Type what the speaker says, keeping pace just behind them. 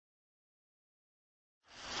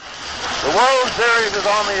World Series is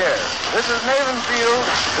on the air. This is Navin Field,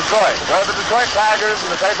 Detroit, where the Detroit Tigers and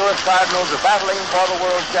the St. Louis Cardinals are battling for the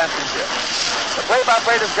World Championship. The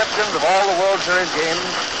play-by-play descriptions of all the World Series games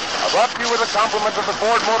are brought to you with the compliments of the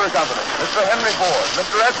Ford Motor Company, Mr. Henry Ford,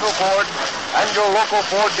 Mr. Edsel Ford, and your local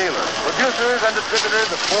Ford dealers, producers and distributors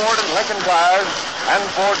of Ford and Lincoln tires and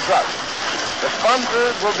Ford trucks. The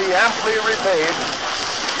sponsors will be amply repaid.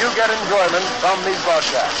 You get enjoyment from these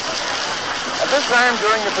broadcasts. At this time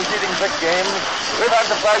during the preceding 6 games, we've had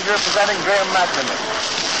the pleasure of presenting Graham McNamee,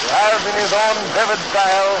 who has, in his own vivid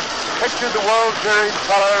style, pictured the World Series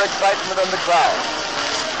color, excitement, and the crowd.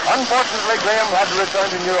 Unfortunately, Graham had to return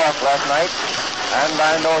to New York last night, and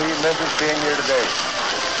I know he misses being here today.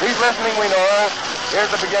 He's listening, we know.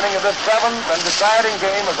 Here's the beginning of the 7th and deciding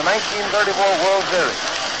game of the 1934 World Series.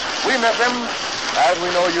 We miss him, as we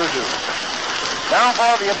know you do. Now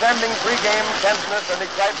for the attending pre-game tenseness and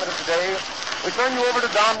excitement of today, we turn you over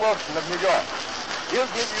to Don Wilson of New York. He'll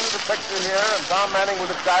give you the picture here, and Tom Manning will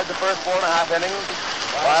describe the first 4.5 innings,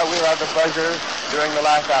 while we'll have the pleasure during the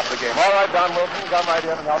last half of the game. All right, Don Wilson, come right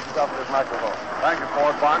in and help yourself with this microphone. Thank you,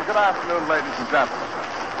 Ford Barnes. Good afternoon, ladies and gentlemen.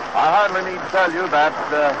 I hardly need to tell you that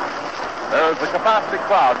there is a capacity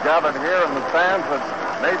crowd gathered here in the stands at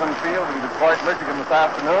Navin Field in Detroit, Michigan this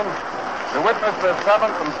afternoon to witness the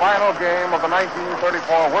 7th and final game of the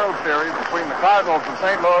 1934 World Series between the Cardinals of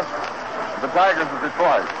St. Louis and the Tigers of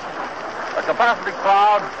Detroit. A capacity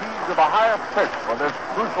crowd keyed to the highest pitch for this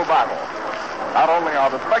crucial battle. Not only are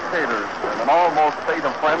the spectators in an almost state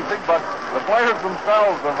of frenzy, but the players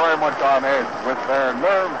themselves are very much on edge, with their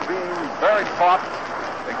nerves being very taut,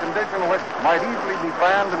 a condition which might easily be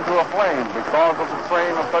fanned into a flame because of the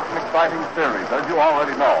strain of such an exciting series, as you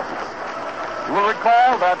already know. You will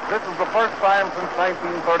recall that this is the first time since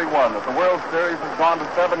 1931 that the World Series has gone to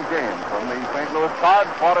 7 games when the St. Louis Cards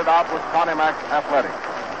fought it out with Connie Mack Athletics.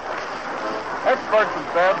 Experts have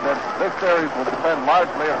said that this series will depend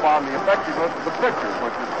largely upon the effectiveness of the pitchers,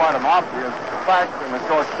 which is quite an obvious fact in a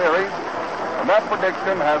short series, and that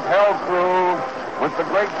prediction has held true with the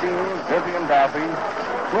great teams, Dizzy and Daffy,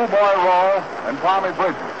 Schoolboy Rowe, and Tommy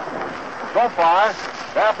Bridges. So far,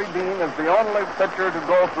 Daffy Dean is the only pitcher to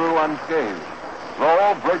go through unscathed.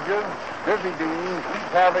 Rowe, Bridges, Dizzy Dean, each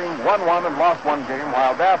having won one and lost one game,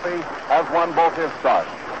 while Daffy has won both his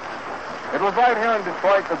starts. It was right here in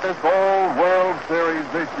Detroit that this old World Series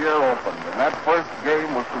this year opened, and that first game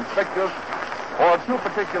was conspicuous for 2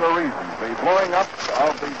 particular reasons. The blowing up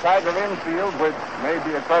of the Tiger infield, which may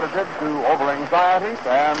be accredited to over-anxiety,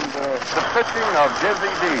 and the pitching of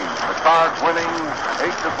Dizzy Dean, the Cards winning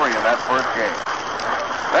 8-3 in that first game.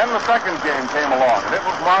 Then the second game came along, and it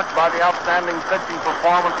was marked by the outstanding pitching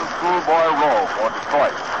performance of Schoolboy Rowe for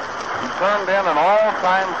Detroit. He turned in an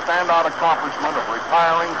all-time standout accomplishment of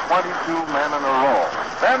retiring 22 men in a row.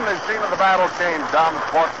 Then the scene of the battle changed down at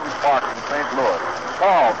Sportsman's Park in St. Louis.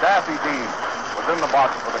 Paul Daffy Dean was in the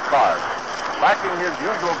box for the Cards. Lacking his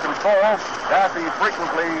usual control, Daffy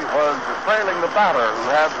frequently was trailing the batter, who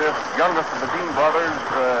had this youngest of the Dean brothers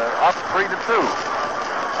up 3-2.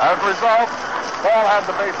 As a result, Paul had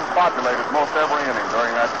the bases populated most every inning during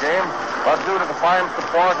that game, but due to the fine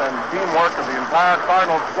support and teamwork of the entire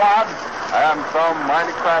Cardinal squad and some mighty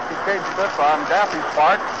crafty caginess on Daffy's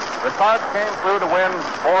part, the Cards came through to win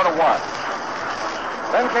 4-1.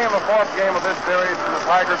 Then came the 4th game of this series, and the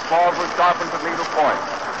Tigers' claws were sharpened to needle point.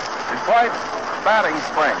 Detroit's batting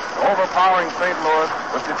strength overpowering St. Louis,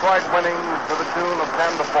 with Detroit winning to the tune of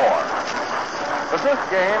 10-4. But this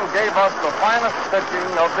game gave us the finest pitching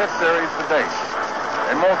of this series to date.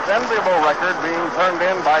 A most enviable record being turned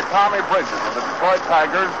in by Tommy Bridges of the Detroit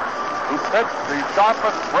Tigers, who pitched the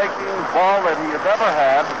sharpest breaking ball that he has ever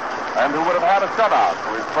had, and who would have had a shutout to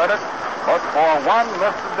his credit, but for one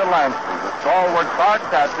Mr. Delancey, the stalwart card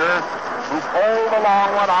catcher, who pulled a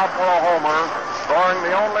long one out for a homer, scoring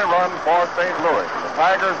the only run for St. Louis. The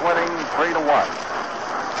Tigers winning 3-1.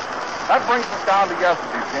 That brings us down to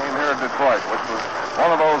yesterday's game here in Detroit, which was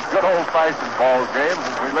one of those good old-fashioned ball games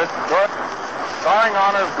as we listened to it. Starring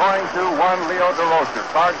honors going to one Leo DeRocher,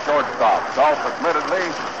 Sarge shortstop, self-admittedly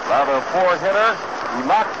rather poor hitter, who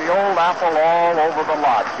knocked the old apple all over the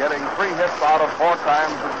lot, getting 3 hits out of 4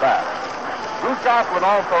 times at bat. Bruce Jocelyn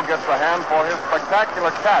also gets a hand for his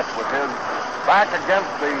spectacular catch with his back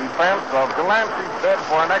against the fence of Delancey's bid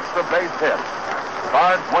for an extra base hit.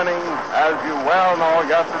 Sarge winning, as you well know,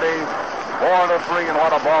 yesterday 4-3, and what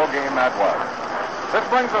a ball game that was. This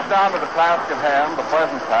brings us down to the task at hand, the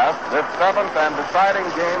present task, this 7th and deciding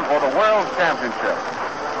game for the World Championship.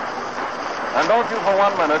 And don't you for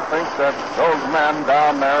 1 minute think that those men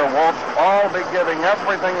down there won't all be giving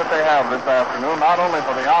everything that they have this afternoon, not only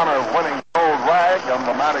for the honor of winning gold brag,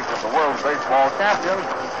 emblematic of the world baseball champions,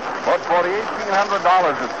 but for the $1,800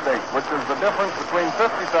 at stake, which is the difference between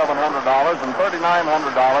 $5,700 and $3,900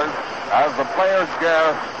 as the players'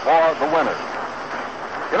 share for the winners.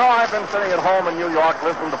 You know, I've been sitting at home in New York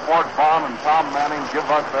listening to Fort Vaughn and Tom Manning give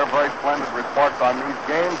us their very splendid reports on these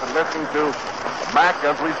games and listening to Mac,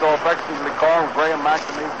 as we so affectionately call Graham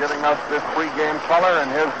McNamee, giving us this pregame color and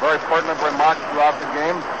his very pertinent remarks throughout the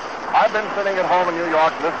game. I've been sitting at home in New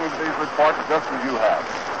York listening to these reports just as you have.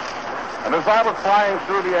 And as I was flying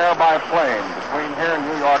through the air by plane between here and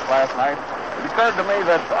New York last night, it occurred to me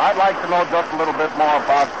that I'd like to know just a little bit more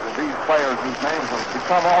about these players whose names have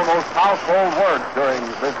become almost household words during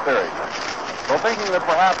this series. So thinking that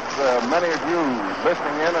perhaps many of you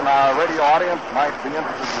listening in our radio audience might be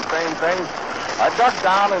interested in the same thing, I dug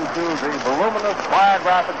down into the voluminous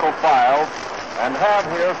biographical files and have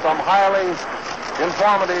here some highly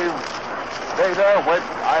informative data which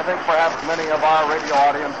I think perhaps many of our radio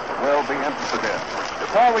audience will be interested in.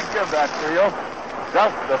 Before we give that to you,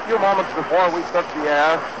 just a few moments before we took the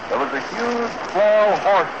air, there was a huge floral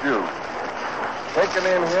horseshoe taken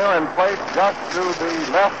in here and placed just to the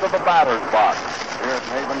left of the batter's box here at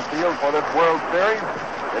Haven Field for this World Series.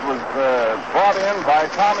 It was brought in by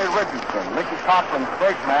Tommy Richardson, Mickey Cochran's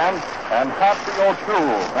straight man, and Patsy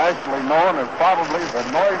O'Toole, nationally known as probably the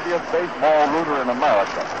noisiest baseball rooter in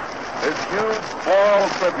America. This huge floral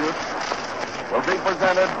tribute will be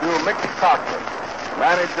presented to Mickey Cochran,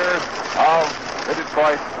 manager of the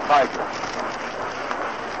Detroit Tigers.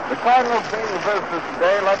 The Cardinals being visitors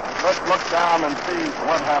today, let's look down and see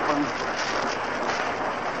what happened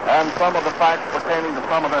and some of the facts pertaining to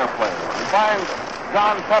some of their players. We find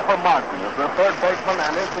John Pepper Martin is their third baseman,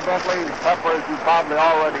 and incidentally, Pepper, as you probably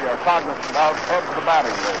already are cognizant of, heads the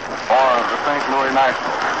batting list for the St. Louis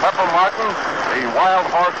Nationals. Pepper Martin, the wild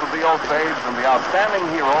horse of the Osage and the outstanding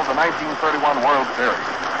hero of the 1931 World Series.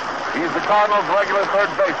 He's the Cardinals' regular third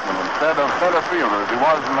baseman instead of center fielder as he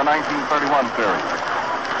was in the 1931 series.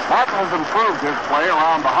 Martin has improved his play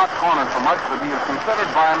around the hot corner so much that he is considered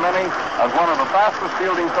by many as one of the fastest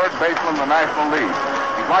fielding third basemen in the National League.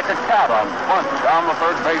 He's like a cat on punch down the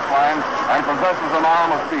third baseline and possesses an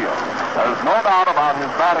arm of steel. There's no doubt about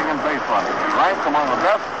his batting and base running. He ranks among the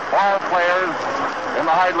best ball players in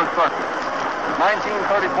the Heidler Circuit. His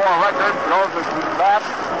 1934 record shows that he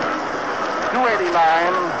bats .289,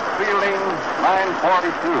 fielding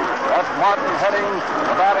 .942. That's Martin heading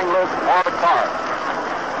the batting list for the Cards.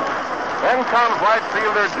 Then comes right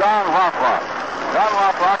fielder John Rothrock. John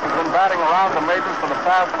Rothrock has been batting around the majors for the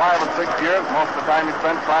past 5 or 6 years. Most of the time he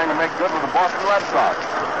spent trying to make good with the Boston Red Sox.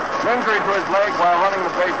 An injury to his leg while running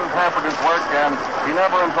the bases hampered his work, and he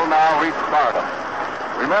never until now reached stardom.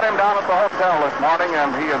 We met him down at the hotel this morning,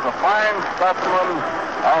 and he is a fine specimen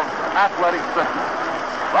of athletic fitness.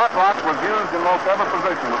 Rothrock was used in most every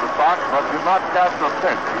position with the Sox, but did not catch a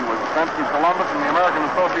pitch. He was sent to Columbus in the American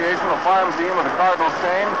Association, a farm team of the Cardinals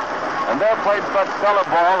chain, and there played such stellar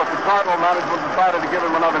ball that the Cardinal management decided to give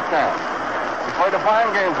him another chance. He played a fine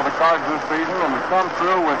game for the Cards this season and has come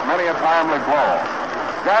through with many a timely blow.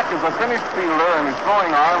 Jack is a finished fielder, and his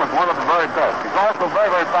throwing arm is one of the very best. He's also very,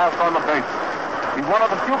 very fast on the bases. He's one of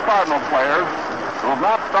the few Cardinal players who have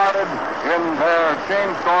not started in their chain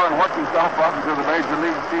store and worked himself up into the Major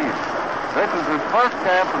League team. This is his first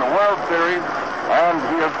chance in the World Series, and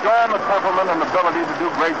he has shown the temperament and ability to do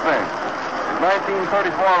great things. His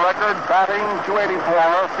 1934 record, batting .284,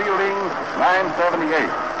 fielding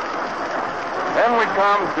 .978. Then we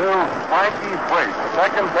come to Frankie Frase,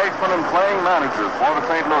 second baseman and playing manager for the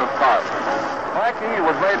St. Louis Cardinals. Frankie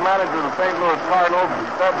was made manager of the St. Louis Cardinals and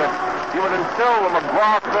said that he would instill the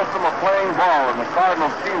McGraw system of playing ball in the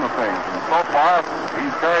Cardinals scheme of things, and so far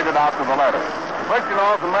he's carried it out to the letter. First, you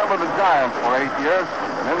know, was a member of the Giants for 8 years,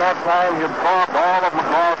 and in that time he absorbed all of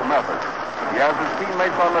McGraw's methods. He has his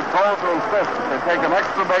teammates on their toes to insist that they take an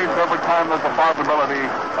extra base every time there's a possibility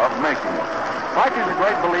of making it. Frankie's a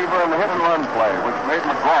great believer in the hit-and-run play, which made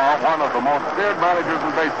McGraw one of the most feared managers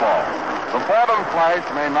in baseball. The Fordham flash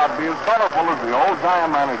may not be as colorful as the old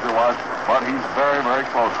Giant manager was, but he's very, very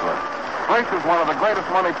close to it. Frase is one of the greatest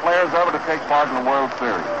money players ever to take part in the World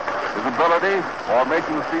Series. His ability for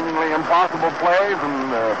making seemingly impossible plays and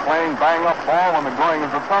playing bang-up ball when the going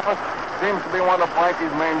is the toughest seems to be one of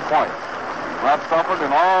Frankie's main points. He's not suffered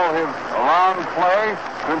in all his around play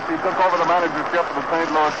since he took over the managership of the St.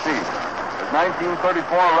 Louis team. His 1934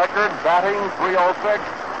 record, batting .306,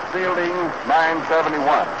 fielding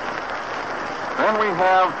 .971. Then we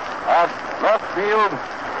have at left field,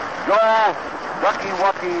 Joe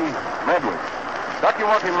Ducky-Wucky Medwick.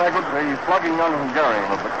 Ducky-Wucky Medwick, the slugging young Hungarian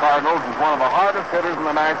of the Cardinals, is one of the hardest hitters in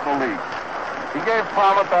the National League. He gave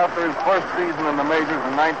promise after his first season in the majors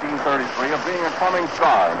in 1933 of being a coming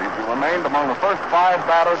star, and he remained among the first 5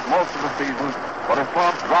 batters most of the season, but a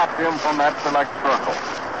slump dropped him from that select circle.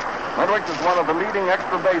 Hendricks is one of the leading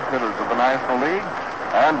extra base hitters of the National League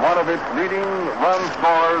and one of its leading run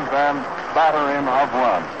scorers and batter in of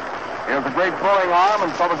runs. He has a great throwing arm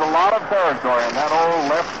and covers a lot of territory in that old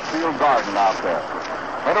left field garden out there.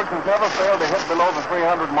 Hendricks has never failed to hit below the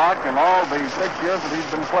 300 mark in all the 6 years that he's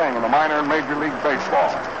been playing in the minor and major league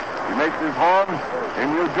baseball. He makes his home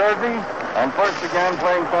in New Jersey and first began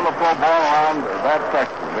playing semi-pro ball around that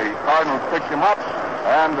section. The Cardinals picked him up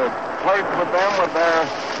and played with them with their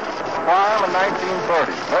farm in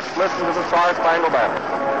 1930. Let's listen to the Star Spangled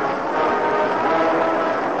Banner.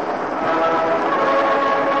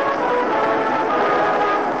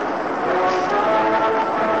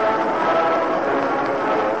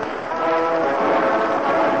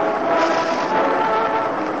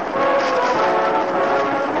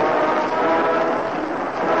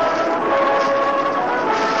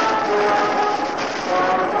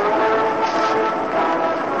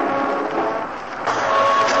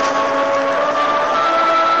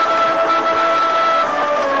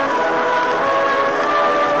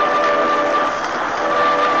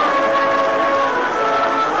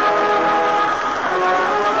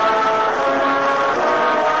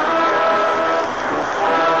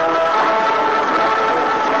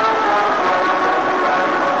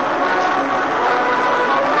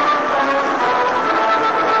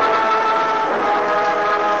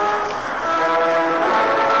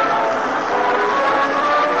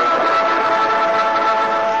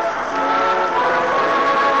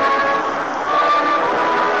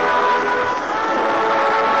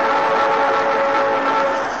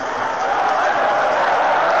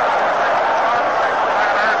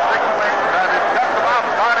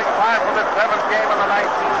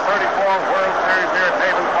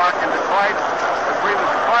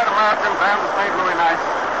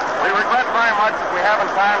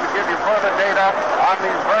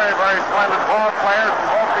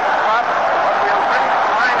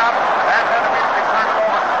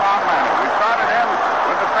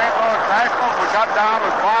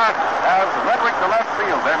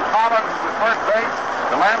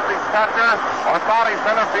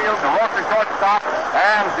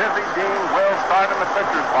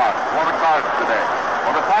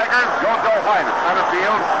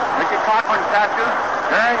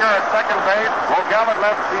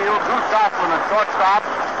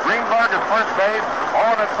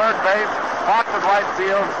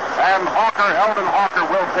 And Eldon Hawker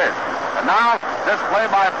will pitch. And now, this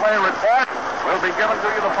play-by-play report will be given to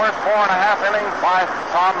you the first 4.5 innings by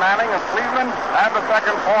Tom Manning of Cleveland and the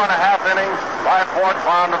second 4.5 innings by Fort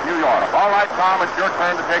Bond of New York. All right, Tom, it's your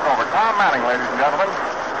turn to take over. Tom Manning, ladies and gentlemen.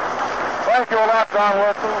 Thank you a lot, Don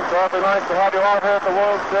Wilson. It's awfully nice to have you all here at the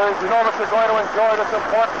World Series. We know that you're going to enjoy this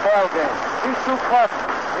important ball game. These two clubs,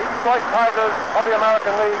 the Detroit Tigers of the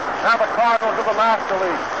American League and the Cardinals of the National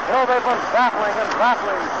League, you know they've been battling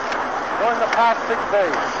during the past 6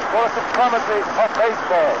 days for the supremacy of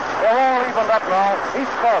baseball. They're all evened up now.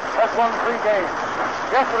 Each club has won 3 games.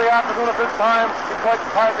 Yesterday afternoon at this time, Detroit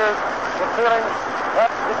Tigers were feeling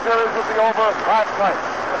that the series would be over last night.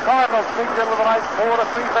 The Cardinals sneaked in with a nice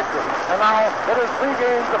 4-3 victory. And now it is 3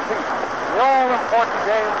 games apiece. The all-important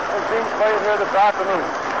game is being played here this afternoon.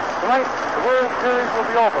 Tonight, the World Series will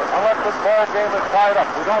be over unless this ball game is tied up.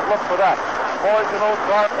 We don't look for that. Boys, you know,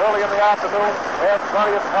 start early in the afternoon. They have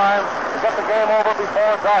plenty of time to get the game over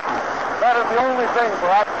before darkness. That is the only thing,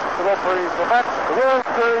 perhaps, that will prevent the World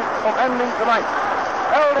Series from ending tonight.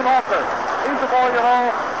 Eldon Hawker, he's a boy, you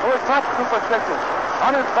know, who is not superstitious.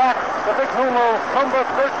 On his back, the big numeral, number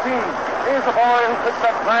 13. He's the boy who pitched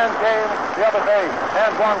that grand game the other day and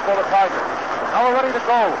won for the Tigers. Now we're ready to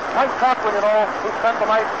go. Mike Cochran, you know, who spent the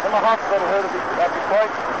night in the hospital here at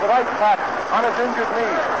Detroit with ice pack on his injured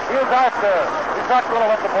knee. He is out there. He's not going to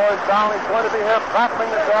let the boys down. He's going to be here battling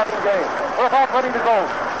the Jordan game. We're about ready to go.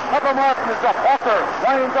 Pepper Martin is up. Walker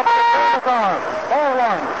winds up with his arm. Ball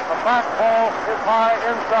one. The fastball is high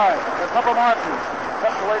inside. And Pepper Martin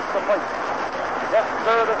separates the plate. Yes,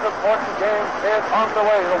 sir, this important game is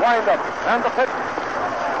underway. The windup and the pitch.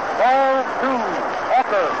 Ball 2.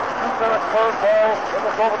 Walker shoots in a curveball. It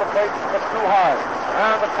was over the plate, but too high.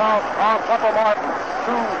 And the count on Pepper Martin.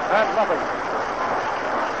 2-0.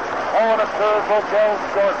 Oh, and a curveball goes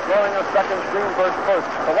short. Going a second. Greenberg first.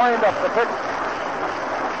 The windup, the pitch.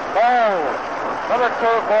 Ball. Another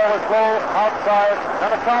curveball is low outside.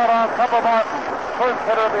 And the count on Pepper Martin. First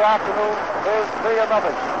hitter of the afternoon is 3-0.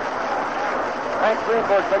 Hank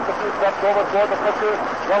Greenberg takes a few steps over toward the pitcher,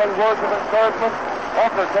 yelling words of encouragement.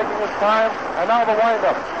 Walker taking his time, and now the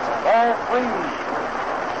windup. Ball 3.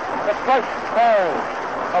 The strike ball.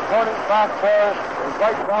 A burning fastball is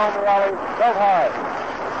right down the alley, dead high.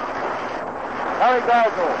 Harry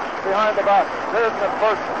Geisel behind the bat. There's the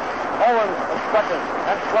first. Owens at second,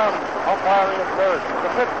 and Slum umpiring at third. The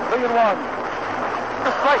pitch, 3-1.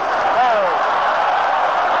 The strike, ball.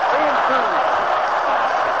 3-2.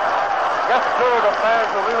 Yes, sir, the fans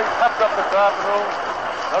are really pepped up this afternoon.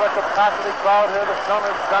 Another capacity crowd here. The sun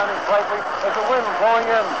is shining brightly. There's a wind blowing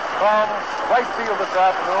in from right field this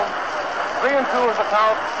afternoon. 3-2 is the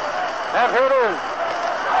count. And here it is.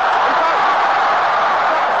 He's out.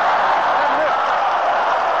 And missed.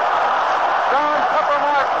 John Pepper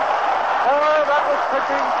Martin. Boy, that was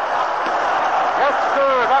pitching. Yes,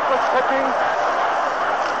 sir, that was pitching.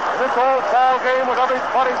 This old ball game with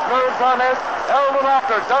everybody's nerves on edge. Eldon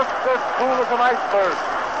Walker just as cool as an iceberg.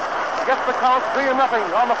 Gets the count 3-0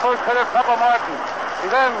 on the first hitter, Pepper Martin. He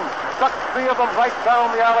then stuck 3 of them right down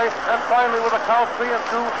the alley, and finally with a count 3-2,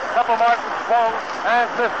 Pepper Martin swung and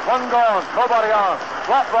missed. One gone, nobody on.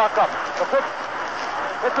 Rock up. The pitch.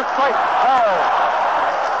 It's a strike. Foul.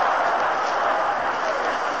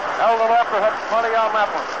 Eldon Walker had plenty on that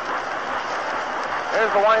one.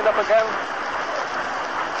 Here's the windup again.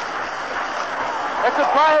 It's a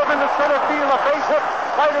drive into center field, a base hit.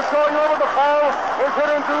 Fighter going over the ball is hit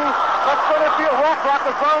into left center field. Rothrock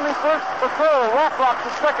is rounding first. The throw. Rothrock to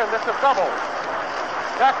second. It's a double.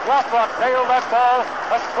 Jack Rothrock nailed that ball.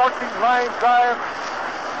 A scorching line drive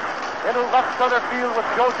into left center field with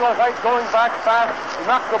JoJo White going back fast. He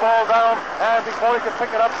knocked the ball down, and before he could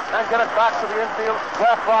pick it up and get it back to the infield,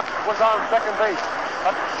 Rothrock was on second base.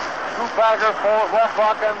 A two-bagger for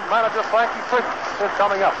Rothrock, and manager Frankie Frisch is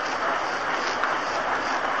coming up.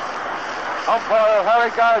 Umpire Harry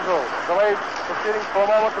Geisel delayed proceedings for a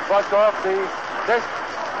moment to brush off the dish.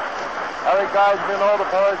 Harry Geisel, you know, the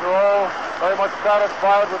boys are all very much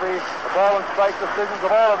satisfied with the ball and strike decisions of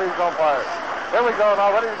all of these umpires. Here we go now,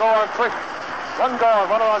 ready to go on Frisch. One gone,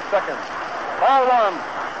 runner on second. Ball 1.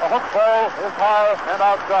 A hook ball is high and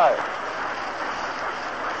outside.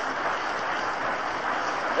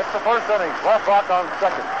 It's the first inning. Rothrock on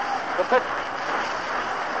second. The pitch.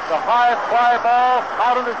 The high fly ball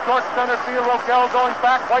out into short center field. Rogel going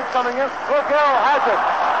back. White coming in. Rogel has it.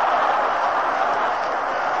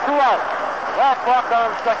 2 out. Rothrock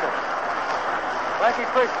on second. Frankie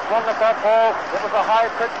Frisch swung at that ball. It was a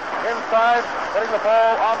high pitch inside, hitting the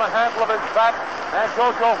ball on the handle of his bat. And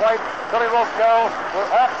JoJo White, Billy Rogel were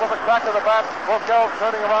off with the crack of the bat. Rogel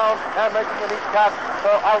turning around and making a neat catch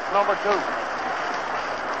for out number 2.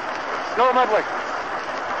 Joe Medwick.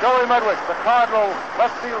 Joey Medwick, the Cardinal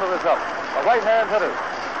left fielder, is up. A right-hand hitter.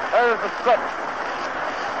 There's the stretch.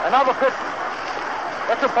 And now the pitch.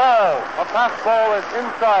 It's a ball. A fastball is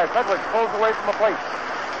inside. Medwick pulls away from the plate.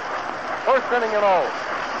 First inning in all.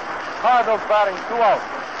 Cardinals batting 2 out.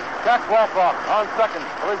 Jack Rothrock on second.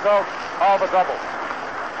 The result of a double.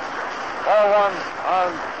 Ball 1 on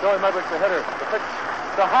Joey Medwick, the hitter. The pitch.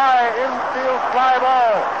 The high infield fly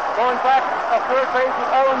ball. Going back a third base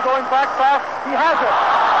with Owen going back fast. He has it.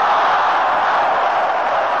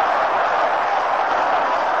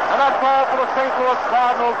 And that's all for the St. Louis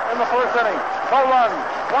Cardinals in the first inning. No run,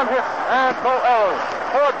 1 hit, and no error.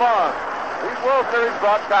 Ford Barnes. These World Series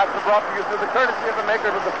broadcasts are brought to you through the courtesy of the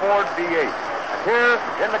makers of the Ford V8. And here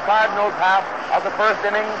in the Cardinals half of the first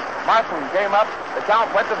inning, Martin came up. The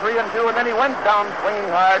count went to 3-2, and then he went down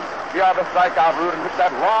swinging hard beyond the strikeout route and took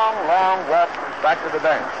that long walk back to the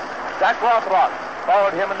bench. Jack Rothrock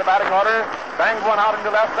followed him in the batting order, banged one out into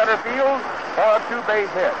left center field for a 2-base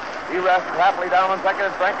hit. He rested happily down on second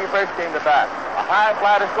as Frankie Frisch came to bat. A high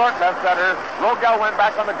fly to short left center. Rogel went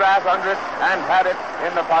back on the grass under it and had it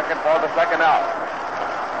in the pocket for the second out.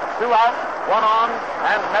 2 out, 1 on,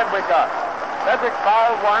 and Medwick up. Medwick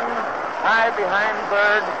fouled one high behind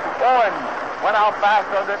third. Owen went out fast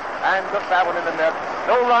under it and took that one in the net.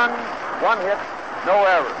 No run, 1 hit, no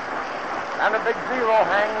error. And the big 0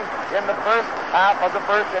 hangs in the first half of the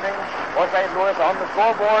first inning for St. Louis on the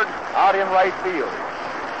scoreboard out in right field.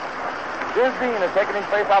 Diz Dean is taking his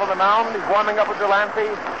place out on the mound. He's warming up with Delancey,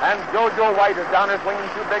 and JoJo White is down there swinging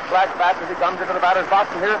 2 big black bats as he comes into the batter's box.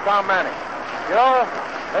 And here's Tom Manning. You know,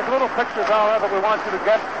 there's a little picture down there that we want you to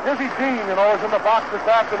get. Dizzy Dean, you know, is in the box this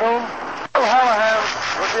afternoon. Bill Hallahan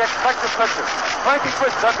was the expected pitcher. Frankie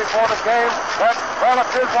Frisch said before the game that, well, if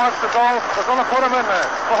Diz wants to go, we're going to put him in there.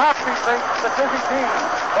 Perhaps he thinks that Dizzy Dean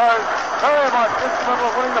was very much instrumental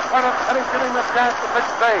in winning the pennant, and he's giving him a chance to pitch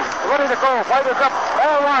today. We're ready to go. White is up.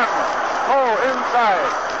 Ball 1. Oh, inside.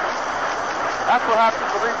 That's perhaps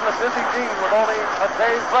the reason that Dizzy Dean, with only a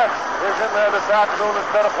day's rest, is in there this afternoon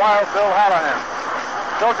instead of Wild Bill Hallahan.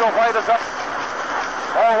 JoJo White is up.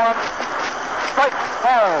 0-1. Strike.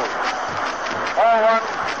 Called. 0-1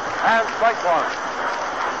 and strike one.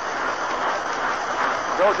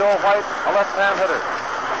 JoJo White, a left-hand hitter.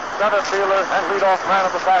 Center fielder and leadoff man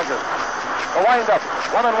of the Tigers. The windup.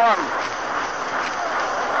 1-1.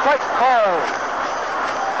 Strike called.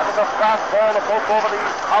 That was a fastball to poke over the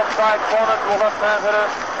outside corner to a left-hand hitter,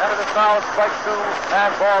 and it is now strike two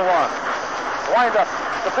and ball one. Wind up.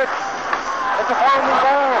 The pitch. It's a pounding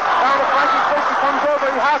ball. Down to Frankie Fish. He comes over.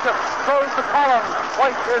 He has it. Throws to Collins.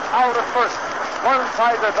 White is out at first. One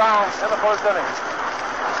Tiger down in the first inning.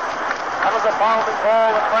 That was a pounding ball,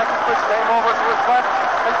 and Frankie Fish came over to his left,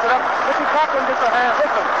 picks it up. Mickey Cochran gets a hand.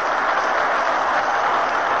 Listen.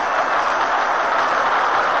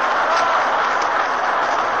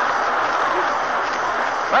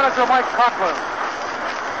 Manager Mike Cochran.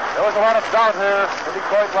 There was a lot of doubt here in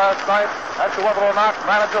Detroit last night as to whether or not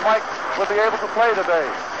manager Mike would be able to play today.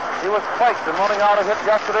 He was spiked in running out a hit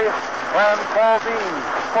yesterday when Paul Dean's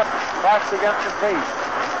foot crashed against his knee.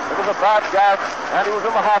 It was a bad gash, and he was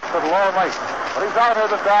in the hospital all night. But he's out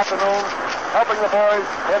here this afternoon helping the boys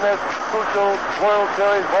in this crucial World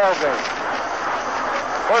Series ball game.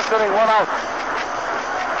 First inning, one out.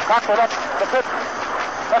 Cochran up the pitch.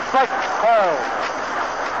 A strike called.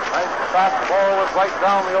 Nice fastball was right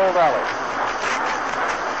down the old alley.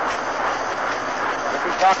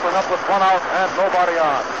 Mickey Cochran up with one out and nobody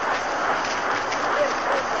on.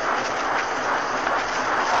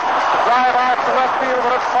 The drive out to left field,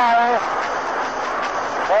 but it's foul.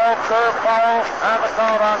 Ball curve foul, and the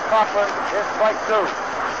count on Cochran is strike two.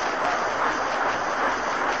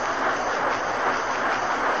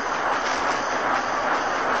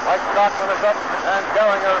 Mike Cochran is up, and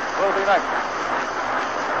Gehringer will be next.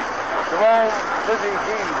 Jerome Dizzy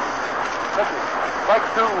Dean. Strike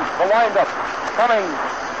two, the windup. Coming.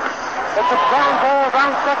 It's a ground ball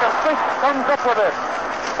down second. Fish comes up with it.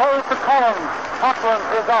 Throws to Collins. Cochran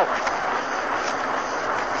is out.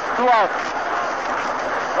 Two outs.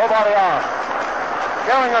 Nobody on.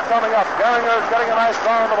 Gehringer coming up. Gehringer is getting a nice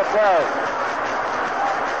round of applause.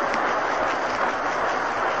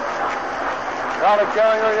 Charlie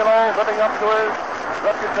Gehringer, you know, living up to his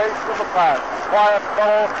reputation of the past. Quiet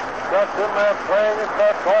fellow. Just in there playing his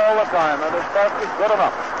best all the time, and his best is good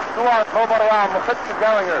enough. Two outs, nobody on. The pitch to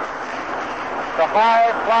Gehringer. The high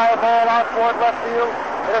fly ball out toward left field.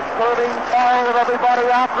 It is curving foul with everybody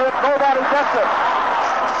after it. Nobody gets it.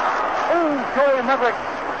 Ooh, Joey Maverick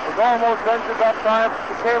was almost injured that time.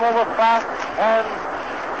 He came over fast, and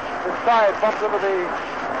his side bumped into the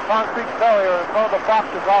concrete barrier in front of the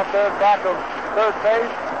boxes out there back of third base.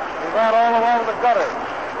 He ran all along the gutter.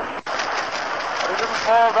 He didn't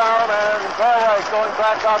fall down, and he's all right going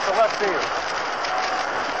back out to left field.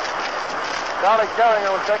 Charlie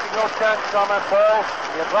Gehringer was taking no chances on that ball.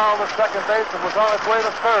 He had rounded the second base and was on his way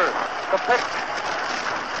to third. The pitch.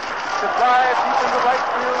 The drive deep into right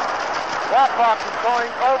field. Watfox is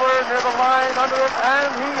going over near the line under it,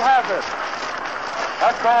 and he has it.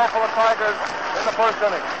 That's all for the Tigers in the first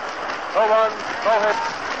inning. No runs, no hits,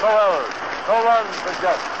 no errors. No runs for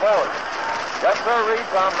Jeff Ford. Yes, sir, read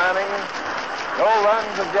Tom Manning. No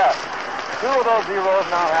runs as yet. Two of those zeros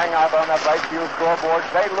now hang out on that right field scoreboard.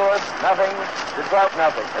 St. Louis, nothing. Detroit,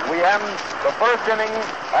 nothing. As we end the first inning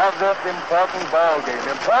of this important ball game.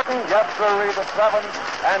 Important, yes, sir, the seventh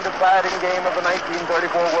and deciding game of the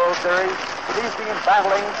 1934 World Series. For these teams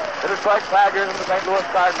battling the Detroit Tigers and the St. Louis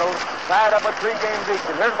Cardinals, tied up at 3 games each.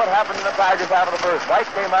 And here's what happened in the Tigers half of the first. White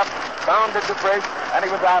came up, bounded to Frisch, and he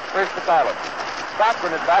was out first to Collins.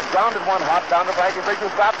 Cochran at bat, grounded one hop down to Frankie Fish, who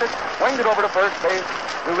stopped it, winged it over to first base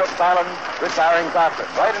to Rip Collins, retiring Cochran.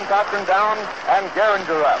 White and Cochran down, and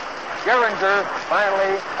Gehringer up. Gehringer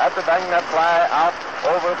finally, after banging that fly out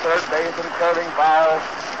over third base and curving foul,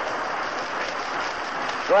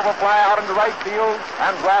 drove a fly out into right field,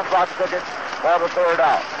 and Glassrock took it for the third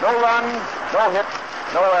out. No runs, no hits,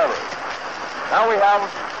 no errors. Now we have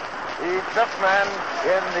the fifth man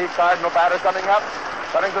in the Cardinal batter coming up.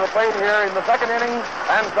 Coming to the plate here in the second inning,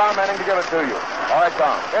 and Tom Manning to give it to you. All right,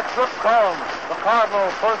 Tom. It's Rip Collins, the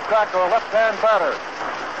Cardinals' first cracker, left-hand batter.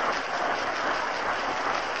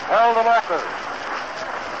 Held to Walker.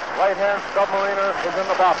 Right-hand submariner is in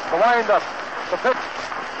the box. The windup. The pitch.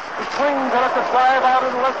 He swings and it's a drive out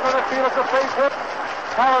in the left center field. It's a base hit.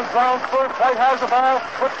 Collins rounds first. White has the ball.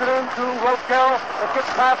 Puts it into Rogel. It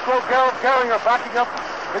gets past Rogel. Gehringer backing up.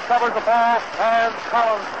 Recovers the ball. And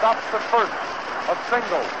Collins stops at first. A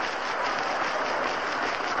single.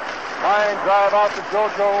 Line drive out to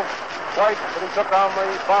JoJo White, but he took on the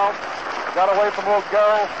bounce. Got away from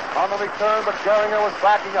Rogel on the return, but Gehringer was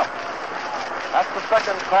backing up. That's the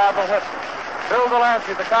second Cardinal hit. Bill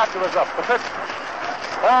Delancey, the catcher, is up. The pitch.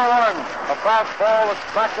 Ball one. A fastball is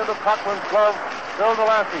smacked into Cochran's glove. Bill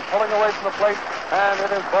Delancey pulling away from the plate, and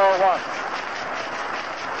it is ball one.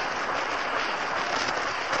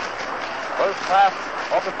 First pass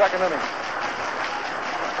of the second inning.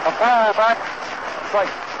 A foul back.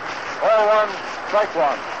 Strike. Ball one. Strike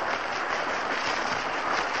one.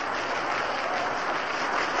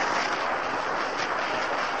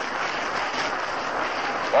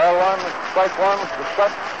 Ball one. Strike one. The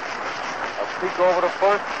set. A peek over to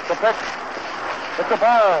first. The pitch. It's a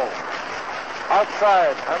ball.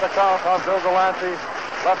 Outside. And the count on Bill Delancey.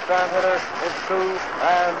 Left-hand hitter is 2-1.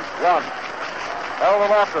 Elmer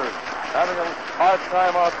Walters having a hard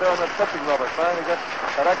time out there in the pitching rubber, trying to get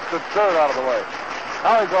that extra dirt out of the way.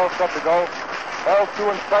 Now he's all set to go. Ball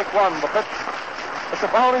 2 and strike 1. The pitch. It's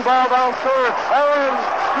a bouncing ball down third. Aaron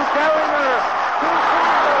to Gallagher.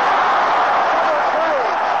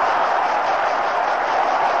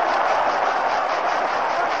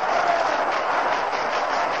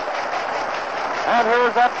 And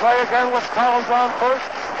here's that play again with Collins on first.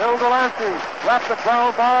 Bill Delancey left the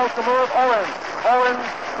ground ball to move Owens. Owens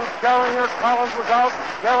to Gallagher. Collins was out.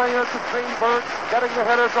 Gallagher to Greenberg. Getting the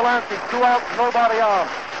hitter Delancey. 2 outs, nobody on.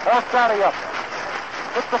 Elstady up.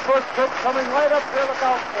 With the first pitch coming right up there. Look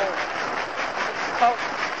out for it.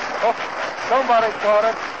 Oh, somebody caught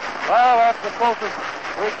it. Well, that's the closest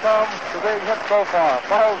we come to being hit so far.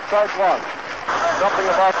 Ball strike 1. Something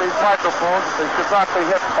about these microphones, they should not be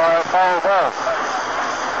hit by a foul ball.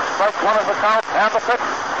 Strike 1 is the count, and the pitch.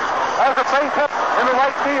 There's a base hit in the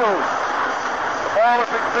right field. The ball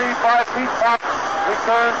is retrieved by Pete Fox.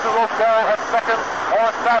 Returns to Rosell at second.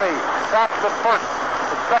 Elstady stops at first.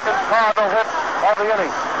 The second Cardinal hit of the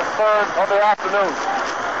inning. The third of the afternoon.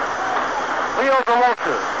 Leo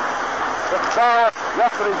DeRocher, the star of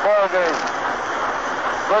yesterday's ball game.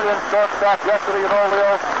 Brilliant shortstop yesterday, and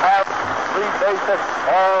Leo had 3 base hits,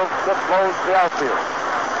 all just close the outfield.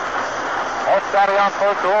 Elstady on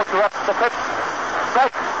first, DeRocher up the pitch.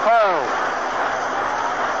 Strike, call.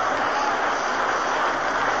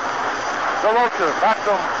 DeRocher back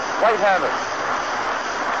to him, right-handed.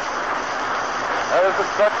 There's the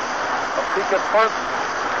stretch. A peek at first.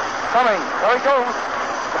 Coming. There he goes.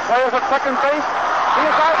 The player's at second base. He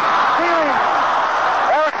is out stealing.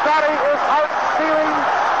 Elstady is out stealing.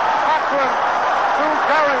 Cochran to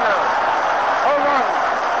Gallagher. A run.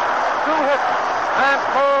 2 hits and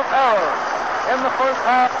 12 errors in the first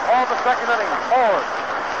half of the second inning. Ford.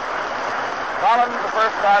 Collins, the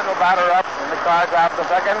first Cardinal batter up in the Cards after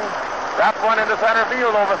second. That one into center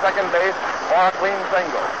field over second base for a clean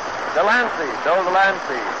single. Delancey, Bill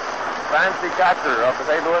Delancey, fancy catcher of the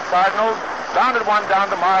St. Louis Cardinals, grounded one down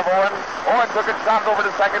to Marv Owen. Owen took it, shot over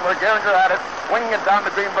to second where Gehringer had it, winging it down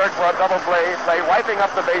to Greenberg for a double play, wiping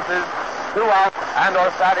up the bases, 2 out, and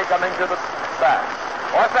Elstady coming to the bat.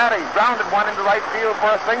 Elstady grounded one into right field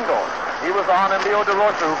for a single. He was on, and Leo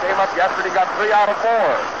DeRocher, who came up yesterday, got 3 out of 4,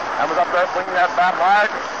 and was up there swinging that bat hard.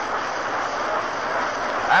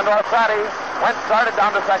 And Elstady started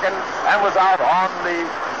down to second, and was out on the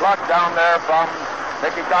block down there from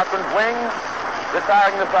Mickey Cochran's wing,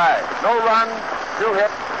 retiring the side. No run, 2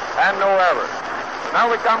 hits, and no errors. Now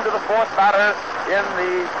we come to the 4th batter in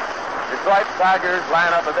the Detroit Tigers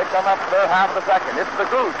lineup as they come up their half of the second. It's the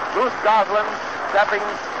Goose. Goose Goslin stepping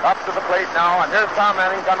up to the plate now, and here's Tom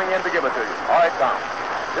Manning coming in to give it to you. All right, Tom.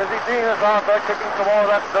 Dizzy Dean is on there kicking some more of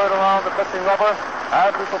that dirt around the pitching rubber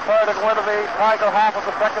as we prepare to go into the Tiger half of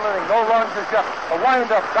the second inning. No runs as yet. A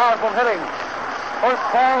wind-up. Goslin hitting. First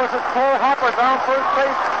ball is at Cole Hopper down first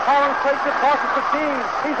base. Collins takes it, tosses to Dean.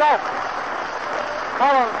 He's out.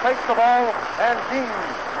 Collins takes the ball, and Dean,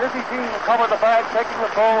 Dizzy Dean, covered the bag, taking the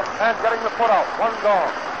throw and getting the put out. 1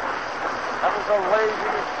 gone. That was a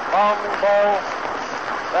lazy, bounding ball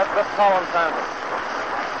that Collins handled.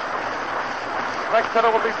 Next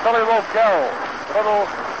hitter will be Billy Rosell, the little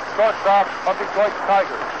shortstop of Detroit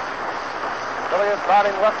Tigers. Billy is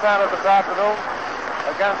batting left-handed this afternoon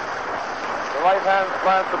against the right-hand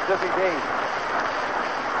slant of Dizzy Dean.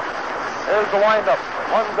 Here's the windup.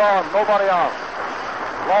 1 gone, nobody on.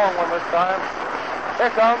 Long one this time.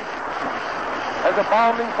 Here comes. As a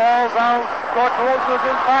bounding ball down, short DeRocher is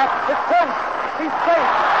in fast. It's pinched. He's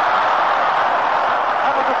safe.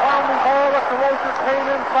 That was a bounding ball that DeRocher came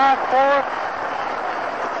in fast for.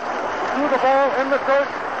 Threw the ball in the dirt.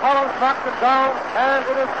 Collins knocked it down, and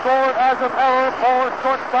it is scored as an error for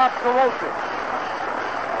shortstop DeRocher.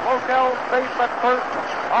 Rosell safe at first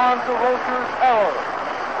on DeRocher's error.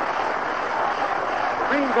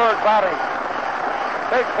 Greenberg batting.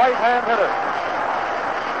 Big right-hand hitter.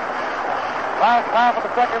 Last half of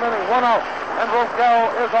the second inning, 1 out, and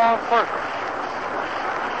Rosell is on first.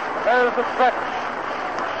 There's the stretch.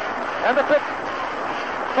 And the pitch.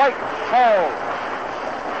 Strike. Ball.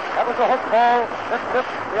 That was a hook ball. This tipped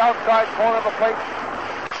the outside corner of the plate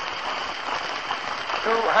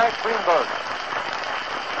to Hank Greenberg.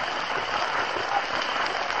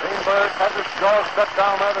 Greenberg has his jaws set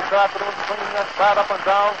down there this afternoon, swinging that bat up and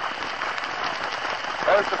down.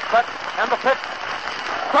 There's the stretch and the pitch.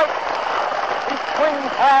 Strike. He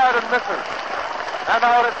swings hard and misses. And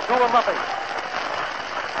out it's 2-0.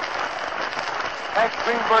 Hank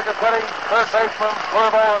Greenberg is ready. Third baseman,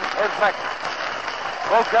 Herb Owen, is next.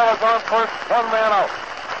 Rosell is on first, 1 man out.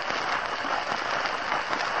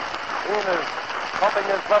 Dean is pumping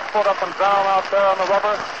his left foot up and down out there on the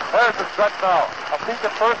rubber. There's the stretch now. A peek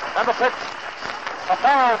at first, and the pitch. A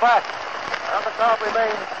foul back. And the count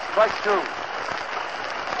remains strike 2.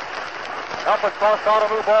 Up across out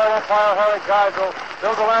a new ball, umpire Harry Geisel.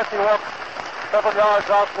 Bill Delancey walks 7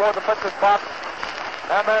 yards out toward the pitcher's box.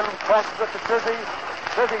 And then crosses it to Tizzy.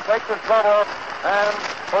 Tizzy takes his glove off and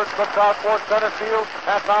first looks out toward center field.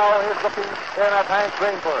 And now he's looking in at Hank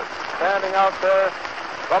Greenberg, standing out there,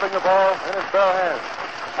 rubbing the ball in his bare hands.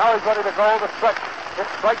 Now he's ready to go. The stretch.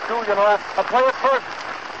 It's strike 2, you know. A play at first.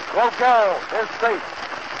 Rogel is safe.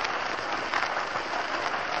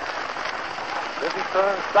 Tizzy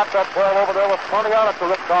turns, stopped that ball over there with plenty on it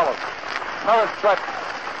to Rick Collins. Another stretch.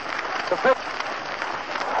 The pitch.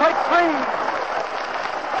 Strike 3.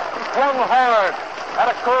 He swung hard at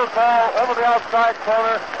a curveball over the outside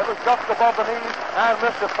corner. It was just above the knees and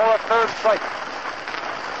missed it for a third strike.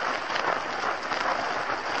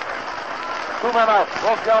 2 men out.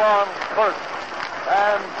 Rosell on first.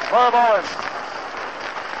 And Herb Owen,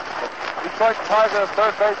 Detroit Tigers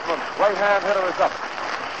third baseman, right-hand hitter, is up.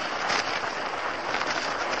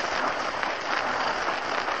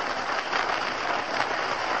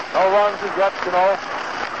 No runs he gets, you know.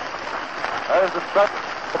 There's the stretch,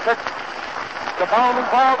 the pitch. The bounding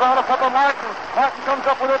ball down to Pepper Martin. Martin comes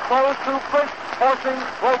up with it, throws to first, forcing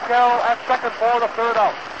Rosell at second for the third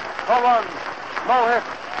out. No runs, no hits,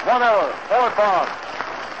 1 error, Ford Bond.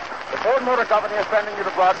 The Ford Motor Company is sending you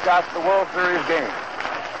to broadcast the World Series game.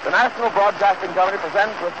 The National Broadcasting Company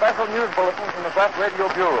presents a special news bulletin from the Press Radio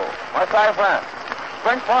Bureau. Marseille, France.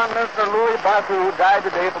 French Foreign Minister Louis Bassou died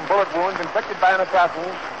today from bullet wounds inflicted by an assassin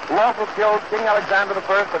who also killed King Alexander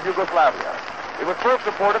I of Yugoslavia. It was first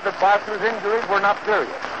reported that Bassou's injuries were not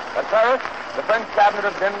serious. At Paris, the French cabinet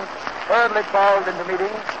has been hurriedly called into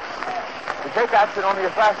meeting to take action on the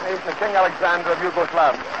assassination of King Alexander of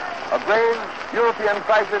Yugoslavia. A grave European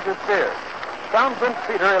crisis is feared. Crown Prince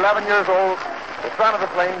Peter, 11 years old, the son of the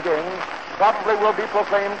slain king, probably will be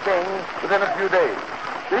proclaimed king within a few days.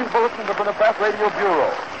 These bulletins are from the Press Radio Bureau.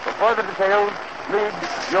 For further details, read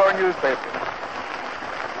your newspaper.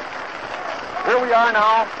 Here we are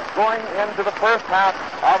now, going into the first half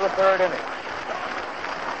of the third inning.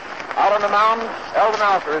 Out on the mound, Eldon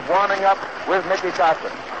Alter is warming up with Mickey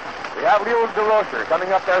Cochrane. We have Leo DeRocher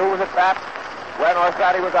coming up there, who was at bat when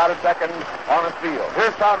Orsatti was out at second on the field.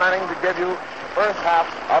 Here's Tom Manning to give you the first half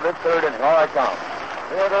of his third inning. All right, Tom.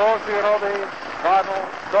 Leo DeRocher, you know, the Cardinal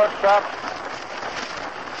shortstop,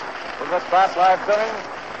 was at bat last inning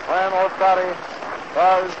when Orsatti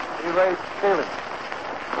was erased stealing.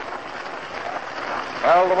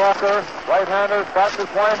 Al DeMarker, right-hander, bat is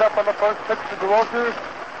wind up on the first pitch to DeRocher.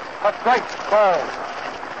 A strike called.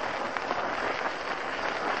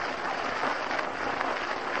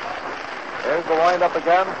 There's the wind-up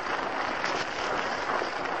again.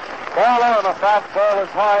 Ball on, a fastball is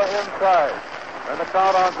high inside. And the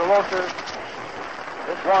count on DeRocher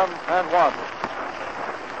is 1-1.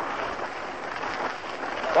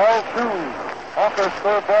 Ball 2. Hawker's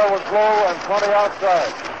third ball was low and 20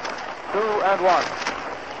 outside. 2-1.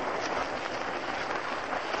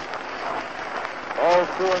 Ball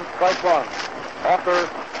 2 and strike 1. Hawker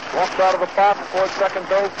walks out of the box towards second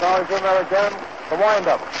base. Now he's in there again. The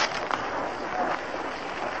wind-up.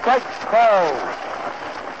 Strike called.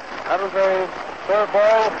 That was a third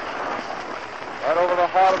ball right over the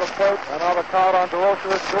heart of the plate. And now the count on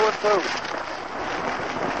DeRocher is 2-2.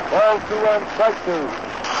 Ball 2 and strike 2.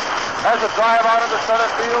 There's a drive out into center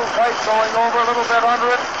field. White going over a little bit under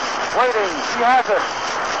it. Waiting. He has it.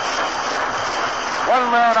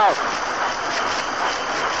 1 man out.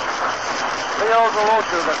 Leo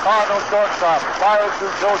DeRocher, the Cardinal shortstop, fires to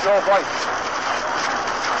JoJo White.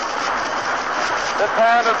 This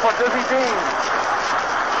hand is for Dizzy Dean.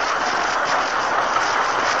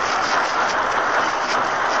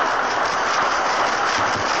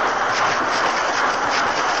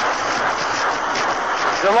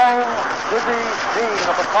 Jerome Dizzy Dean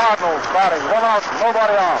of the Cardinals batting. 1 out,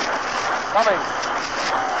 nobody on. Coming.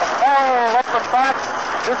 A ball up and back.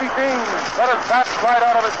 Dizzy Dean let his bat slide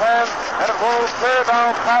out of his hand, and it rolls clear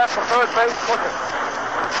down past the third base bucket.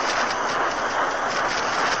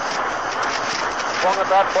 Swung at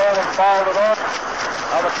that ball and fouled it off.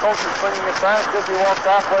 Now the coach is swinging it back. Dizzy walked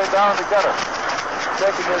halfway down to get it.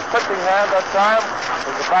 Shaking his pitching hand that time,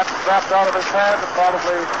 with the bat snapped out of his hand and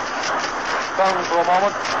probably stung for a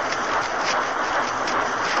moment.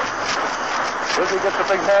 Dizzy gets a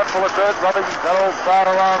big handful of dirt, rubbing that old bat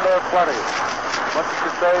around there plenty. Much as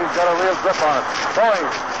you say, he's got a real grip on it. Going.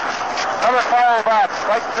 Another foul bat,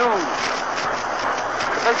 strike two.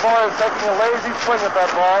 The big boy is taking a lazy swing at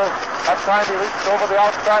that ball. That time he reached over the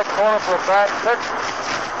outside corner for a bad pitch.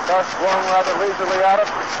 Gus swung rather leisurely at it.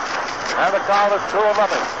 And the count is 2-0.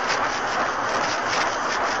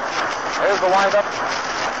 Here's the windup.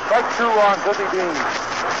 Strike two on Dizzy Dean.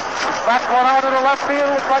 Back one out into left field.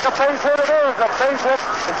 Looks like a base hit. It is a base hit.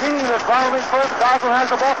 Dean is rounding first. Gosler has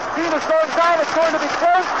the ball. Dean is going down. It's going to be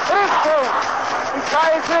close. It is close. He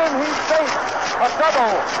dives in. He's safe. A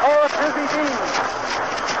double for Dizzy Dean.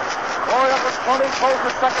 Going up at 20, close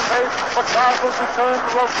to second base. But Gosler returns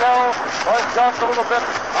to Rosell. Goes just a little bit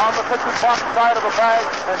on the pitcher's box side of the bag.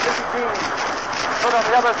 And Dizzy Dean stood on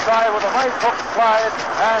the other side with a nice hook slide.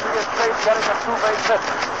 And he is safe, getting a two-base hit.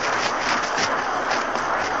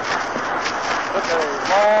 Took a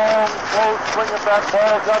long, slow swing at that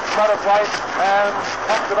ball, just cut it right, and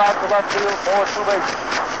pumped it out to left field for two bases.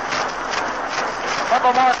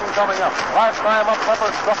 Pepper Martin coming up. Last time up, Pepper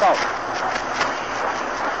struck out.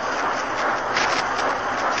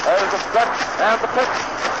 There's the stretch and the pitch.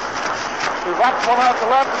 He rocks one out to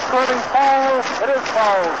left, it's going to be foul. It is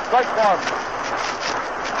foul. Strike one.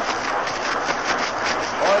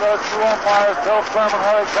 Boy, those two umpires, Bill Clem and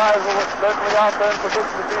Harry Geisel, were certainly out there in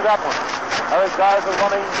position to see that one. Harry Geisel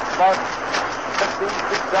running about 15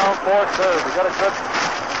 feet down for third. He got a good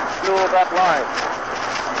view of that line.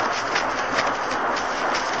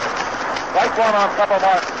 Strike one on Pepper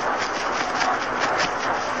Martin.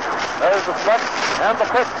 There's the flex and the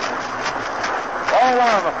pitch. Ball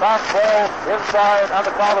one, the fastball inside, and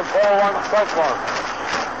the count is ball one, strike one.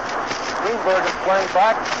 Greenberg is playing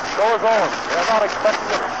back. So is Owen. They're not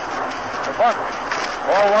expecting it. The bunt.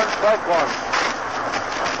 Ball one, strike one.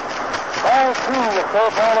 Ball two, the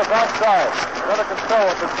curveball is outside. Never can tell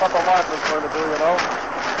what this Pepper Martin is going to do, you know.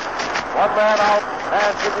 One man out,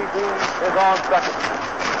 and Dizzy Dean is on second.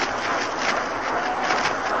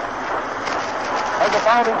 As the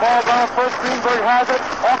bounding ball down first, Greenberg has it.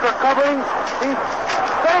 Walker covering. He's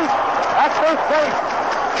safe at first base.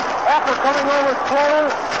 Walker coming over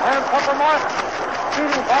slow, and Pepper Martin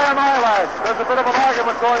beating by an eyelash. There's a bit of an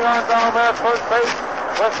argument going on down there at first base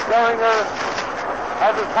with Gehringer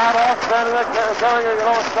has his hat off, standing there. Gehringer, you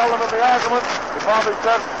know, is seldom in the argument. He probably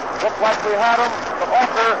said, looked like we had him. But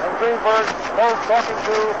Walker and Greenberg both talking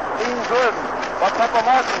to Dean Gordon. But Pepper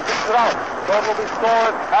Martin gets it out. So it will be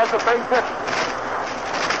scored as a base hit.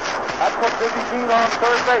 That puts Dizzy Dean on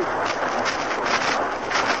third base.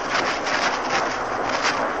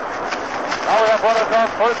 Now we have runners on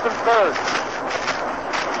first and third.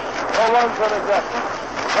 No runs in his effort.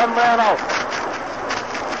 One man out.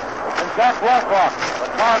 And Jack Blacklock, the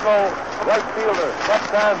Cardinal right fielder,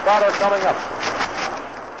 left-hand batter coming up.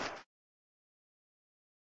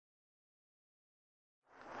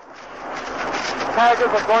 The Tigers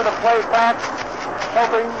are going to play back,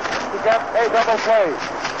 hoping to get a double play.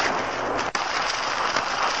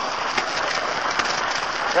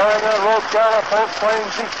 Gehringer and Rosell both playing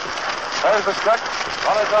deep. There's the stretch.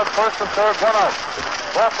 Runners on first and third, one out.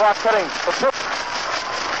 Blacklock hitting. The pitch.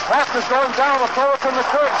 Pass is going down. The throw is in the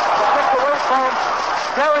turf. The pitch away from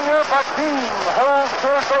Gehringer, but Dean holds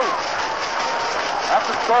third base.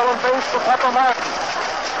 After stolen base for Pepper Martin.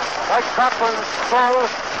 Mike Cochran's throw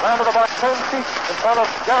landed about 10 feet in front of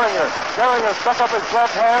Gehringer. Gehringer stuck up his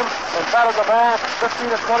left hand and batted the ball 15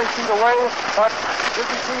 or 20 feet away, but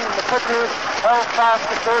Dizzy Dean, the pitcher, held fast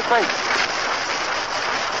to third base.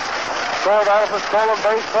 Scored out of the stolen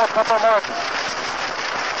base for Pepper Martin.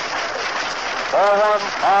 Ball one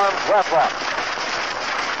on Blacklock.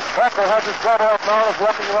 Becker has his glove off now, is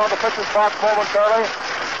walking around the pitcher's box momentarily.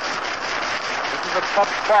 This is a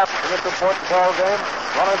tough spot in this important ball game.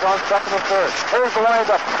 Runners on second and third. Here's the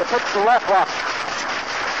windup. The pitch to Blacklock.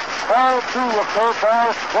 Ball two, a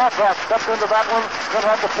curveball. Blacklock stepped into that one. Then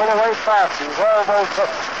had to pull away fast. He's almost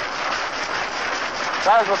hit.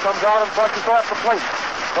 Geisel comes out and brushes off the plate.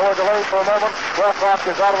 So a delay for a moment. Blacklock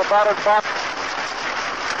is out of the batter's box.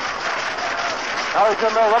 Now he's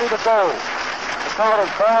in there ready to go. The count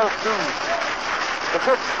is ball two. The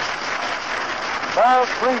pitch. Ball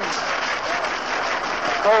three.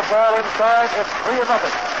 Curveball inside. It's 3-0.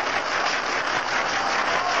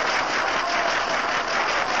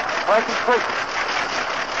 Frankie Freak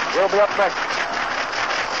will be up next.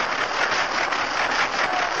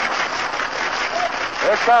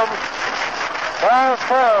 Here comes Brian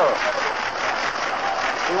Farrell.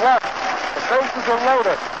 He left. The bases are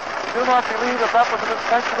loaded. Do not believe that was an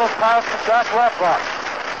intentional pass to Jack Lathrop.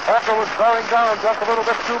 Hooker was bearing down just a little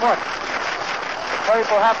bit too much. The play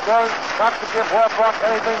perhaps was not to give Lathrop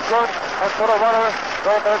anything good and put a runner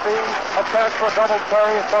so there'd be a chance for a double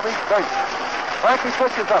play from each base. Frankie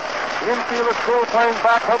pushes up. The infield is still playing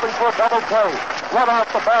back, hoping for a double play. Run out,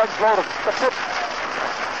 the bags loaded. The pitch.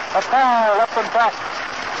 A foul up and back.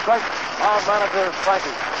 Strike on manager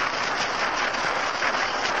Frankie.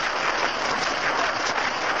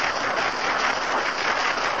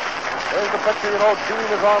 Here's the pitcher, Gene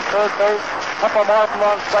is on third base. Papa Martin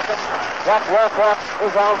on second. Jack Lathrop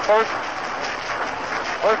is on first.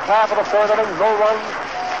 First half of the third inning, no runs.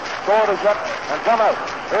 Scored is up and come out.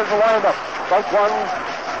 Here's the windup. Strike one.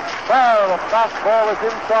 Foul. The fastball is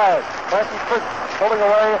inside. Frankie Fish pulling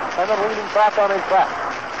away and then leaning back on his back.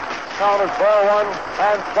 Count is ball one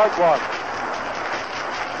and strike one.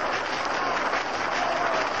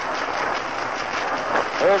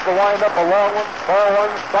 Here's the windup, a long one. Ball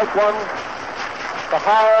one, strike one. The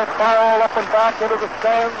high foul up and back into the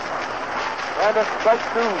stands. And a strike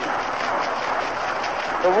two.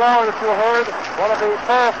 The roar that you heard, one of the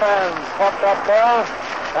Pearl fans caught that ball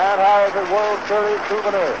and has a World Series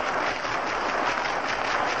souvenir.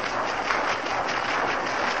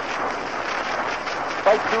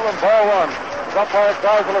 Strike two and ball one. The umpire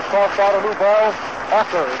Geisel has tossed out a new ball.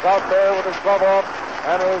 Hooker is out there with his glove off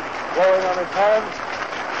and is blowing on his hands.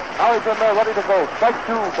 Now he's in there ready to go. Strike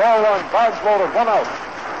two, ball one, bags loaded, one out.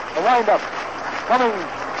 The windup, coming.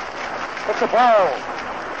 It's the ball.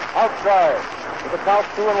 Outside. With the count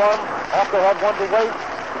 2-1. Hooker had one to wait.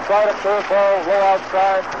 He tried a third ball, low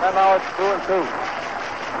outside, and now it's 2-2.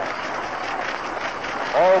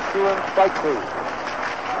 All two and strike two.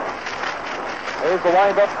 Here's the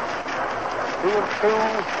windup. 2-2.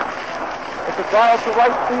 It's a drive to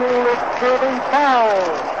right field. It's curving foul.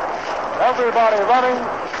 Everybody running.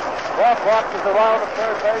 Lathrop is around the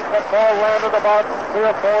third base. That ball landed about 3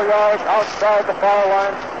 or 4 yards outside the foul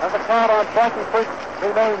line. And the count on Frankie Freak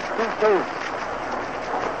remains 2-2.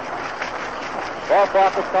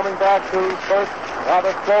 Lathrop is coming back to first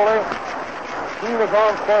rather slowly. Keene is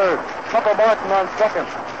on third. Papa Martin on second.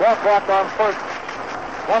 Lathrop on first.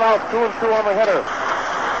 One out, 2-2 on the hitter.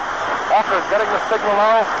 Hooker's getting the signal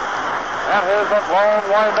now. And here's that long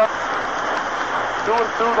windup.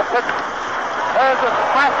 2-2 the pitch. There's a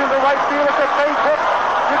smash into right field. It's a base hit.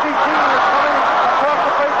 Jimmy Keene is coming across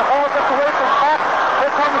the plate. The ball gets away from back.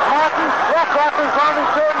 Here comes Martin. Lathrop is on his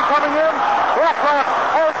third and coming in. Lathrop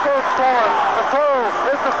also scored. The throw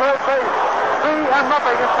is the third base. 3-0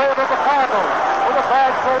 in favor of the Cardinals. With the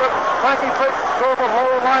bag loaded, Frankie Freak drove a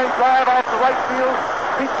low line drive out to right field.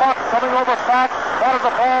 Pete Fox coming over back. Batted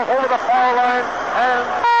the ball over the foul line and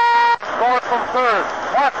scored from third.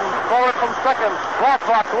 Martin scored from second.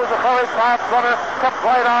 Lathrop, who is a very fast runner, kept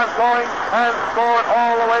right on going and scored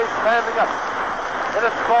all the way standing up. It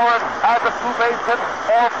is scored as a two-base hit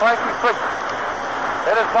for Frankie Freak.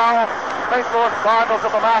 It is now St. Louis Cardinals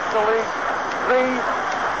of the National League 3,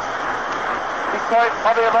 Detroit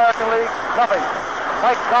of the American League nothing.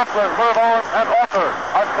 Mike Conklin, Merv Owen, and Hooker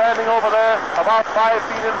are standing over there about 5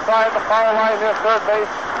 feet inside the foul line near third base,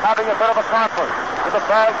 having a bit of a conference. With the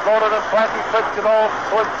bags loaded and Frankie Freak,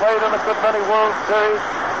 who has played in a good many World Series,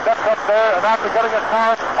 stepped up there, and after getting a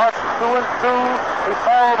count of 2-2, he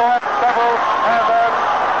fouled off several, and then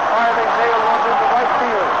finally nailed one into right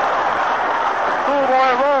field. The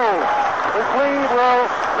schoolboy roll, we believe, will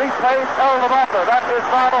replace Eldon Hooker. That is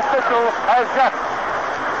not official as yet.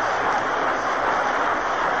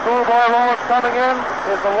 Schoolboy roll is coming in,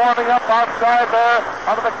 is the warming up outside there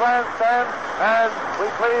under the grandstand, and we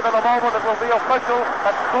believe in a moment it will be official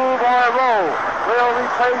that Schoolboy roll will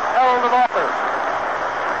replace Eldon Hooker.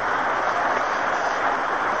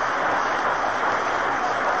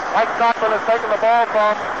 Mike Conklin has taken the ball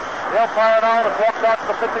from the umpire now and walked out to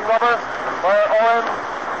the pitching rubber where Owen,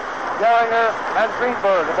 Gehringer, and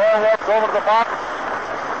Greenberg. The ball walks over to the box.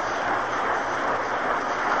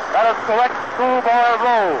 That is correct. Schoolboy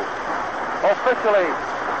roll officially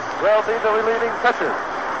will be the relieving pitcher.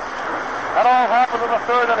 That all happened in the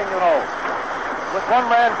third inning, With one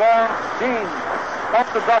man gone, Dean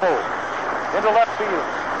pumped the double into left field.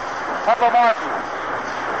 Papa Martin,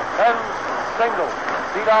 then single.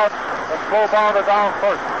 Beat out and slow bounder down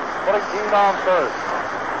first, putting Dean on third.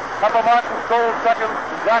 Papa Martin stole second,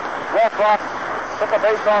 and Jack Lathrop took a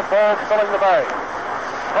base on ball, filling the bag.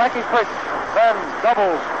 Frankie Freak then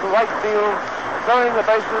doubles to right field, clearing the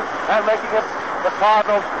bases and making it the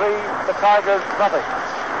Cardinals 3, the Tigers nothing.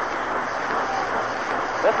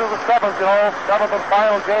 This is the seventh and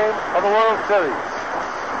final game of the World Series.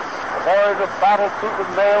 The boys have battled tooth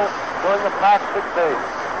and nail during the past 6 days.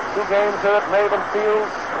 2 games here at Maven Field,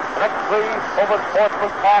 the next 3 over at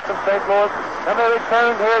Sportsman Park in St. Louis, and they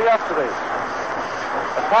returned here yesterday.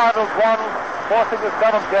 The Cardinals won, forcing the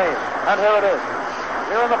 7th game, and here it is.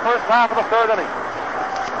 Here in the first half of the 3rd inning.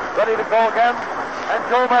 Ready to go again, and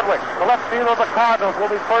Joe Medwick, the left fielder of the Cardinals,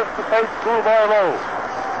 will be first to face Schoolboy Rowe.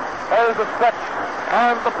 There's the stretch,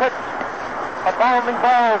 and the pitch. A bounding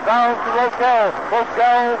ball down to Rogel.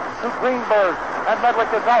 Rogel to Greenberg, and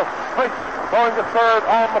Medwick is out. Frisch going to third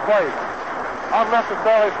on the play.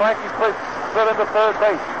 Unnecessarily, Frankie Frisch slid into third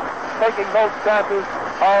base, taking no chances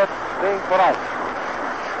of being put out.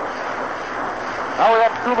 Now we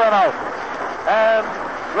have 2 men out, and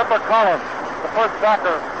Ripper Collins, the first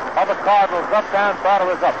backer of the Cardinals, left-hand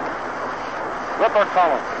batter, is up. Ripper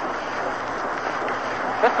Collins.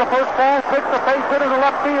 It's the first ball, picks the base hit into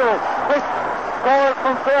left field. Frisch scores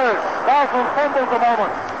from third. Dawson fumbles a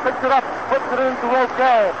moment, picks it up, puts it into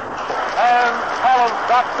Rogel, and Collins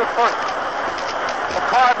got to first. The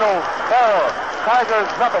Cardinals 4,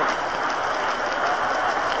 Tigers nothing.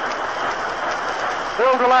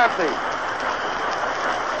 Bill Delancey,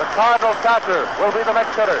 the Cardinals catcher, will be the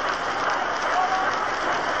next hitter.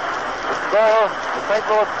 The score, the St.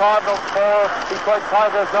 Louis Cardinals 4, Detroit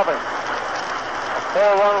Tigers nothing. A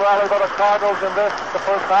 4-run rally by the Cardinals in this, the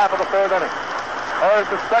first half of the 3rd inning. There's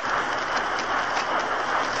the stretch.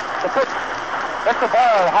 The pitch. It's a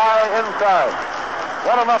ball high inside.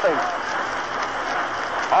 1-0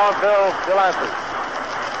 on Bill Delancey.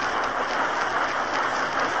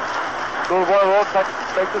 Schoolboy Rowe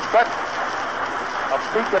takes a stretch. A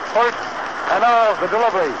peek at first. And now the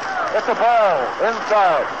delivery. It's a ball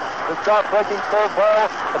inside. The shot breaking third ball.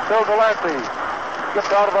 But Bill Delancey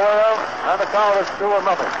skipped out of the way of, and the count is 2-0.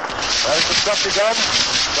 There's the stretch again.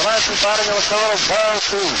 Delancey batting in the count of ball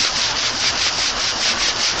 2.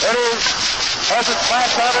 It is as it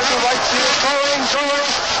smashed out into right field, going,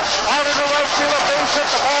 out into right field, a base hit,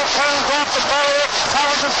 the ball turns off the barrier,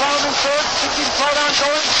 Collins is rounding third, he keeps right on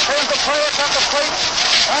going, there's the player at the plate,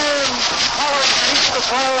 and Collins beats the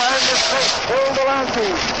throw and is safe. Bill Delancey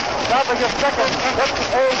stopping his second, hits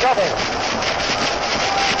a double.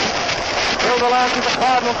 Bill Delancey, the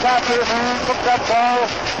Cardinal catcher, took that ball,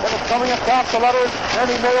 it was coming across the letters, and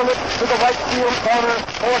he nailed it to the right field corner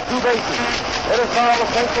for 2 bases. It is now the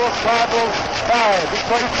St. Louis Cardinals 5,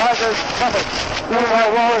 Detroit Tigers nothing. Schoolboy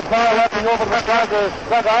Rowe is now looking over the Tigers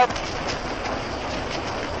dugout.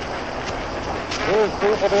 Here's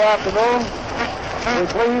 2 for the afternoon. We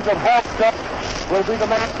believe that Hawkscup will be the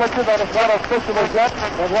next pitcher. That is not official as yet.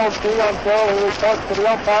 It won't be until he reports to the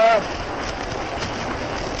umpire.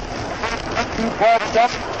 Keith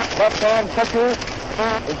Hawkscup, left-hand pitcher,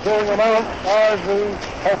 is being announced as the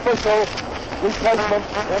official replacement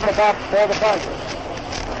in the box for the Tigers.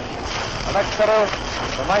 The next hitter,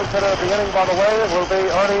 the 9th hitter of the inning, by the way, will be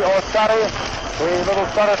Ernie Orsatti, the little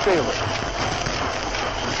center fielder.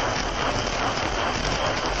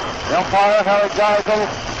 The umpire, Harry Geisel,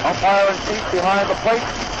 umpire-in-chief behind the plate,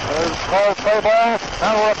 is called play ball,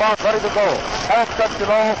 and we're about ready to go. Hawkscup, you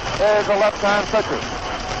know, is a left-hand pitcher.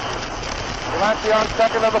 Delancey on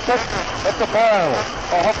second of the pitch. It's a ball.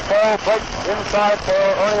 A hook ball breaks inside for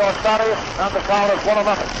Ernie Orsatti, and the count is 1-0.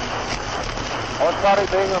 Orsatti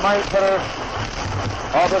being the 9th hitter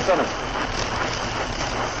of this inning.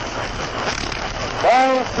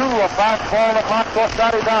 Ball 2, a fastball that knocks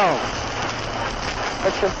Orsatti down.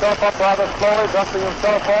 Picks himself up rather slowly, dusting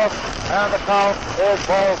himself off, and the count is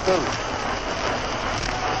ball 2.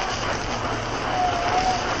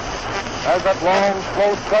 There's that long,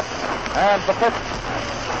 slow stretch. And the pitch,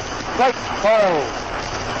 strike called.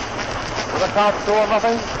 With a count 2-0,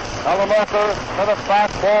 Alan Walker with a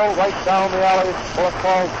fastball right down the alley for a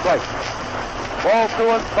called strike. Ball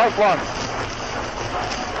 2 and strike 1.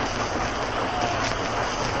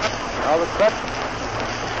 Now the stretch.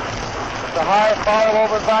 It's a high foul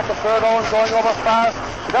over and back to third. Owen going over fast.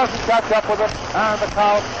 He doesn't catch up with it, and the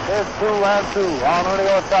count is 2-2 on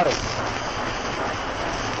Ernie Orsatti.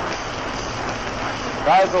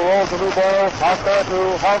 Geisel rolls the new ball out there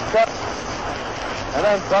to Hawkscup, and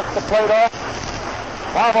then ducks the plate off.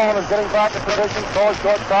 Marmon is getting back in position towards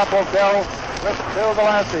shortstop Rogel with Bill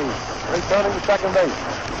Delancey returning to second base.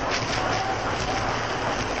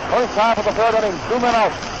 First half of the 3rd inning, 2 men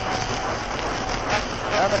out.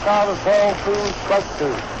 And the count is ball 2, strike 2.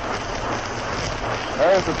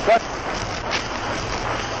 There's the stretch.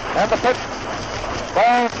 And the pitch.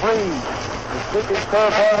 Ball 3. Deeping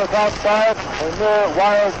curveball is outside. A near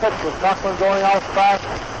wild pitch with Cochran going out fast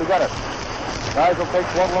to get it. Guys will take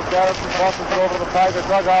one look at it and tosses it over to the Tiger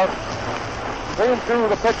dugout. 3-2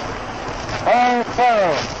 the pitch. All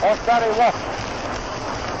foul. Ostani left.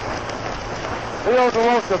 Leo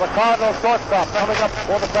DeRosa, the Cardinal shortstop, coming up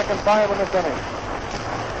for the second time in this inning.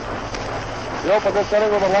 He opened this inning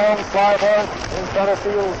with a long fly ball in center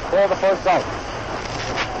field for the first out.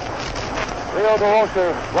 Leo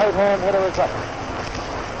DeRosa, right-hand hitter, is up.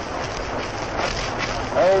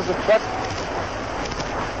 There's the set.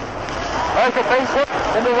 There's a base hit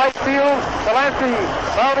into right field. Delancey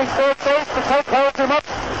rounding third base. The coach holds him up.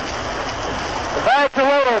 The bag to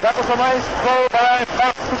Loader. That was a nice throw by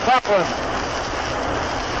back to Cochran.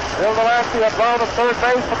 Bill Delancey had gone to third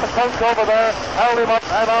base, but the coach over there held him up,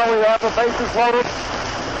 and now we have the bases loaded.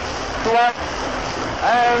 Two out,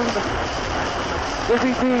 and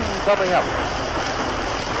Dizzy Dean coming up.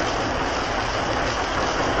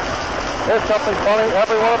 Here's something funny.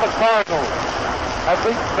 Every one of the Cardinals has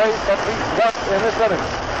reached base at least once in this inning,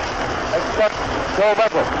 except Joe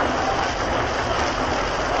Medley.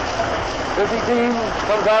 Dizzy Dean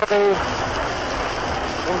comes off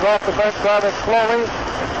the bench rather slowly.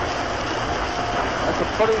 It's a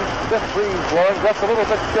pretty stiff breeze blowing, just a little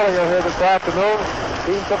bit chillier here this afternoon.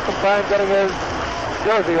 Dean took some time getting his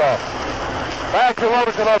jersey off. Back to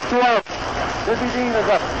Robertson off 2 outs. Dizzy Dean is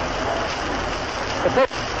up. The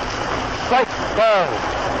pitch. Strike. Foul.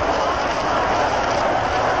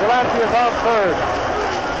 Delancey is on third.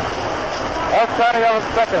 Ostani on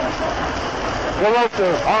second. DeRosa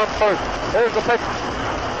on first. Here's the pitch.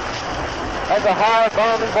 Has a high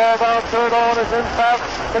bounding ball down third. On is in fast.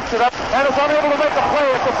 Picks it up and is unable to make a play.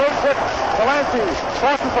 It's a big hit. Delancey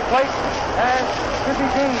crosses the plate, and Dizzy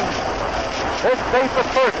Dean hits safe at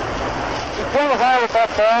first. He pulled high with that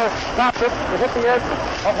ball, stopped it, to hit the edge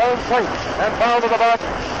of home plate, and bounded about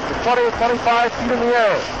 20 or 25 feet in the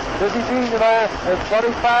air. Dizzy Dean, you know, is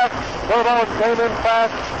pretty fast. Bourbon came in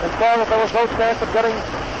fast and saw that there was no chance of getting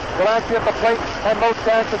Delancey at the plate and no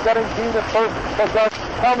chance of getting Dean at first, so just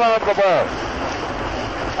hung on to the ball.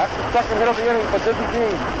 That's the second hit of the inning for Dizzy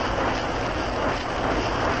Dean.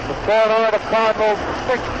 The score now, the Cardinals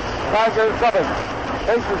 6, Tigers 7.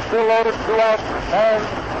 Bases still loaded, 2 outs, and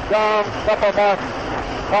John Pepper Martin,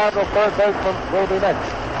 Cardinal third baseman, will be next.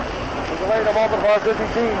 We'll wait a moment while Dizzy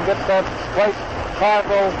Dean gets that white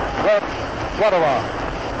Cardinal red sweater on.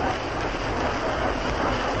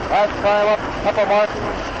 Last time up, Pepper Martin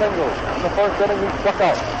single. In the first inning, he struck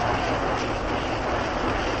out.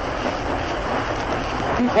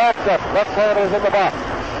 Keith Hackett, left-hander, is in the box.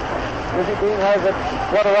 Dizzy Dean has it,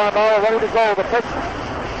 sweater on now, ready to go. The pitch,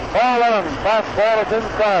 ball on, fastball is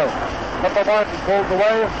inside. Pepper Martin pulls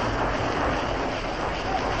away.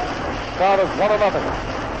 Count is 1-0.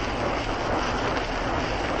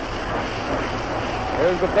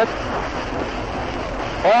 Here's the pitch.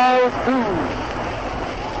 Ball 2.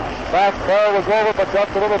 Fastball was over, but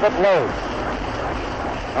just a little bit low.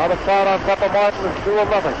 Now the count on Pepper Martin is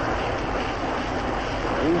 2-0.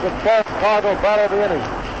 He's the first Cardinal batter of the inning.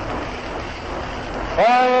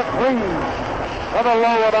 Ball 3. Another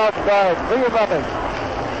low one outside. 3-0.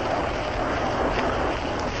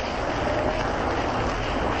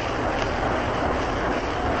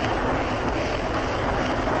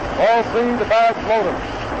 All 3, the bag's loaded.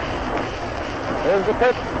 Here's the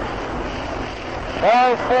pitch.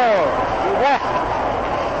 Ball 4. He walks.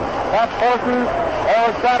 That forces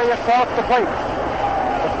Ostani across the plate.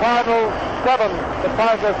 The Cardinals 7, the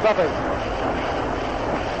Tigers 7.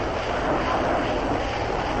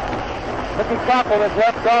 Mickey Coppel is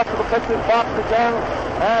left off to the pitcher's box again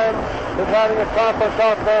and is having a conference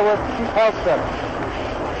out there with Chief Halstead.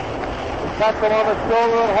 He taps him on the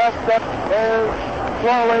shoulder, and Halstead is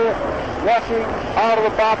slowly walking out of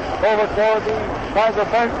the box over toward the Tiger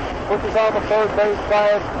bench, which is on the third base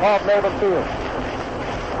side of Navin Field.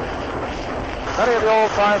 Many of the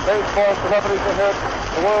old-time baseball celebrities are here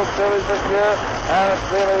the World Series this year, and it's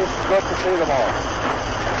really good to see them all.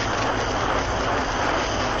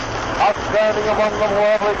 Outstanding among them,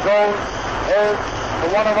 wherever he goes, is the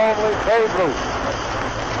one and only Babe Ruth.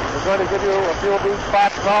 We're going to give you a few of these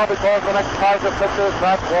facts now because the next Tiger pitcher is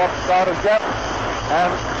not walked out as yet,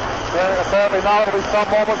 and apparently now it'll be some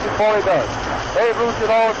moments before he does. Babe Ruth, you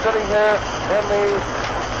know, is sitting here in the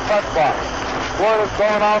press box. Word has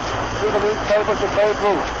gone out through the newspapers that Babe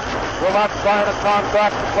Ruth will not sign a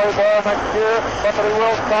contract to play ball next year, but that he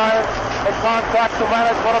will sign a contract to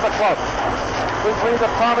manage one of the clubs. We believe that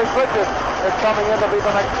Tommy Bridges is coming in to be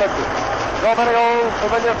the next pitcher. So many old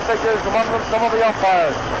familiar figures, among them some of the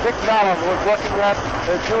umpires. Dick Mallon was working at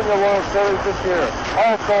the Junior World Series this year.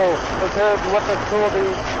 Also was here to witness two of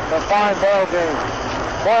the fine ball games.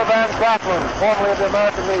 Boy Van Grafflin, formerly of the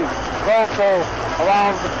American League, is also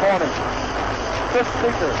around this morning. Chris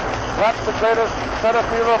Speaker, perhaps the greatest center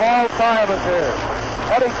fielder of all time, is here.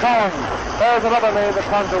 Eddie Collins, there's another name that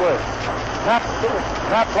comes to it. Nap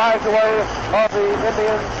flies away of the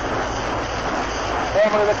Indians,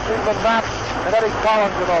 formerly the Cleveland Nats, and Eddie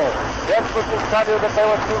Collins, you know. The experts will tell you that they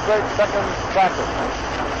were two great second batters.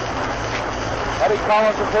 Eddie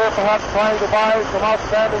Collins is here perhaps trying to buy some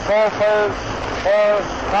outstanding ball players for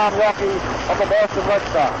Tom Yawkey of the Boston Red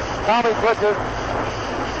Sox. Tommy Bridges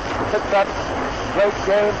hit that great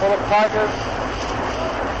game for the Tigers.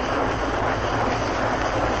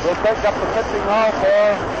 Will take up the pitching now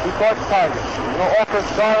for Detroit Tigers. You know, Orchard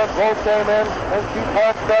started, Rose came in, and Keith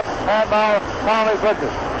Halstead, and now Tommy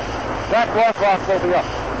Bridges. Jack Rothrock will be up.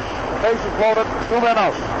 The base is loaded, 2 men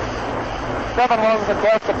out. 7 runs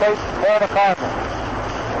across the base for the Cardinals.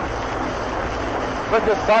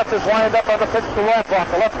 Bridges starts his wind-up on the pitch to Rothrock,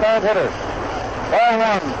 the left-hand hitter. Ball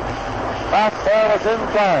 1. Fastball is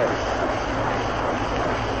inside.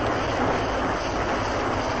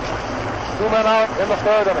 2 men out in the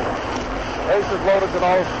third inning. Bases loaded, you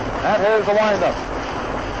know, and here's the windup.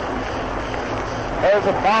 There's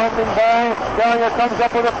a bounding ball. Gallagher comes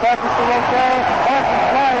up with a catch to Rotel. Boston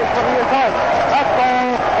flies, but he is out. That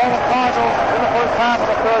ball for the Cardinals in the first half of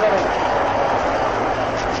the third inning.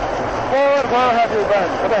 Ford, where have you been?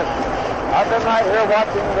 Come in. I've been right here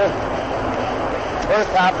watching this first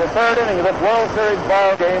half, the third inning of this World Series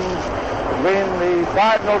ball game between the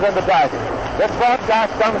Cardinals and the Tigers. This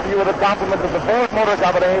broadcast comes to you with the compliments of the Ford Motor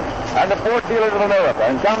Company and the Ford dealers of America,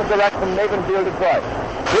 and comes direct from Nathan Field, Detroit.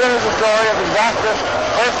 Here is the story of the disastrous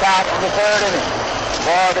first half of the third inning.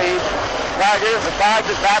 For the Tigers, the Cards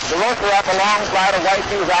at bat, the Roser up a long fly to White,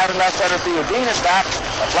 he was out in left center field. Dean at bat,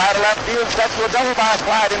 a fly to left field, set to a double by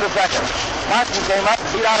slide into second. Martin came up,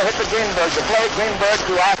 beat out a hit to Greenberg. The play Greenberg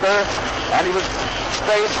to Arthur, and he was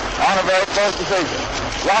safe on a very close decision.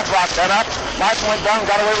 Rothrock then up. Martin went down,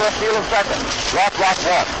 got away with a steal of second. Rothrock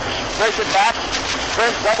walked. Fish at bat.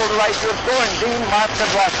 Fish double to right field, scoring Dean, Martin,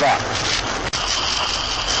 and Rothrock.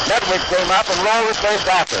 Nedwick came up, and Lowe replaced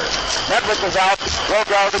Arthur. Nedwick was out,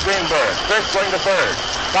 Rogel to Greenberg. Fish going to third.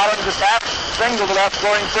 Collins at bat, single to left,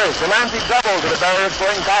 scoring Fish. Delancey double to the barrier,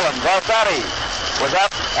 scoring Collins. Alzati was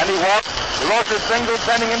up, and he walked. The Roser single,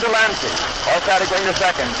 sending into Delancey. Alzati going to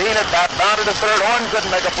second. Dean at bat, bounded to third. Horn couldn't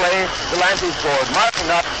make a play. Delancey scored. Martin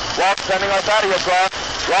up, walked, sending Alzati across.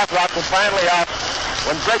 Rothrock was finally out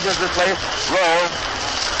when Bridges replaced Lowe.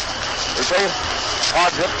 Replaced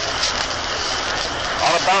Hodgett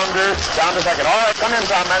on a bounder down to second. All right, come in,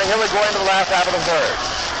 Tom Manning. Here we go into the last half of the third.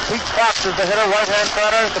 Pete Fox is the hitter, right-hand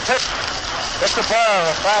corner. The pitch. It's a ball.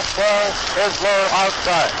 The fastball is low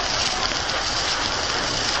outside.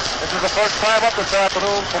 This is the first time up this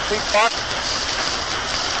afternoon for Pete Fox.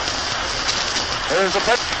 Here's the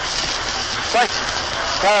pitch. Strike.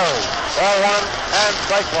 Ball. Ball 1 and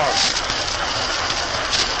strike 1.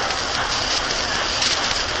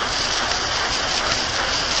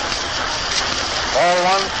 Ball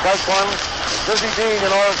 1, strike 1. Dizzy Dean, you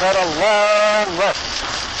know, has had a long rest.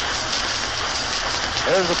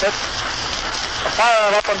 Here's the pitch. A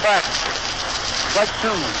fire up and back. Strike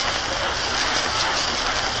 2.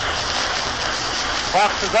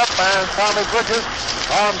 Fox is up, and Tommy Bridges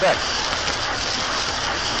on deck.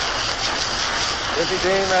 Dizzy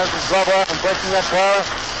Dean has his glove off and breaking that ball.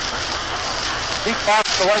 Pete Fox,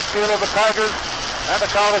 the right fielder of the Tigers, and the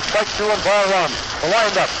count is strike 2 and ball 1. The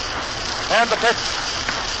windup. And the pitch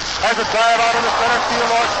has a drive out in the center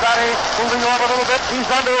field. Orstati moving over a little bit. He's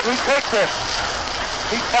under it. He takes it.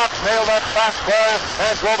 Pete Fox nailed that fastball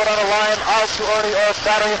and drove it on a line out to Ernie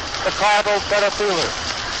Orstati, the Cardinals center fielder.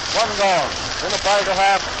 1 gone in the final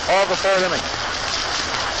half of the third inning.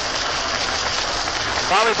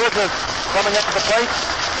 Tommy Bridges coming up to the plate.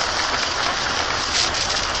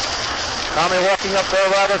 Tommy walking up there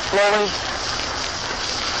rather slowly.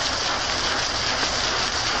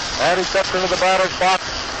 And he steps into the batter's box.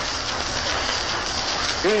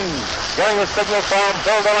 Dean getting a signal from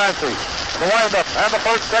Bill Delancey. The windup and the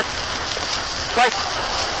first pitch. Strike.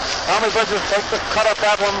 Tommy Bridges takes the cut at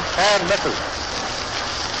that one and misses.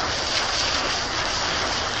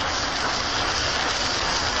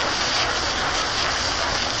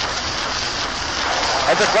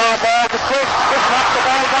 As a ground ball to Chris. Chris knocks the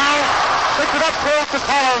ball down. Picks it up close to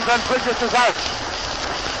Collins, and Bridges is out.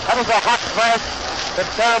 That was a hot smash. It's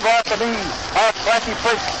terrible at the knee of Frankie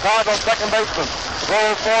Frisch, Cardinals second baseman.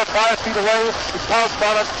 Rolls 4 or 5 feet away. He pounced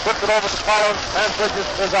on it, whipped it over to Collins, and Bridges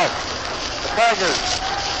is out. The Tigers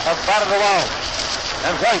have batted around.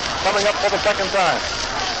 And White coming up for the second time.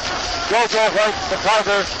 Jojo White, the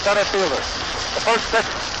Tiger center fielder. The first pitch.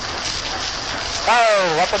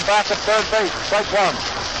 Foul up and back at third base. Strike one.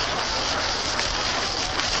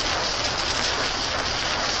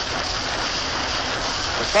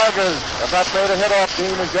 The Tigers have not made a hit-off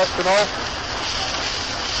team as yet tonight.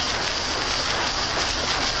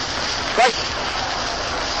 Strike.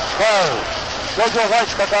 Foul. Jojo White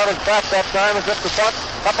stuck out his back that time as if to bunt.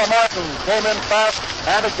 Papa Martin came in fast,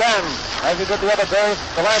 and again, as he did the other day,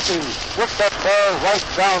 Delancey whipped that ball right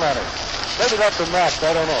down at him. Maybe that's a match,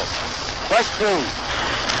 I don't know. Strike two.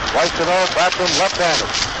 White to know, Batman left-handed.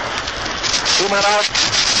 2 men out.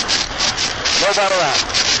 No batter out.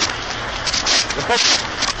 The pitch.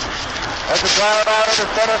 As the ground out into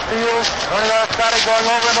center field, turning out Scotty going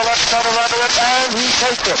over in the left center under it, and he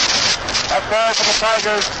takes it. That's all for the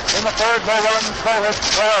Tigers in the third, no runs, no hits,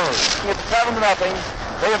 no errors. It's 7-0,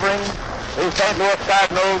 favoring the St. Louis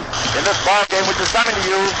Cardinals in this ball game, which is coming to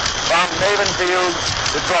you from Navin Field,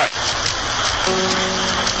 Detroit.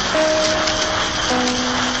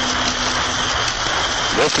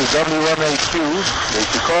 This is WMAQ, the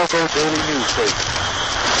Chicago Daily News Station.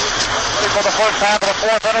 Ready for the first half of the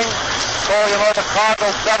fourth inning. So you know the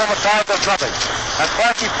Cardinals 7, the Tigers nothing. And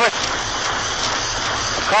Frankie Fritz,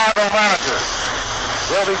 the Cardinal manager,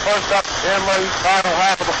 will be first up in the final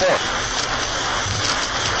half of the fourth.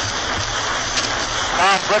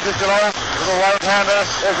 Tom Bridges, you know, the right-hander,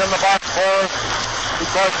 is in the box for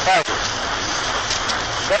Detroit Tigers.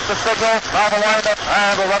 Get the signal, now the windup,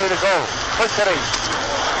 and we're ready to go. First hitting.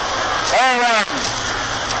 All run.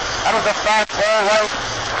 That was a fast ball right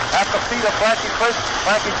at the feet of Frankie Fritz.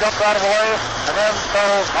 Frankie jumped out of the way, and then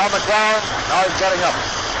fell on the ground. Now he's getting up.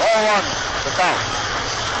 Ball one, the count.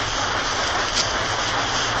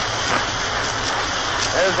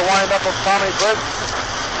 There's the windup of Tommy Briggs.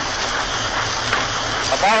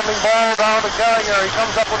 A bounding ball down to Gehringer. He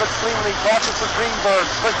comes up with it cleanly, crosses the Greenberg,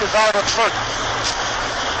 pushes out at first.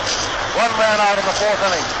 1 man out in the fourth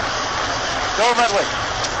inning. Joe Medley,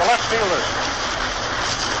 the left fielder.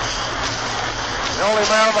 The only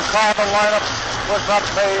man in the Cardinal lineup who has not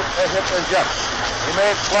made a hit as yet. He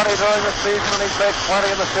made plenty during the season, and he's made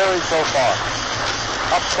plenty in the series so far.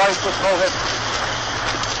 Up twice with no hit.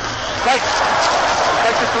 Strike.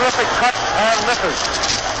 Takes a terrific cut and misses.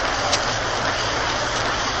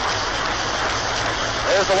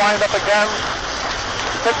 There's the windup again.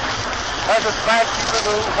 Pitch has it smashed into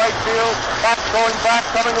the right field. Fox going back,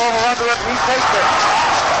 coming over under it, and he takes it.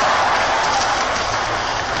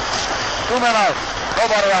 2 men out.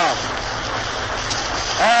 Nobody out.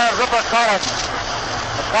 And Ripper Collins.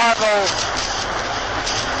 The Cardinals.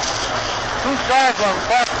 2 strikes on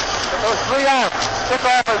but there's 3 out. Took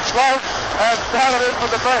off his glove and started in for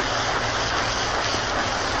the bench.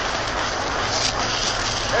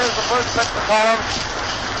 Here's the first pitch to Collins.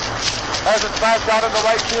 As it smashed out in the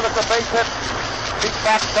right field, it's a base hit. Pete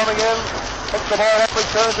Fox coming in, picks the ball up,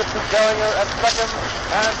 returns it to Gehringer at second,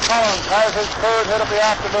 and Collins has his third hit of the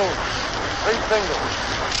afternoon. 3 singles.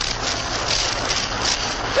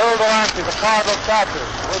 Bill Delancey, the Cardinal catcher,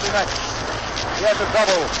 will be next. He has a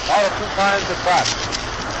double out of 2 times at bat.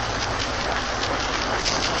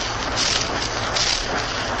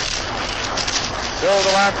 Bill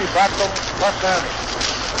Delancey bats him left-handed.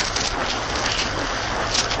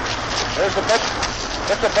 Here's the pitch.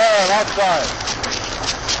 It's a ball outside.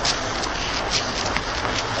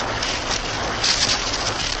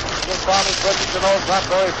 This Tommy Bridges, you know, is not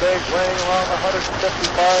very big, weighing around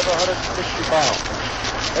 155, 160 pounds.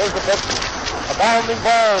 Here's the pitch. A bounding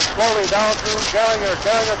ball slowly down to Gehringer.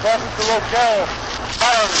 Gehringer passes to Rochelle.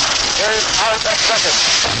 Collins is out at second.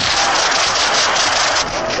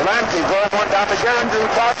 Delancey going one down to Gehringer, who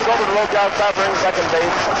tosses over to Rochelle, covering second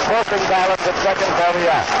base. Forcing Collins at second for the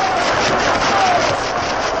out.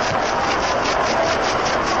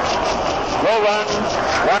 No runs,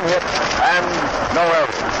 1 hit, and no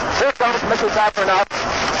errors. Here comes Mrs. Saffron out,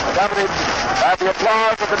 accompanied by the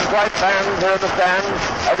applause of the Detroit fans here in the stands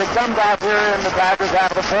as it comes out here in the Tigers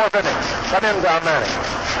after the 4th inning. Come in, John Manning.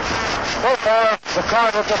 So far, the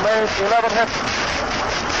Cardinals have made 11 hits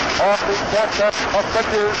off the 10th set of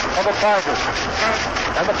pitches of the Tigers.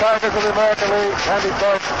 And the Tigers of the American League and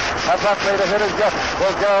Detroit have not made a hit as yet.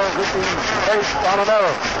 Rogel reaching base on an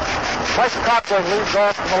error. Mike Cochran leads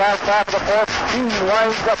off in the last half of the fourth. He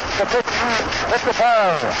winds up the pitch. It's a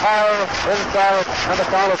ball. Higher inside, and the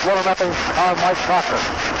count is 1-0 on Mike Cochran.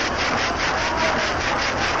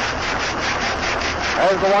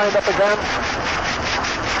 There's the wind up again.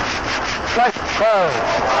 Strike, curve.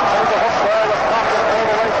 There's a hook there with Compton all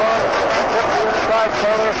the way from. Hit the inside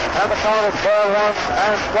corner, and the count is ball one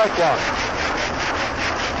and strike one.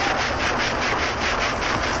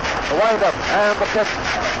 The windup and the pitch.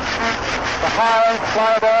 The high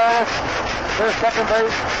fly ball. Here's second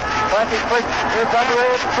base. Frankie Frisch is under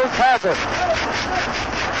it. Frisch has it.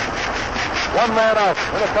 One man out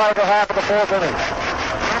in the final half of the fourth inning.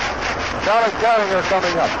 Charlie Gehringer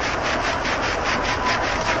coming up.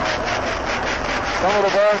 Some of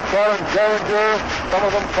the boys call him Gehringer, some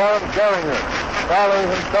of them call him Gehringer. Charlie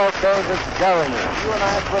himself says it's Gehringer. You and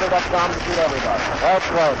I split it up, Tom, to suit everybody. That's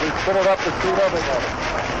right. We split it up to suit everybody.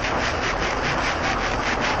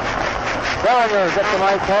 Gehringer gets a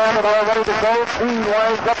nice hand and all ready to go. Dean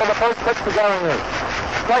winds up on the first pitch to Gehringer.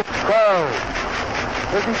 Strike, throw.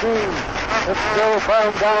 Dizzy Dean is still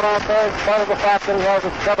bearing down on there in spite of the fact that he has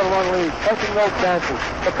a 7-run lead. Taking no chances.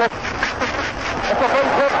 The pitch. It's the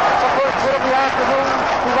first hit. The first hit of the afternoon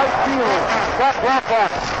to right field. Jack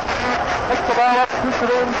Blacklock picks the ball up, shoots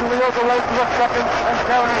it in to Leo Delay to the second, and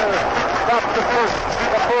Gehringer stops the first.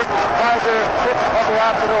 The first Tiger hit of the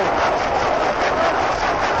afternoon.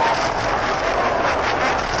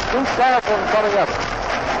 Bruce Garrison coming up.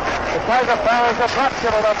 The Tiger fans have not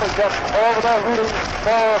given up as yet. Over there rooting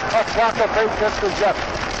for a Flocka base hit to Jet.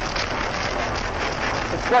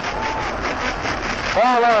 The Jet.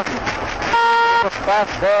 Ball on. The fast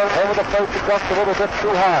ball over the plate is just a little bit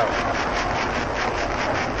too high.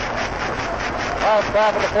 Last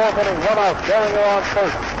half of the fourth inning, one out. Gehringer on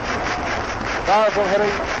first. Garrison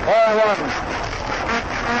hitting all runs.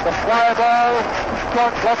 The fly ball,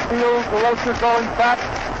 short left field. The Roaster going back.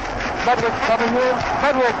 Medwick coming in.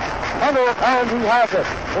 Medwick under it, and he has it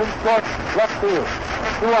in short left field.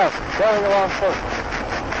 2 out. Gehringer on first.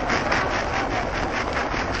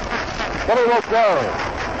 Billy Rochelle.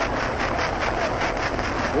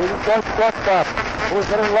 The short shortstop, who's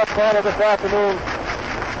hitting left-handed this afternoon,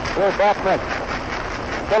 will back next.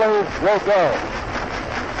 Billy Rochelle.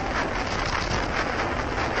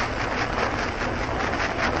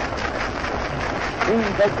 Dean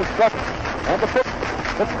takes the stretch, and the pitch.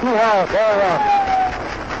 It's too high. Ball one.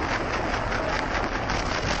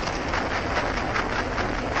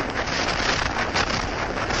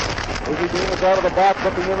 Dizzy Dean is out of the box,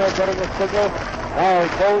 looking in there, getting the signal. Now he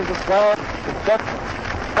pulls the slab. It's set.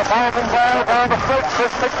 The Marvin ball down the first.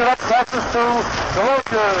 Chris picks it up, passes to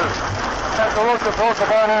DeRocher. And DeRocher throws the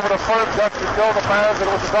ball over the first just to show the fans that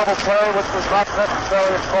it was a double play, which was not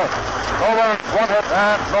necessary at first. No runs, 1 hit,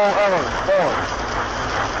 and no errors. 4.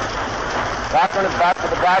 Cochran is back for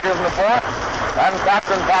the Dodgers in the fourth, and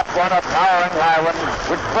Cochran pops one up, towering Highland,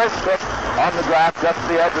 which first hit on the grass, just to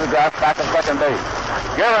the edge of the grass, back in second base.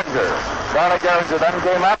 Gehringer, Charlie Gehringer then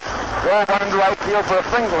came up, drove one into right field for a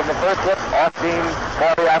single in the first hit off Dean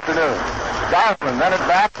for the afternoon. Goslin then is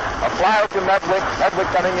back, a fly to Medwick,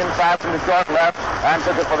 Medwick coming in fast in the short left, and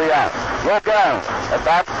took it for the out. Rochelle at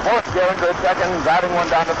bat, forced Gehringer at second, driving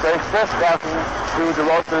one down the face, first Carson to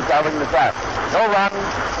DeRocher covering the track. No runs,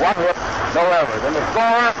 1 hit, no errors. And the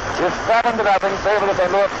score is 7-0 in favor of the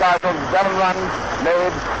St. Louis Cardinals. 7 runs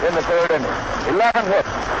made in the third inning. 11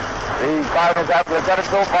 hits. The Cardinals have presented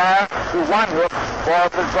so far to 1 hit for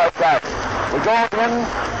the Detroit Tigers. We go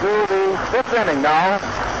into the 5th inning now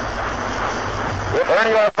with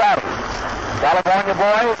Ernie O'Farrell. California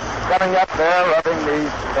boy coming up there, rubbing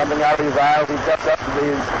something out of his eyes. He steps up to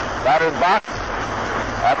the batter's box.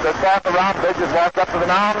 After cross around, Bridges walks up to the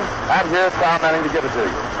mound, and here's Tom Manning to give it to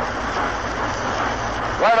you.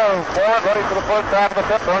 Right on forward, ready for the first half of the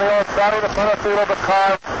fifth. Ernie O'Farrell, the center fielder of the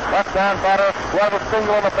Cards. Left-hand batter, who has a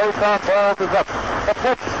single on the base-on balls is up. The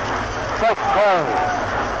pitch, strike call.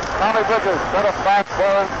 Tommy Bridges, center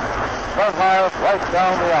fastball, front high, right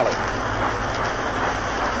down the alley.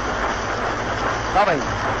 Coming.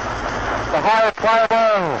 The high fly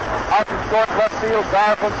ball. Out to short left field.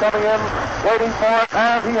 Garland coming in, waiting for it,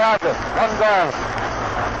 and he has it. One down.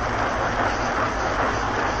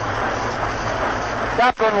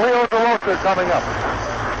 Captain Leo DeRocher coming up.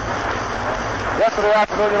 Yesterday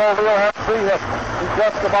afternoon, Leo had 3 hits. He's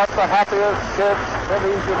just about the happiest kid in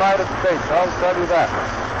these United States. I'll tell you that.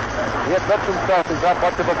 He admits himself he's not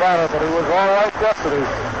much of a batter, but he was all right yesterday.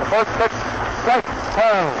 The first pitch, strike,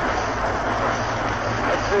 foul.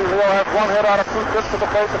 Let's see, Leo had 1 hit out of 2 trips to the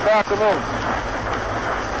plate this afternoon.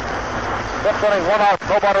 5th inning, 1 out,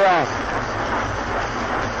 nobody on.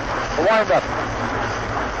 The windup.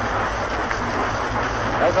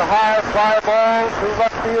 There's a high fly ball to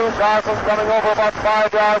left field. Garland coming over about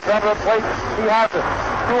 5 yards under the plate. He has it.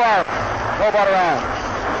 2 out, nobody on.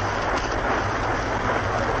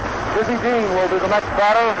 Dizzy Dean will be the next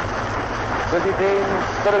batter. Busy Dean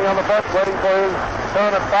sitting on the bench waiting for his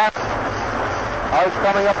turn at bat. He's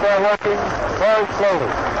coming up there working very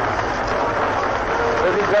slowly.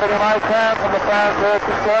 Busy getting an eye can from the fans here at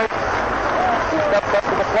Detroit. He steps up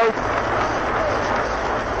to the plate.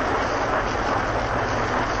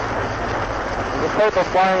 The paper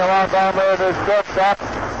flying around down there in his shortstop.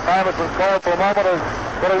 Thomas was called for a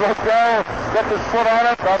moment but he looks down, gets his foot on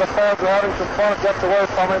it. Now the fans are having some fun, gets away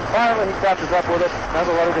from him. Finally, he catches up with it, and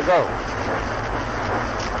they're ready to go.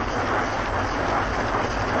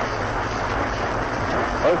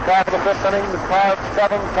 First half of the fifth inning, the Cards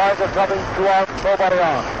 7, Tigers nothing, 2 outs, nobody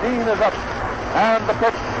on. Dean is up, and the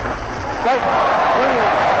pitch. Strike, Dean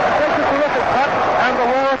takes a terrific cut, and the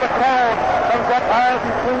roar of the crowd comes up as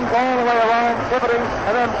he swings all the way around, pivoting,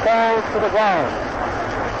 and then falls to the ground.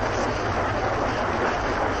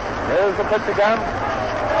 Here's the pitch again.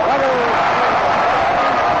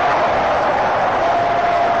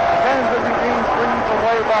 Again, Busy Dean swings from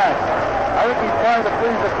way back. I think he's trying to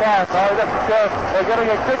please the crowd. Now he doesn't care. They're getting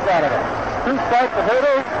a kick out of it. 2 strikes to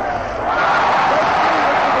Hader.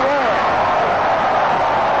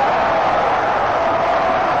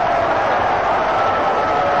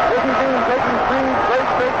 Busy Dean taking 3 great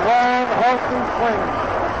big long halting swings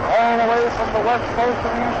all the way from the west coast to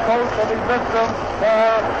the east coast, and he missed them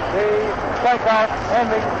for the strikeout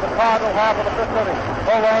ending the final half of the fifth inning.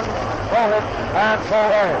 No runs, no hits, and no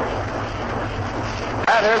errors.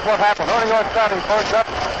 And here's what happened. Ernie Orstani first up,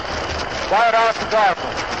 fired out to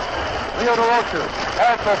Garfield. Leo DeRocher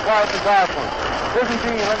also fired to Garfield. Busy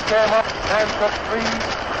Dean then came up and took 3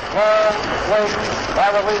 long swings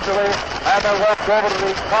rather leisurely, and then walked over to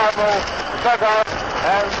the Cardinal dugout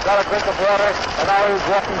and got a drink of water, and now he's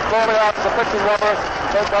walking slowly out to the pitching rubber to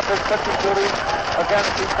take up his pitching duties against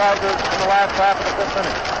the Tigers in the last half of the fifth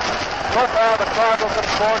inning. So far, the Cardinals have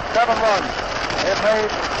scored 7 runs. They've made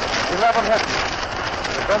 11 hits.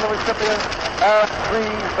 They've been the recipient of 3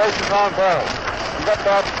 bases on balls. You got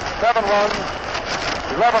that 7 runs,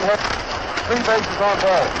 11 hits, 3 bases on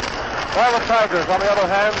balls. While the Tigers, on the other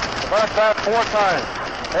hand, have bat 4 times.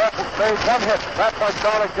 They have made 1 hit. That's by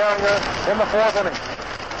Charlie Gallagher in the 4th inning.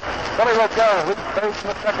 Billy Rocchero leads base in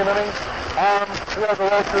the 2nd inning on Leo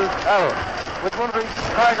DeRocher's error. With one of the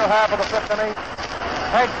Tiger half of the 5th inning,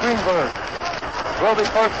 Hank Greenberg will be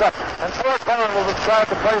first up. And Fort Bond will describe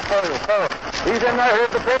the play for you. So, he's in there.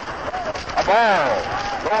 Here's the pitch. A ball.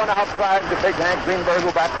 Going outside to big Hank Greenberg,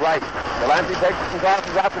 who bats right. Delancey takes it and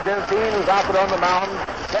tosses out to Dennis Dean, who's out there on the mound,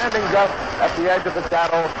 standing just at the edge of the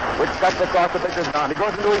shadow, which cuts across the pitcher's mound. He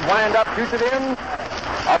goes into his wind-up, shoots it in.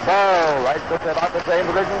 A ball, right just about the same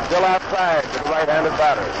position, still outside to the right-handed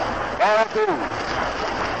batter. Ball 2.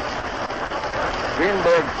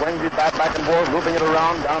 Greenberg swings his bat back and forth, looping it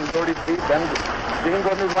around down 30 feet. Then Dean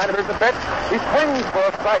goes in his wind-up, here's the pitch. He swings for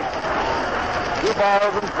a strike. 2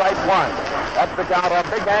 balls and strike 1. That's the count on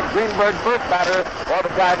Big Hank Greenberg, first batter for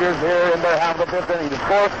the Tigers here in their half of the 5th inning. The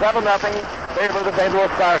score 7-0 favor of the St.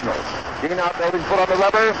 Louis Cardinals. Dean out there with his foot on the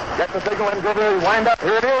rubber, gets the signal and goes to his wind-up.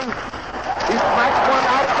 Here it is. He smacks one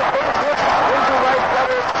out at the base hit into right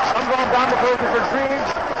center. Comes on down the first for Green.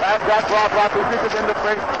 And Jack Rothrock who shoots it into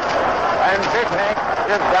first. And Big Hank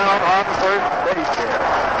is down on first base here.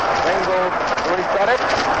 Single, who he said it?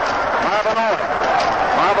 Marvin Owen.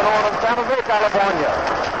 Marvin Owen of San Jose, California.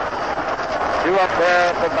 2 up there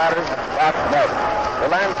at the batter's box net.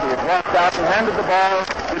 Delancey has walked out and handed the ball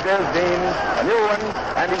to Dennis Dean, a new one,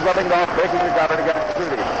 and he's rubbing it off, breaking the cover to get it to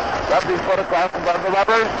Judy. Rubs his foot across in front of the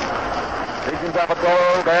rubber. Reaches up a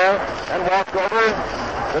throw there and walks over.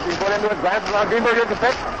 Puts his foot into it, glances on Greenberg at the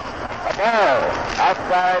pitch. A ball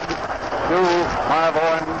outside to Marv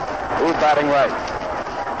Owen, who's batting right.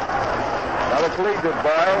 Another collegiate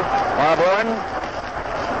boy, Marv Owen.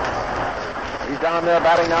 He's down there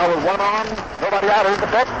batting now with 1 on. Nobody out. Here's the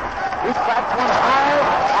pitch. He bats one high,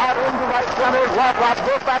 out into right center. Rothrock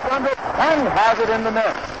goes back under it and has it in the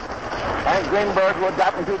net. Hank Greenberg, who had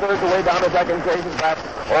gotten 2/3 the way down to second, takes his bat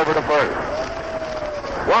over to first.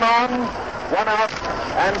 1 on, 1 out,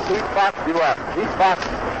 and Pete Fox due up. Pete Fox,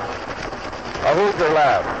 a Hoosier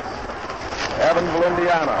lad. Evansville,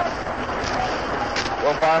 Indiana.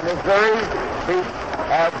 So far in Missouri, Pete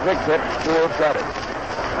has 6 hits to his credit.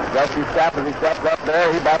 Dusty Stapp, as he steps up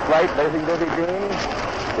there, he bats right, facing Busy Dean.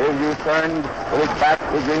 His U-turn with his back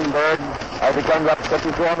to Greenberg. As he comes up,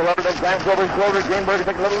 pitches on the rubber, then glance over his shoulder. Greenberg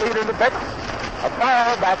takes a little lead in the pitch. A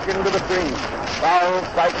foul back into the screen. Foul,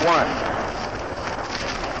 strike 1.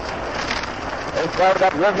 They started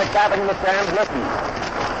up rhythmic tapping in the stands. Listen.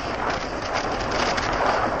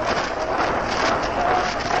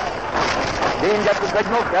 Dean gets the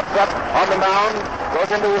signal, steps up on the mound,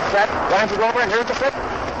 goes into his set, glances over, and here's the pitch.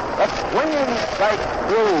 The swinging strike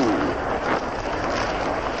through.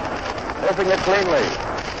 Missing it cleanly.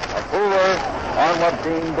 A Hoover on what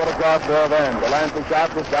Dean put across there then. The Lancey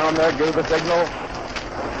shot was down there, gave the signal.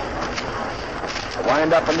 The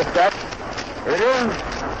wind up in the step. Here it is.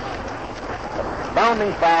 A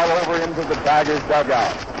bounding foul over into the Tigers'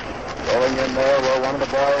 dugout. Going in there where one of the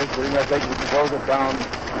boys doing their things to close it down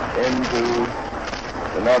into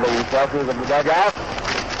the northern recesses of the dugout.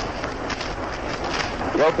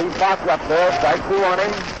 Pete Fox up there, strike two on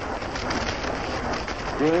him.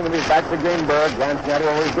 Dean with his back to Greenberg, glancing at it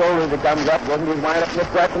over his shoulder as it comes up, goes into his mind up in the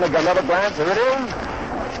stretch, and another glance. Here it is.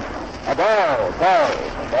 A ball,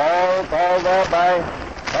 called there by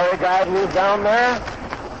Harry Guide, who's down there.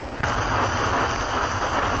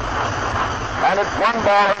 And it's 1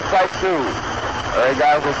 ball and strike 2. Harry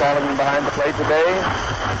Guide was calling him behind the plate today.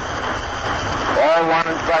 Ball 1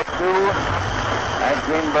 and strike 2. And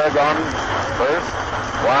Greenberg on first.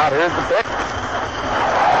 Wow, here's the pitch.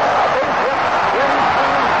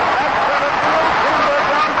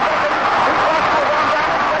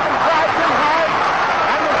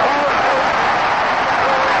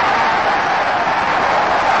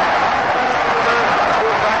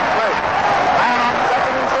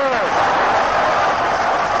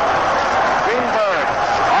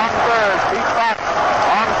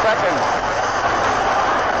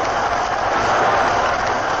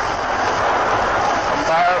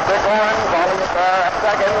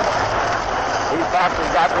 Fox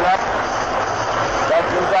has gotten up.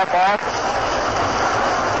 Dusts himself off.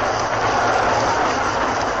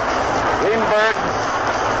 Greenberg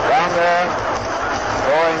down there,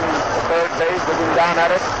 throwing the third base, looking down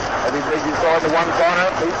at it. As he thinks he's throwing to one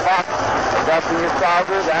corner, Pete Fox adjusting his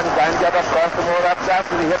trousers and trying to get up across the more upset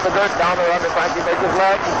as he hit the dirt down there under Frankie Baker's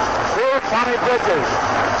leg. Here's Tommy Bridges.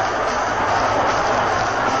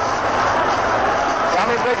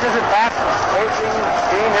 Tommy Bridges is back, facing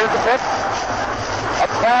Dean. Here's the pitch. A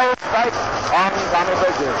 12 strike on Tommy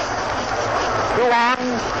Bridges. 2 on,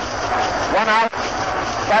 1 out,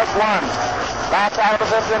 strike 1. Last out of the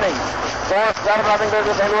fifth inning. 4-7 nothing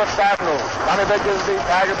Bridges into a Cardinal. Tommy Bridges, the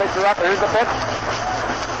Tiger pitcher up. Here's the pitch.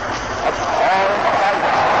 A ball in strike.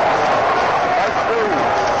 Strike 2.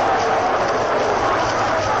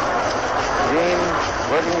 Dean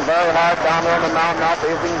working very hard down there on the mound now,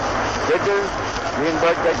 facing Bridges.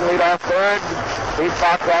 Greenberg taking lead off third. Pete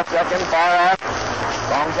Fox off second, far off.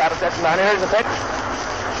 Long shot of second down. Here's the pitch.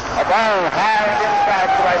 A ball high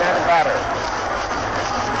inside the right-handed batter.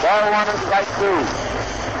 Ball 1 and strike 2.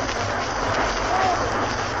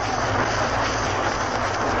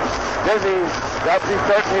 Dizzy grabs his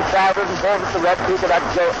shirt and his trousers and pulls at the red peak of that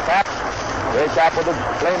cap. Very cap with a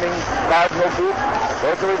flaming cardinal peak.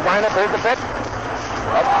 Goes to his lineup. Here's the pitch.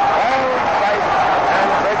 A ball strike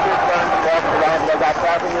and Bridges turns across the line. They got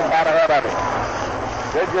passing his bat ahead of him.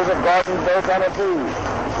 Bridges of Gordon's base on a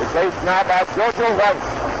 2. Replaced now by Jojo White.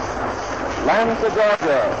 Lands to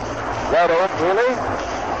Georgia. Red Oak, really?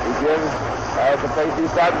 He gives, as the place he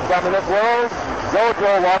starts to come in this world,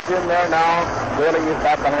 Jojo walks in there now, trailing his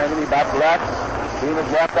bat behind him. He bats left. Dean has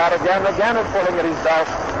walked out again. Again is pulling at his belt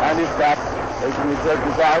and his cap. Taking his shirt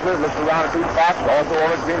and trousers, looks around at Pete Fox. Also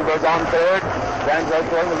over Greenberg on third. Stands there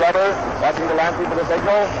throwing the rubber, watching the Lancey for the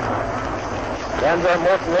signal. Stands there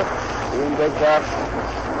motionless. Dean takes off.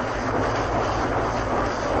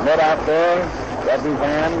 Net out there, grabs his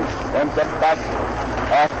hand, then steps back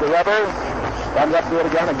off the rubber, comes up to it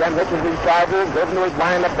again, hitches his trousers, goes into his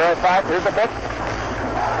line up there, Fox. Here's the pitch.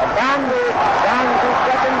 A bounder, down to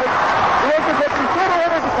second. Here's the pitch, and shoot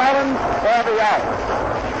over to Collins for the out.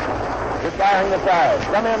 Retiring the side.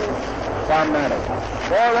 Come in, Tom Manning.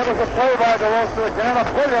 Well, that was a play by DeRosa again, a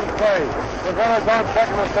brilliant play. The runners on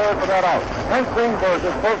second and third for that out. Hank Greenberg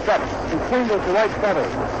is post up. He swings to right center.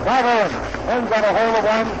 Bob Owens ends on a hole of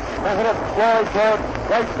 1 and hit it squarely toward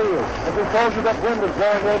right field. As we told you, that wind is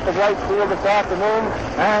blowing into right field this afternoon,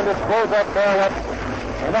 and it blows up there up.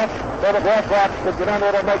 And that's where the Black Rocks could get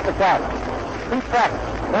under it and make the catch. Pete Fox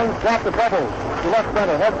then dropped the double to left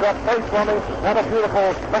center. Heads up, face running, and a beautiful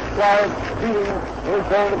backslide beating is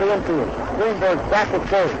going to the infield. Greenberg back to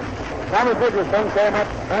third. Tommy Bridges then came up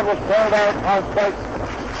and was called out on strike.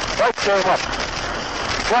 Strike came up.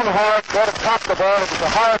 Swung hard, got to top the ball. It was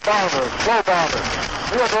a hard bounder, slow bounder.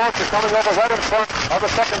 Theodore is coming over right in front of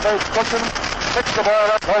the second base cushion. Picks the ball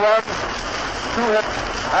up, hold on. 2 hits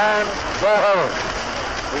and no errors.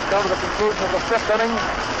 We've come to the conclusion of the 5th inning,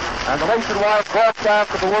 and the nationwide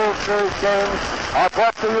broadcast of the World Series games are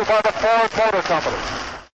brought to you by the Ford Motor Company.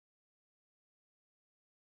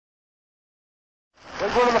 We're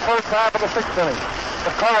going to the first half of the 6th inning.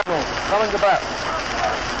 The Cardinals coming to bat.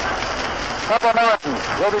 Pepper Martin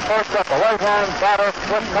will be first up. A right-hand batter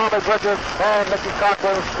with Tommy Bridges and Mickey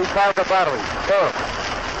Cochran beside the battery. Third.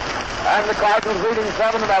 And the Cardinals leading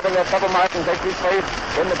 7-0 as Pepper Martin takes his place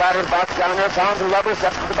in the batter's box down there. Pounds the rubber,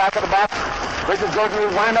 steps to the back of the box. Bridges goes to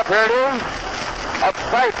his windup. Here it is. A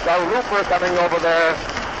strike. A looper coming over there.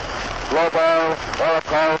 Low ball or a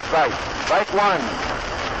called strike. Strike one.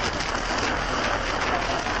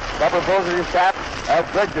 Pepper pulls his cap as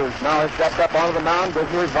Bridges now has stepped up onto the mound.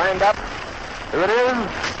 Goes to his windup. Here it is.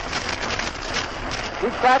 He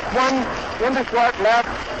cracks one into short left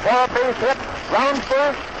for a base hit. Round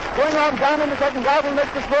first. Going on down in the second. Garvin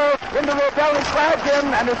makes the throw into Rodell. He crabs in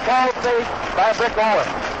and is called safe by Brick Owen.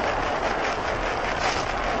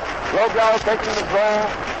 Rodell taking the throw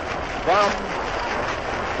from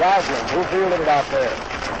Goslin, who fielded it out there.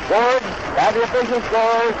 Scored, and the official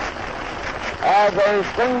scores as a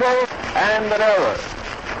single and an error.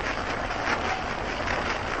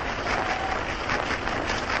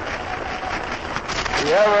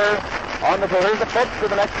 The error on the field. Here's the pitch to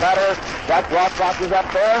the next batter. Jack Rothrock is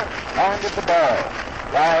up there, and it's a ball.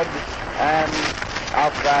 Flag and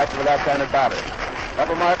outside to the left-handed batter.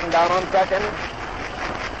 Pepper Martin down on second.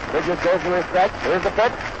 Bridges goes to his stretch. Here's the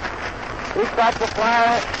pitch. He starts to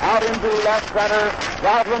fly out into left center.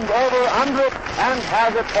 Goslin's over, under it, and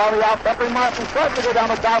has it for the out. Pepper Martin starts to go down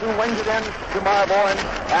with Goslin, wings it in to Marv Owen,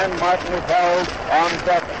 and Martin is held on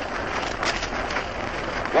second.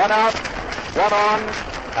 One out, one on,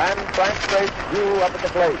 and Frank Straits due up at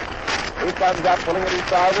the plate. He comes up, pulling at his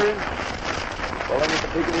trousers, pulling at the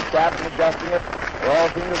peak of his cap and adjusting it. They all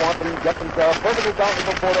seem to want them to get themselves perfectly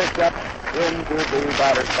comfortable before they step into the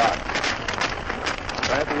batter's box.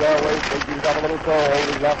 Frankie always takes himself a little toe, holds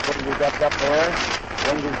his left foot and he steps up there,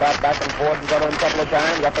 swings his bat back and forth and got him a couple of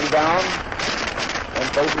times, up and down, and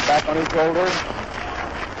places back on his shoulder.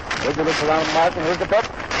 Bridges looks around Martin. Here's the pitch.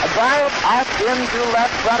 A drive out into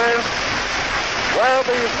left center, where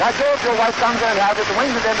the Jojo White comes in and has it,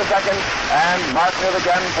 wings it into second, and Martin is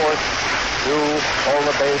again forced to hold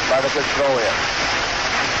the base by the quick throw in.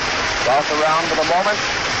 Toss around for the moment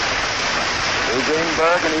to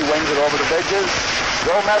Greenberg, and he wings it over to Bridges.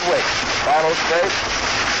 Joe Medwick follows straight.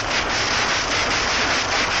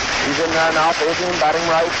 He's in there now, facing, batting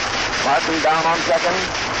right. Martin down on second.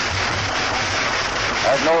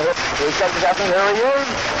 Has no hit. He steps second. Here he is.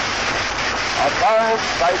 A foul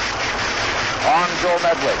strike on Joe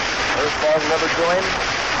Medwick. First ball delivered to him.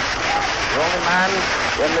 The only man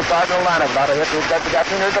in the Cardinal lineup without a hit who's got the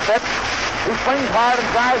captain. Here's the pitch. He swings hard and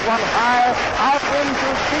drives one high out into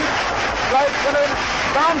deep right center.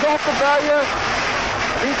 Bounds off the barrier.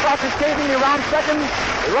 He starts escaping around second.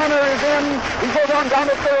 The runner is in. He goes on down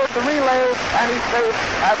to third, the relay, and he's safe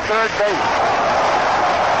at third base.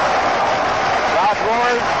 Ralph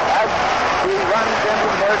roars as he runs into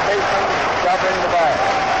third baseman, covering the ball.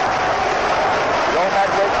 Joe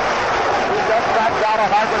Medwick, he just backs out a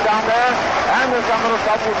hard one down there, and there's some little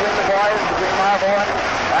trouble between the boys, between Marv Owen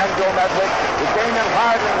and Joe Medwick. He came in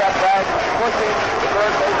hard in that bag, pushing the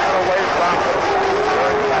third baseman away from the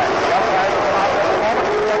third bag.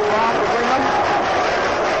 Between them.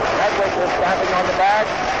 Medwick is standing on the bag.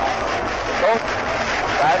 The coach,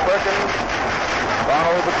 Brad Perkins, gone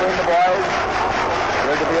over between the boys.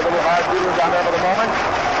 There's to be a little hard feelings down there for the moment.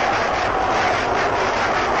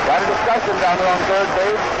 Got a discussion down there on third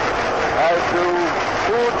base as to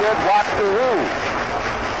who did what to who.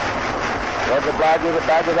 But the bag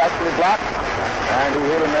was actually blocked, and he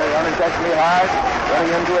hit him unintentionally hard,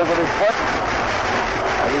 running into it with his foot.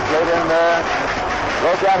 And he played in there.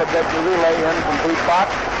 Rodell had got the relay in complete box.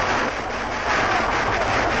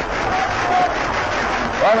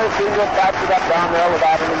 Well, his team just backs it up down there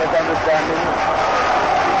without any misunderstanding.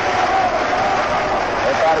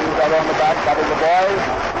 They thought he was out on the back, cutting the boys.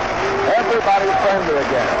 Everybody's friendly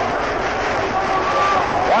again.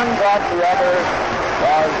 One thought the other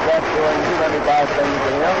was just doing too many bad things to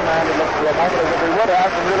him, and it looked to him as if he would have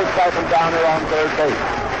some really excitement down there on third base.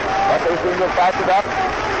 But they seem to have backed it up,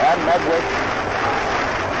 and Medwick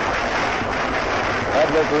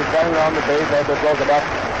who's standing on the base, had to broke it up,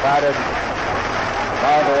 patted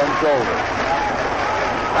Marv Owen's shoulder.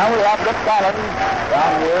 Now we have Dick Collins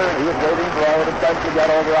down here. He is waiting for all the defense to get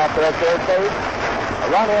over out there at third base. A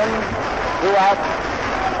run in, 2 out,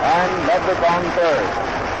 and Medwick on third.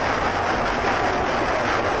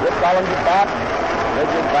 Dick Collins is back.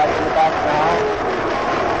 Bridges back in the box now.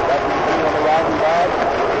 Second team on the rising bag.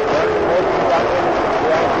 Third and fourth is up in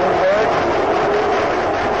Greenberg.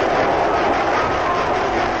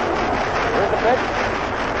 Pitch.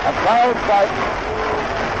 A foul strike.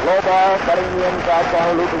 Low ball, cutting the inside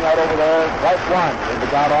corner, looping out over there. Strike one is the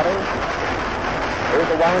count on him. Here's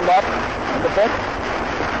the wind up, and Here's the pitch.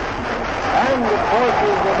 And the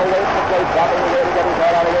forces in the late the plate, dropping away to get his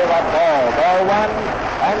head out of the way of that ball. Ball one,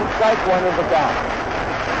 and strike one is the count.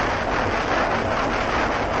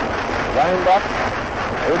 Lined up.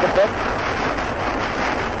 Here's the pitch.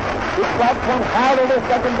 He strikes one hard over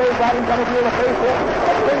second base, right in front of you, the face hit.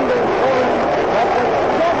 A single scoring. That's it.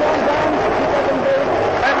 Not one down to second base.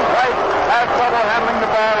 And White has trouble handling the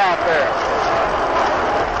ball out there.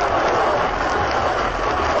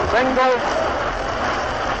 A single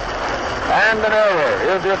and an error.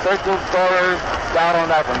 Here's the official scorer down on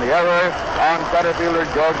that one. The error on center fielder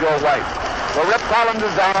Jojo White. So Rip Collins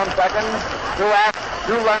is down on second. 2 out,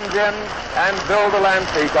 2 runs in, and Bill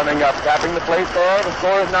Delancey coming up, tapping the plate there. The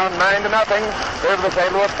score is now 9-0. Here's the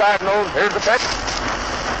St. Louis Cardinals. Here's the pitch.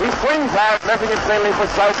 He swings hard, missing it cleanly for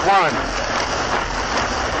strike one.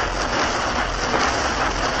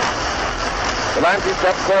 Delancey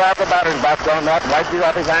steps clear out the batter's box on that. Wipes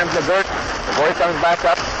off his hands in the dirt before he comes back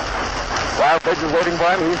up. While pitch is waiting for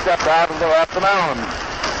him, he steps out of the mound.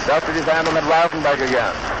 Dusted his hand on the Rausenberg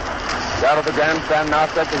again. Out of the grandstand now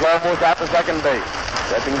stretches almost out to second base.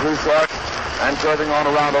 Stepping through short and curving on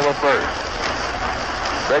around over first.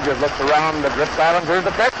 Bridges looks around the grip silence. Here's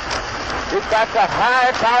the pitch. He's got the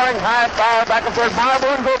high, towering, high fire back and forth.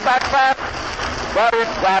 Marbourne goes back fast. But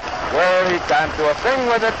it's flat where he can't do a thing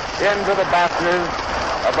with it into the boxes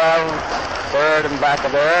above third and back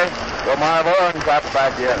of there. So Marbourne drops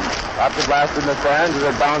back in. After blast in the stands, as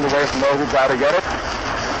it bounds away from those who try to get it.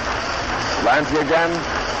 Lancey again.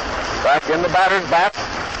 Back in the batter's bat.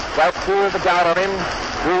 Strike 2 is the count on him.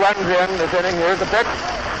 2 runs in this inning. Here's the pitch.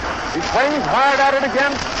 He swings hard at it again.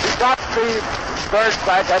 He got the third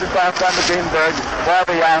strike at his last time to Greenberg. For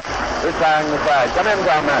the out. Retiring the flag. Come in,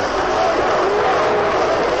 John Manning.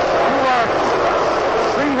 2 runs,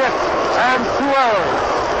 3 hits, and 2 errors.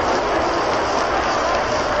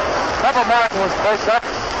 Pepper Martin was placed up,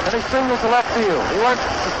 and he singled to left field. He went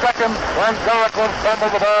to second when Jericho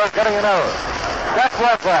fumbled the ball, getting an error. That's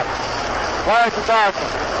Westbrook. Wide to Dawson.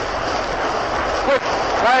 Quick,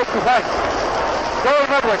 wide to White. Joe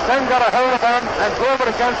Medwick then got a hold of him and drove it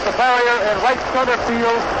against the barrier in right center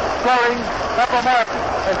field, throwing Pepper Martin.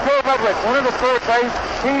 And Joe Medwick went into third base.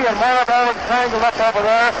 He and Marv Allen tangled up over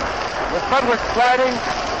there. With Medwick sliding,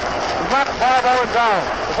 he knocked Marv Allen down.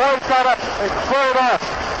 The boys got up. They squared off.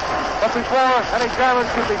 But before any damage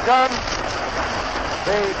could be done,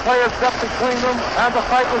 the players stepped between them, and the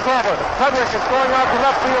fight was over. Medwick is going out to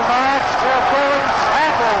left field now. They're throwing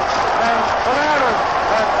apples and bananas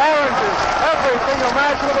and oranges. Everything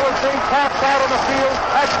imaginable is being tossed out on the field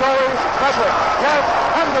at Joey Medwick. Yes,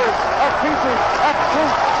 hundreds of pieces of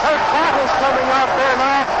fruit. There's bottles coming out there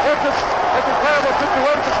now. It's a terrible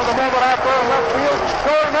situation for the moment out there in left field.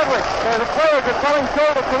 Joey Medwick, the players are telling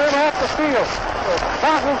Joe to come in off the field. So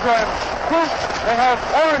bottles and fruit. They have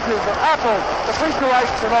oranges and apples. The preacher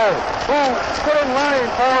likes to know who stood in line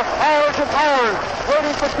for hours and hours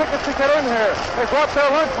waiting for tickets to get in here. They brought their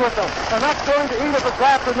lunch with them. They're not going to eat it this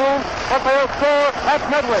afternoon, but they'll store at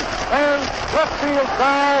Medwick. And left field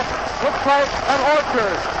now looks like an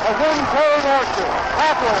orchard, a wind-blown orchard.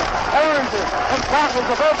 Apples, oranges, and bottles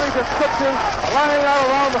of every description lying out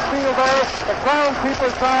around the field there. The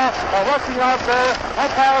groundskeepers now are rushing out there.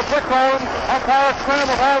 Umpire Brick Owens, umpire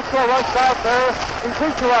Scramble also rushed out there. In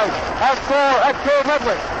Creaturite has score at Joe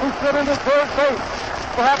Medwick, who stood into third base.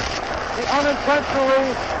 Perhaps he unintentionally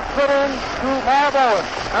stood in to Marv Owen.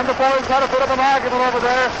 And the boys had a bit of an argument over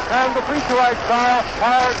there, and the Creaturite style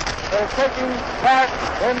are taking part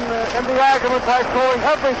in the argument by throwing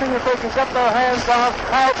everything that they can get their hands on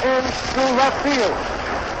out into left field.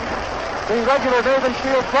 The regular David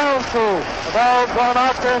Field ground crew have all gone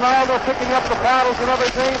out there now. They're picking up the bottles and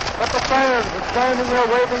everything, but the fans are standing there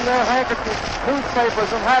waving their handkerchiefs, newspapers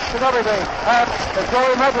and hats and everything at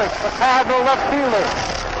Joey Medwick, the Cardinal left fielder.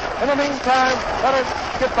 In the meantime, let us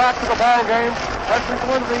get back to the ball game. As we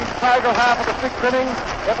go into the Tiger half of the 6th inning,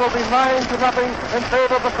 it will be 9-0 in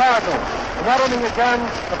favor of the Cardinals. In that inning again,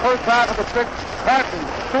 the first half of the 6th, Martin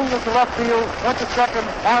singled to left field, went to second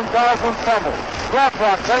on Goslin's fumble.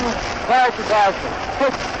 Rothrock then tried to Gosling.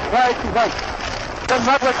 Quick tried to White. Then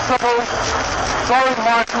Medwick tripled, throwing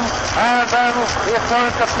Martin, and then the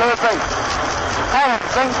appearance of third base.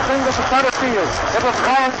 Collins then singled to center field. It was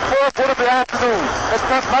Collins' 4th hit of the afternoon. It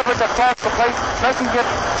sent Medwick across the plate, making it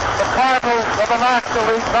the Cardinals of the National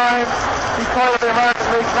League 9 before the American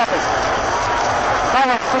League nothing.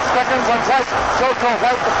 Collins 6 seconds when Jojo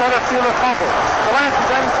White, the center fielder, fumbled. Delancey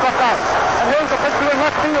then struck out. And here's the pitcher in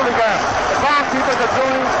left field again. The groundskeepers are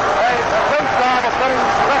doing a great job of getting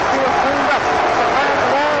left field cleaned up. The fans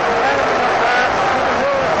are all standing up there. You can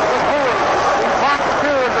hear the booing. The clock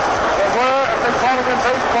appears. They were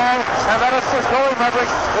baseball, and that is for Joey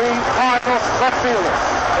Medwick, the Cardinal left fielder.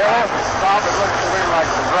 Bob, it looks to me like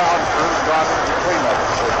the ground crew's gone into the cleanup.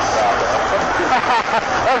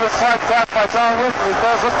 There's a point caught by John Wilson. He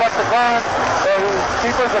says, look like the ground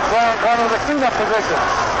keepers have gone to the cleanup position.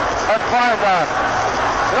 That's fine, Don.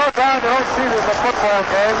 You know, Don, you don't see this in a football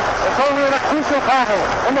game. It's only in a crucial battle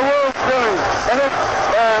in the World Series. And it's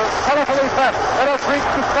colorful effect. It has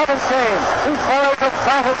reached the seventh game. These boys have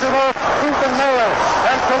battled to the tooth and nail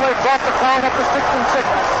until they brought the count up to 6-6.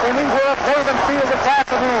 They meet here at Haven Field this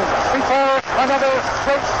afternoon before another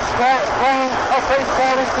great strong of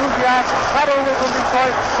baseball enthusiast, not only from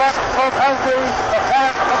Detroit, but from every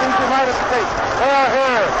part of the United States. They are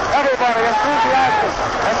here, everybody enthusiastic.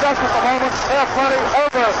 And just at the moment, they are plenty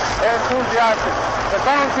over enthusiastic. The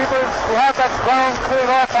groundskeepers who have that ground cleared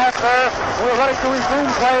off back there, who are ready to resume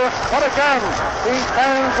play. But again, these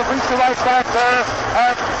fans of reached right back there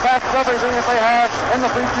have cast everything that they have in the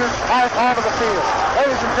bleachers out onto the field.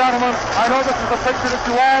 Ladies and gentlemen, I know this is a picture that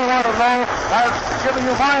you all want to know. I've given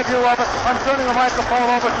you my view of it. I'm turning the microphone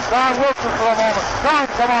over to Don Wilson for a moment. Don,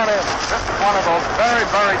 come on in. This is one of those very,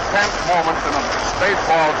 very tense moments in a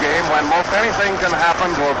baseball game when most anything can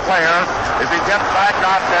happen to a player if he gets back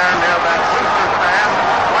out there near that bleacher stand.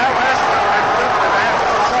 Well,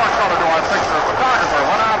 that's more color to our picture. A photographer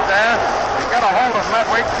went out there to get a hold of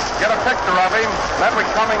Medwick, get a picture of him. Medwick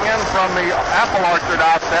coming in from the apple orchard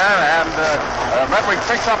out there, and Medwick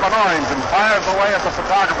picks up an orange and fires away at the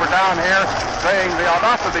photographer down here, saying the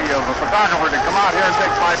audacity of the photographer to come out here and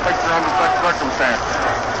take my picture under such circumstances.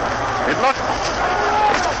 It looks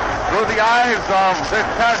through the eyes of this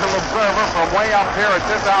casual observer from way up here at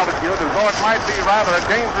this altitude as though it might be rather a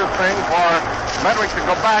dangerous thing for Medwick to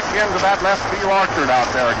go back into that left field orchard out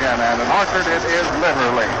there again. And an orchard it is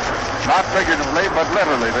literally. Not figuratively, but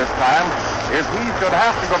literally this time. If he should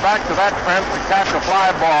have to go back to that fence to catch a fly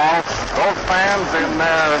ball, those fans in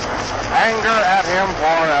their anger at him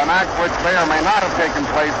for an act which may or may not have taken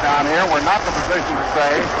place down here, we're not in a position to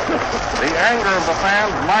say. The anger of the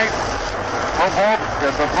fans might provoke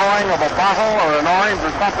the throwing of a bottle or an orange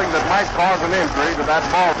or something that might cause an injury to that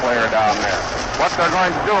ball player down there. What they're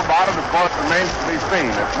going to do about it, of course, remains to be seen.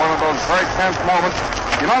 It's one of those very tense moments.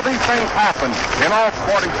 You know, these things happen in all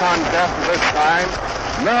sporting contests at this time.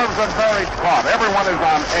 Nerves are very taut. Everyone is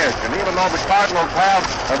on edge. And even though the Cardinals have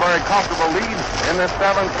a very comfortable lead in this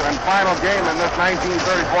seventh and final game in this 1934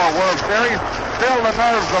 World Series, still the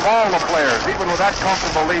nerves of all the players, even with that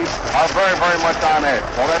comfortable lead, are very, very much on edge.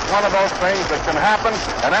 So that's one of those things that can happen.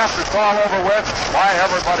 And after it's all over with, why,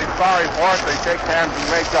 everybody's sorry for it. They shake hands and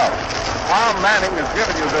make up. Tom Manning has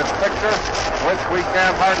given you this picture, which we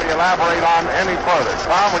can't hardly elaborate on any further.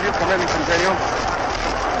 Tom, will you come in and continue?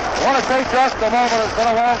 I want to take just a moment. It's been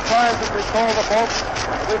a long time since we told the folks.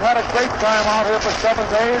 We've had a great time out here for 7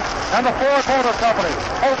 days, and the Ford Motor Company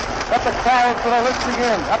hopes that the crowds that are listening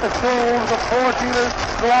in at the showrooms of Ford dealers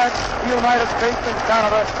throughout the United States and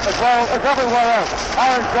Canada, as well as everywhere else,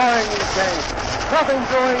 are enjoying these games. Nothing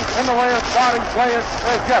doing in the way of starting players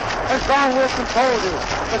as yet. As Don Wilson told you,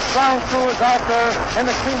 the ground crew is out there in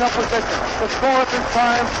the cleanup position. The score at this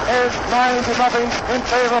time is 9-0 in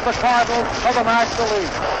favor of the Cardinals of the National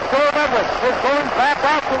League. Joe Medwick is going back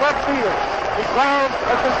out to left field. The ground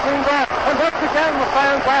has been cleaned off, and once again the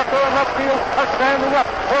fans out there in left field are standing up.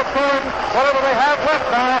 They're throwing whatever they have left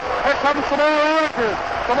now. Here comes some more oranges,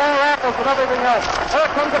 some more apples, and everything else.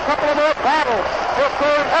 Here comes a couple of more bottles. They're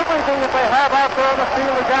throwing everything that they have out there on the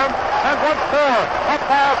field again. And once more,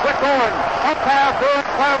 umpire Rick Owen, umpire Bill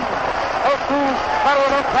Clem, those two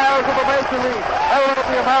veteran umpires of the Major League, Owen of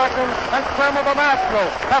the American and Clem of the National,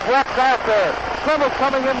 have walked out there. Clem is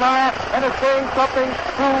coming in now and is saying something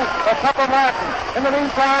to Pepper Martin. In the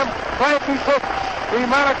meantime, Frankie Cook, the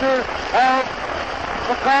manager of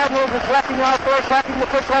the Cardinals, is walking out there talking to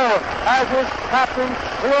Rick Owen, as is Captain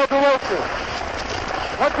Leo DeRosa.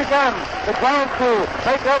 Once again, the ground crew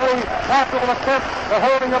make every possible attempt. They're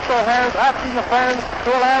holding up their hands, asking the fans to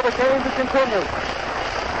allow the game to continue.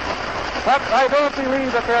 But I don't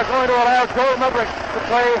believe that they're going to allow Joe Medwick to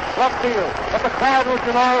play left field. But the Cardinals,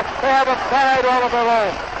 you know, they have a pride all of their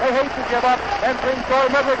own. They hate to give up and bring Joe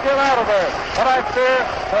Medwick out of there. But I fear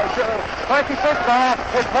Frankie Cook now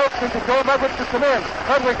is hoping to Joe Medwick to come in.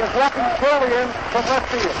 Medwick is walking slowly in from left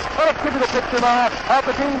field. Let's give you the picture now of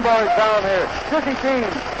the Dean boys down here. Dizzy Dean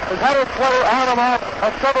has had his sweater on and off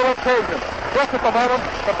on several occasions. Just at the moment,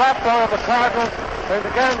 the backbone of the Cardinals is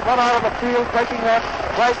again run out of the field, taking that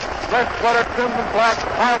bright red sweater trimmed in black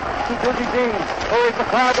out to Dizzy Dean, who is the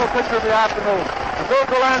Cardinal pitcher of the afternoon. And Bill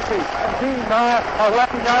Delancey and Dean now are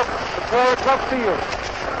walking out towards left field.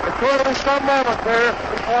 It's sure to be some moments here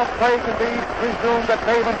before play can be resumed at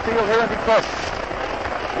Navin Field here in Detroit.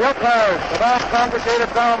 The umpires have all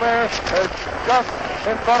congregated down there just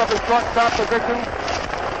in front of the shortstop position.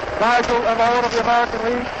 Nigel and Owen of the American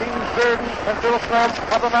League, Dean Bearden and Bill Crum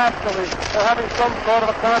of the National League. They're having some sort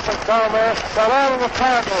of a conference down there. While all of the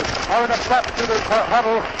Cardinals are in a flat to the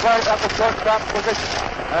huddle right at the shortstop position.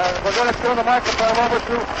 And we're going to turn the microphone over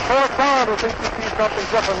to Paul Bond, who thinks he sees something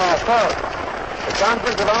different now. Sir. The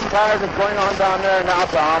conference of umpires is going on down there now,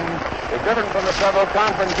 Tom. It's different from the several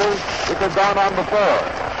conferences which have gone on before.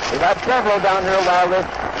 We've had several down here while this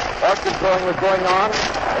orchid throwing was going on.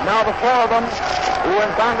 And now the four of them who in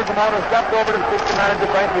conference amount have stepped over to speak to manager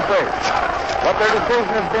Frankie Fish. What their decision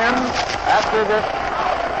has been after this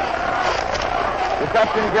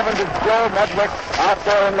reception given to Joe Medwick out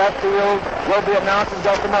there in left field will be announced in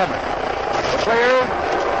just a moment. The players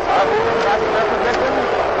are moving back to their positions.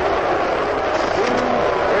 Dean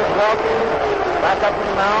is walking back up to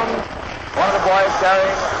the mound. One of the boys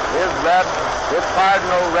carrying his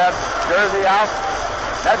cardinal red jersey out.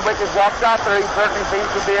 Medwick has walked out there. He certainly seems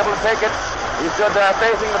to be able to take it. He stood there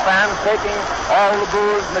facing the fans, taking all the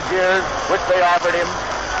boos and the jeers which they offered him.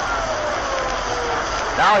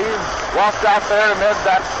 Now he's walked out there amid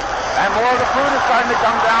that, and more of the fruit is starting to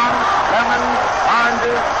come down. Lemons,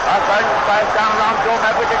 oranges are starting to slice down around Joe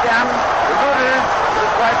Medwick again. The Hooters, the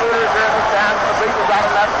Detroit Hooters here in the stands, the bleachers out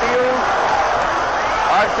of left field,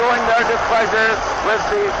 are showing their displeasure with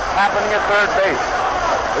the happening at third base,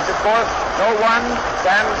 which of course no one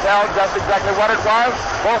can tell just exactly what it was.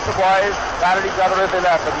 Both the boys patted each other as they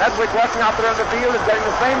left. But Medwick walking out there in the field is getting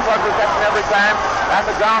the same blood reception every time, and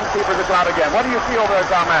the groundskeepers are out again. What do you see over there,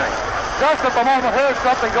 Tom Manning? Just at the moment, here's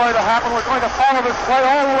something going to happen. We're going to follow this play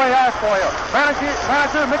all the way out for you.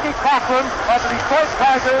 Manager Mickey Cochran of the Detroit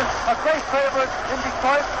Tigers, a great favorite in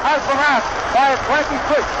Detroit, has been asked by Frankie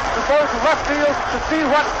Fish to go to left field to see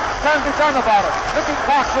what can be done about it. Mickey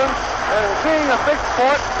Cochran, being a big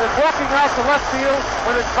sport, is walking out to left field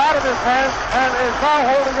with his bat in his hand and is now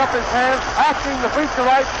holding up his hand, asking the bleacher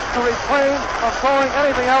right to refrain from throwing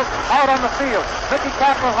anything else out on the field. Mickey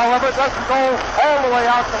Cochran, however, doesn't go all the way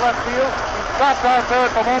out to left field. He stops out there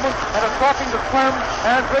at the moment and is talking to Clem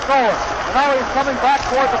and Rick Owen. And now he's coming back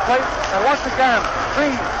toward the plate, and once again,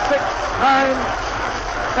 3, 6, 9,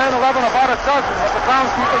 10, 11, about a dozen of the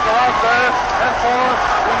groundskeepers are out there, and for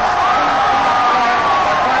the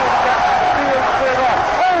trying to get the field cleared off.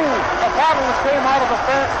 Oh! A bottle that came out of the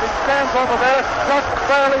stands over there just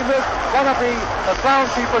barely missed one of the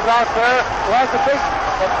groundskeepers out there who has a big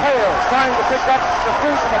pail trying to pick up the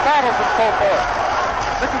fruit and the bottles and so forth.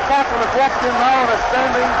 Mickey Cochran has walked in now and is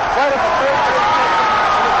standing right at the third base.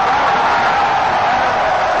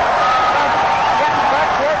 Getting back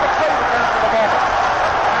toward the plate again for the moment.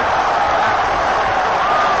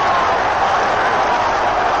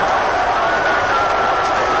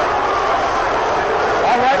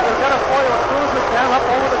 All right, we'll get it for you as soon as we can up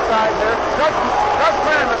over the side here. Doug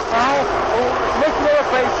Landis now, who is commissioner of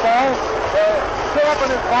baseball, still up in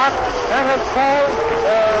his box and has called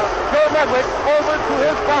Joe Medwick over to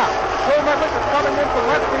his box. Joe Medwick is coming in from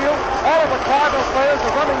left field. All of the Cardinal players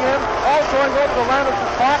are running in, all going over to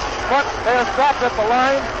Landis' box, but they are stopped at the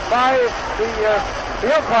line by the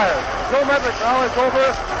umpires. Joe Medwick now is over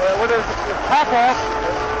with his top off,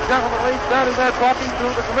 gentlemanly, standing there talking to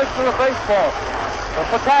the commissioner of baseball. The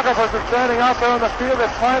photographers are standing out there in the field.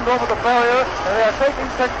 They've climbed over the barrier, and they are taking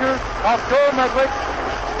pictures of Joe Medwick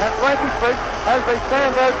and Frankie Fish as they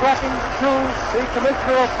stand there talking to the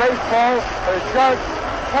commissioner of baseball, Judge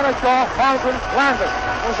Kennesaw Fountain Landis,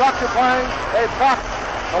 who's occupying a box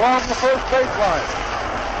along the first baseline.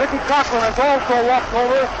 Mickey Cochran has also walked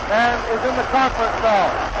over and is in the conference now.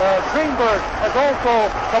 Greenberg has also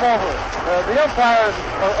come over. The umpires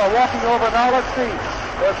are walking over now. Let's see.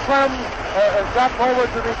 Clem has gotten over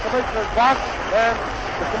to the commissioner's box, and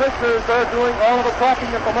the commissioners are doing all of the talking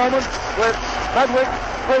at the moment with Medwick,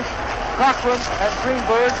 Fish, Cochran, and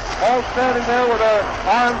Greenberg all standing there with their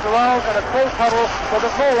arms around in a close huddle so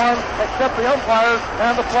that no one except the umpires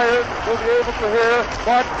and the players will be able to hear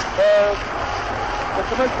what the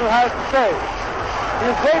commissioner has to say.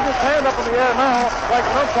 He's waving his hand up in the air now like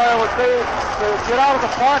an umpire would say to get out of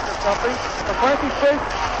the park or something. But Frankie Fish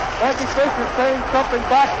is saying something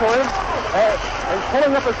back to him. He's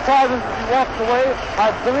pulling up his trousers as he walks away.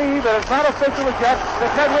 I believe that it's not official as yet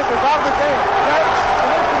that Medwick is out of the game. That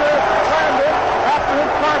Commissioner Landis after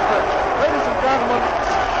his conference. Ladies and gentlemen,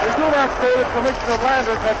 we do not say that Commissioner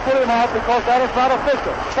Landis has put him out because that is not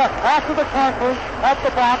official. But after the conference, at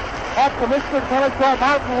the box, of Commissioner Kennesaw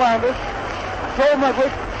Mountain Landis, Joe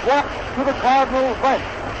Medwick walked to the Cardinal bench.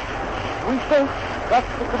 We think that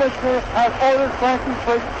the commissioner has ordered Frankie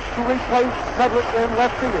Frisch to replace Medwick in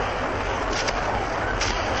left field.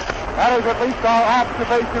 That is at least our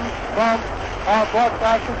observation from our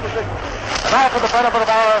broadcasting position. And now for the benefit of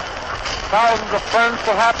our thousands of friends,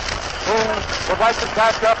 perhaps, who would like to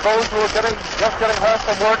catch up those who are just getting home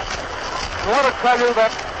from work, I want to tell you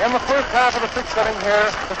that in the first half of the sixth inning here,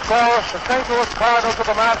 the score, the St. Louis Cardinals of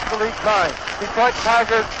the National League 9, Detroit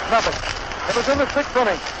Tigers, nothing. It was in the sixth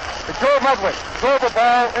inning. Joe Medwick drove the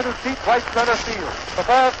ball into deep right center field. The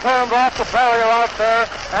ball turned off the barrier out there,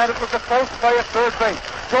 and it was a close play at third base.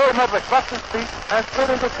 Joe Medwick left his feet and slid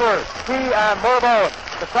into third. He and Merv Owen,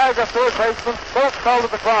 the Tiger third baseman, both fell to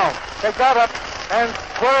the ground. They got up and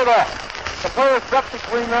squared off. The players stepped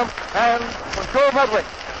between them, and when Joe Medwick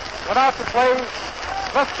went out to play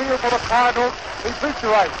left field for the Cardinals, he beat the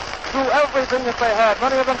right. Threw everything that they had.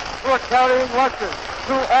 Many of them were carrying lunches.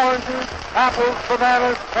 Threw oranges, apples,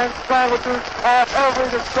 bananas, and sandwiches of every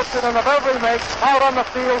description and of every make out on the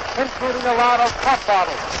field, including a lot of pop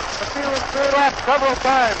bottles. The field was cleared off several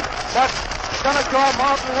times, but Senator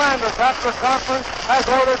Martin Landis, after conference, has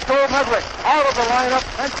ordered Joe Medwick out of the lineup,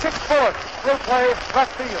 and Chick Bullock will play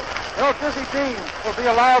left field. You know, Dizzy Dean will be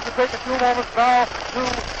allowed to take a few moments now to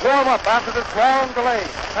warm up after this long delay.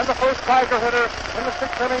 And the first Tiger hitter in the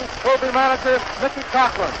sixth inning will be manager Mickey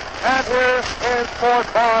Cochran. And here is Ford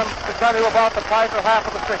Bond to tell you about the Tiger half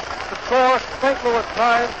of the sixth. The score, St. Louis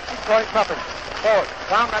 9, Detroit nothing. Ford.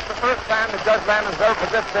 Tom, that's the first time that Judge Landis ever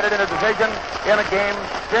participated in a decision in a game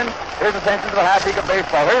since his ascension to the High League of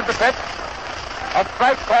Baseball. Here's the pitch. A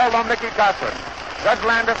strike called on Mickey Cochran. Judge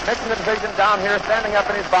Landis making the decision down here, standing up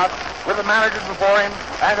in his box with the managers before him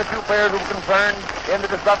and the two players who were concerned in the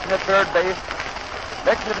disruption at third base.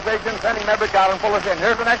 Making the decision, sending Medwick out and pull us in.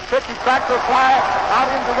 Here's the next pitch. He tracks the fly out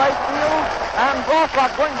into right field, and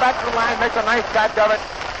Rothrock going back to the line makes a nice catch of it,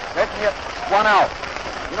 making it 1 out.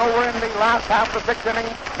 You know, we're in the last half of the sixth inning.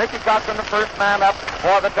 Mickey Cochran, the first man up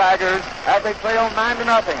for the Tigers, as they trail 9-0,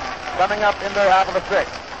 coming up in their half of the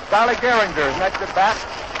sixth. Charlie Gehringer is next at bat.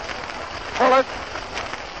 Fuller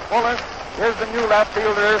is the new left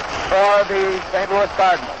fielder for the St. Louis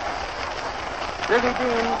Cardinals. Dizzy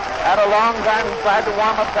Dean had a long time. He tried to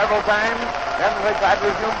warm up several times. Then they tried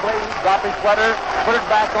to resume play. He dropped his sweater, put it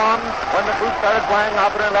back on. When the boots started flying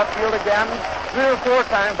out in left field again, 3 or 4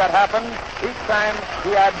 times that happened. Each time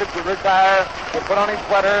he had to retire, to put on his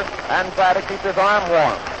sweater, and try to keep his arm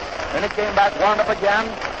warm. Then he came back, warmed up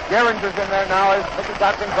again. Gehringer's in there now as Mickey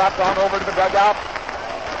Cochran dropped on over to the dugout.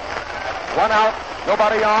 1 out,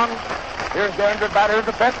 nobody on. Here's Gehringer's bat. Here's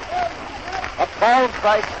the pitch. A ball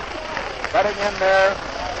strike. Cutting in there,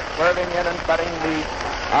 swerving in and cutting the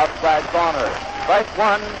outside corner. Strike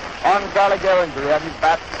 1 on Charlie Gehringer. He has his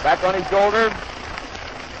bat back on his shoulder.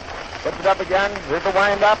 Puts it up again. Here's the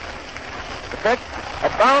wind-up. The pitch. A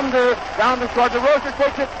bounder down the short. DeRocher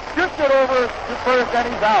takes it, shoots it over to first, and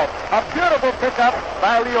he's out. A beautiful pickup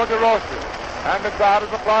by Leo DeRocher. And the crowd is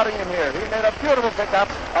applauding him here. He made a beautiful pickup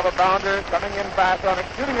of a bounder coming in fast on it,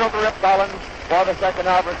 shooting over Rip Collins for the second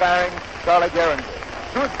out, retiring Charlie Gehringer.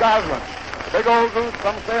 Bruce Goslin. Big old Goose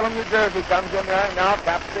from Salem, New Jersey comes in there now,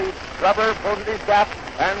 taps the rubber, pulls it his cap,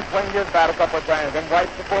 and swings his bat a couple of times. Then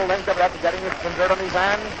wipes the full length of it after getting his dirt on his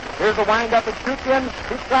hand. Here's the wind-up. It shoots in.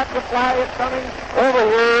 He tracks the fly. It's coming over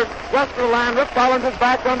here. Just the line. Rip Collins is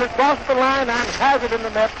back under, crosses the line, and has it in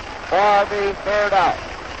the net for the third out.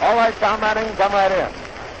 All right, Tom Manning, come right in.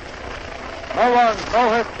 No runs, no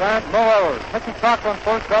hits, and no errors. Mickey Cochran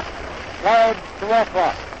first up, wide to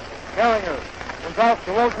Rothrock. Gehringer comes out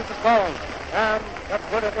to Roger to Collins. And that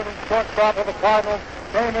British shortstop of the Cardinals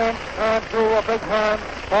came in and drew a big hand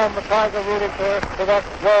from the Tiger rooted there for that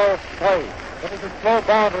slow play. It was a slow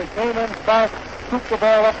boundary. Came in fast, scooped the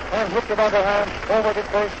ball up, and hooked it underhand over the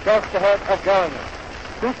first just ahead of Gehringer.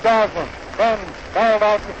 Bruce Goslin then fouled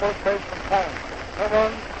out to first base from Collins. No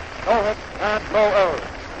runs, no hits, and no errors.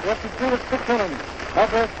 He has completed 6 innings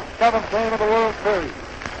of this 7th game of the World Series.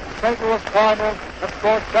 The St. Louis Cardinals have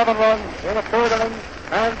scored 7 runs in the 3rd inning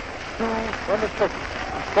and 2 in the 6th.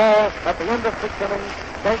 The score at the end of 6 innings,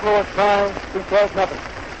 St. Louis 9, Detroit nothing.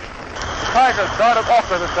 The Tigers started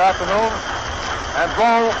Offer this afternoon, and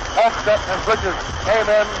Blow, Offset, and Bridges came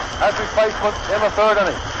in as replacements in the 3rd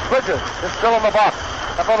inning. Bridges is still in the box.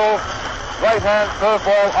 A little right-hand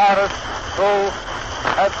curveball artist who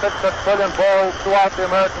has pitched that brilliant ball throughout the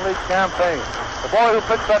American League campaign. The boy who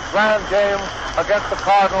pitched that grand game against the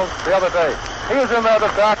Cardinals the other day. He is in there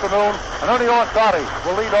this afternoon, and Ernie Orsatti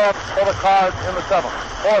will lead off for the Cards in the 7th.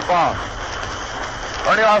 Ford Bond.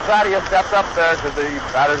 Ernie Orsatti has stepped up there to the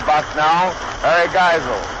batter's box now. Harry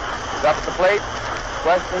Geisel. He's up at the plate.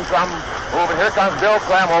 Questioning from over. Here comes Bill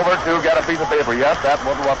Clem over to get a piece of paper. Yes, that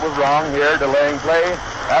was what was wrong here, delaying play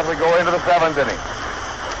as we go into the 7th inning.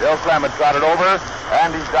 Bill Clem had trotted over,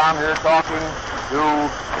 and he's down here talking to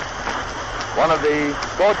one of the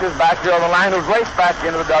coaches back here on the line who's raced back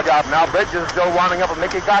into the dugout. Now Bridges still warming up with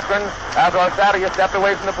Mickey Cochran as Orsatti has stepped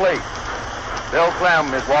away from the plate. Bill Clem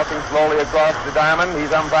is walking slowly across the diamond. He's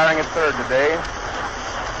umpiring at third today.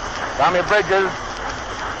 Tommy Bridges,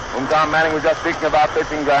 whom Tom Manning was just speaking about,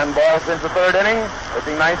 pitching grand ball since the 3rd inning,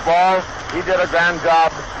 pitching nice ball. He did a grand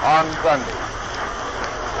job on Sunday.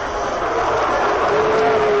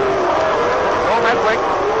 Joe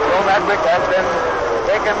Medwick has been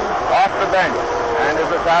taken off the bench and is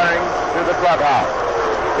retiring to the clubhouse.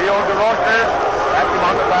 Theo DeRocher, that's him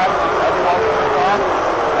on the back as he walks across.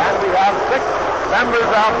 And we have 6 members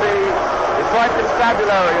of the Detroit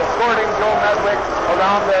Constabulary escorting Joe Medwick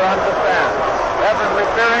around there on the stand. Evidently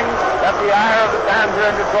fearing that the ire of the fans here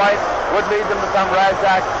in Detroit would lead them to some rash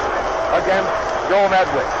act against Joe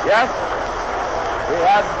Medwick. Yes, we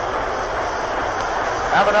have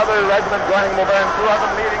another regiment joining them over, and 2 of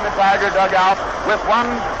them leading the Tiger dugout, with one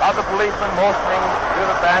of the policemen motioning to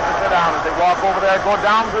the fans to sit down. As they walk over there, go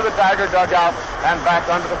down through the Tiger dugout and back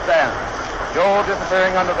under the stand. Joe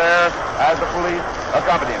disappearing under there as the police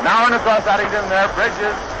accompany him. Now in across Addington there,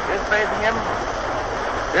 Bridges is facing him.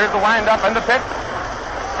 Here's the wind-up and the pitch.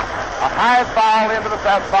 A high foul into the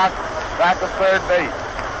press box, back to third base.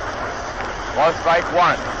 For strike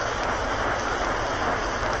 1.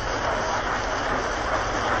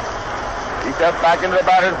 He steps back into the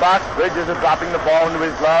batter's box. Bridges is dropping the ball into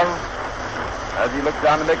his glove. As he looks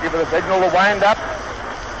down to Mickey for the signal, the wind-up.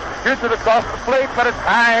 Shoots it across the plate, but it's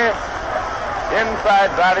high.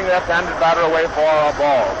 Inside, driving the left-handed batter away for a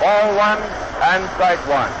ball. Ball 1 and strike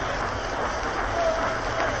 1.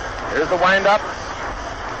 Here's the wind-up.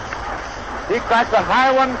 He cracks a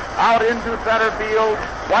high one out into center field.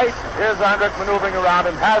 White is under it, maneuvering around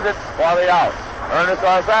and has it for the out. Ernest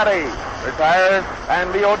Orsatti retires,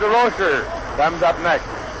 and Leo DeRocher comes up next.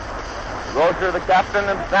 DeRocher, the captain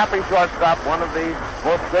and snappy shortstop, one of the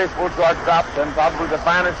most graceful shortstops and probably the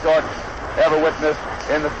finest short ever witnessed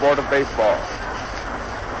in the sport of baseball.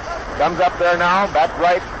 Comes up there now, bat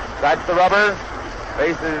right, strikes the rubber,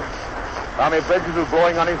 faces Tommy Bridges, who's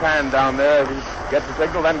blowing on his hand down there as he gets the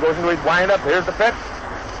signal, then goes into his windup. Here's the pitch.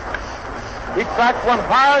 He cracks one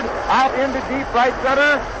hard out into deep right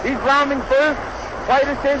center. He's rounding first. White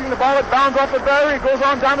is chasing the ball. It bounds off the barrier. He goes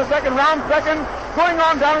on down to second, round second, going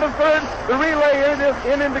on down to third. The relay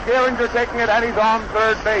in into Gehringer taking it, and he's on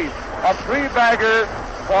third base. A 3-bagger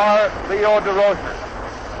for Leo DeRocher.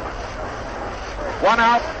 1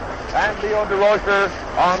 out, and Leo DeRocher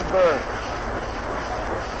on third.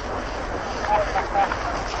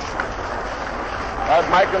 As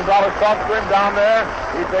Mike Gonzalez talks to him down there,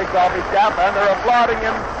 he takes off his cap, and they're applauding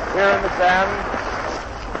him here in the stand.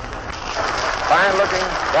 Fine looking.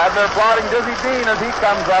 And they're applauding Dizzy Dean as he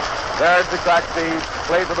comes up there to crack the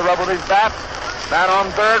plate with the rubber of his bat. Man on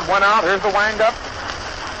third, 1 out. Here's the windup.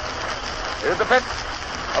 Here's the pitch.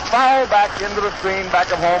 A foul back into the screen, back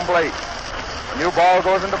of home plate. A new ball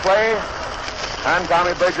goes into play, and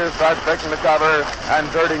Tommy Bridges starts breaking the cover and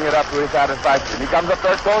dirtying it up to his satisfaction. He comes up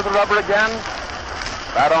there, throws the rubber again.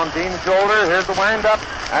 Bat on Dean's shoulder. Here's the windup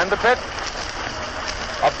and the pitch.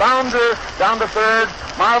 A bounder down to third.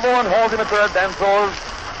 Marvin holds him at third, then throws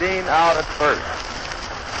Dean out at first.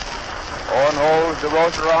 Owen holds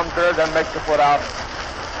DeRocher on third, then makes the foot out,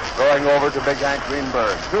 throwing over to Big Hank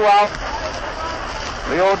Greenberg. 2 out.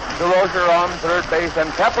 Leo DeRocher on third base,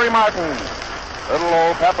 and Peppery Martin, little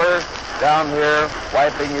old Pepper, down here,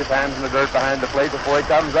 wiping his hands in the dirt behind the plate before he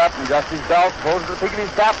comes up and adjusts his belt, pulls the peak of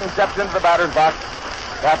his cap, and steps into the batter's box.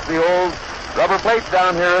 Taps the old rubber plate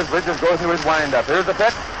down here as Bridges goes into his windup. Here's the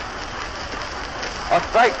pitch. A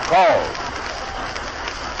strike called.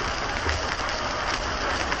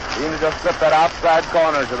 Dean just slipped that outside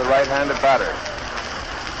corner to the right-handed batter.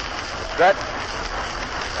 Stretch,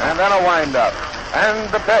 and then a windup, and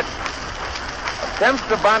the pitch. Attempts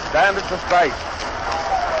to bunt, and it's a strike.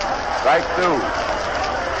 Strike 2.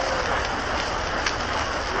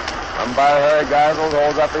 Umpire Harry Geisel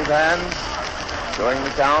holds up his hand, showing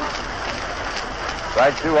the count.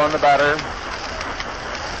 Strike 2 on the batter.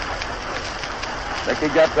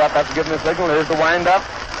 Mickey gets up after giving the signal. Here's the windup.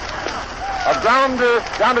 A grounder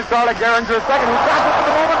down to Charlie Gehringer, second. He drops it at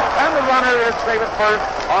the moment, and the runner is safe at first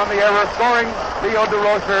on the error, scoring Leo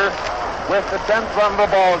DeRocher with the 10th run of the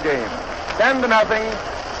ball game. 10-0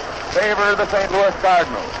 favor the St. Louis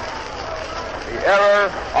Cardinals. The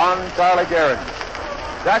error on Charlie Gehringer.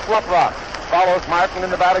 Jack Woodrock follows Martin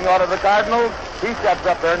in the batting order of the Cardinals. He steps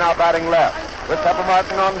up there now batting left. With Pepper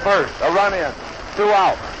Martin on first. A run in. 2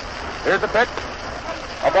 out. Here's the pitch.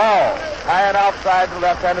 A ball. High and outside to the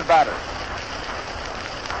left-handed batter.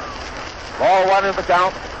 Ball 1 is the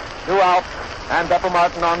count. 2 out. And Pepper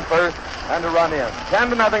Martin on first. And a run in.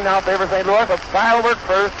 10-0 now favor St. Louis. A firework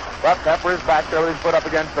first. But Pepper is back there with his foot up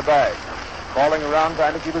against the bag. Falling around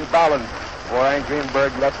trying to keep his balance. Before Hank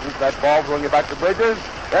Greenberg lets loose that ball, throwing it back to Bridges.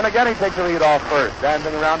 Then again he takes the lead off first.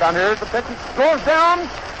 Dancing around down here. The pitch goes down.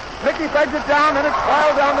 Mickey begs it down, and it's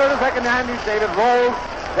filed down there to second hand. He saved it. Rolls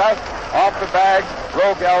just off the bag.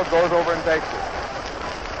 Rogel goes over and takes it.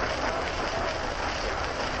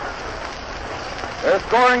 They're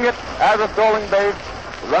scoring it as a stolen base.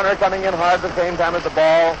 The runner coming in hard at the same time as the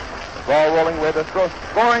ball. The ball rolling with it.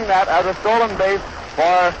 Scoring that as a stolen base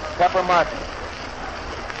for Pepper Martin.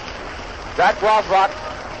 Jack Rothrock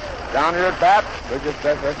down here at bat. Bridges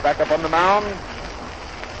back up on the mound.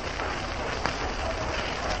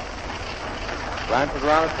 Glances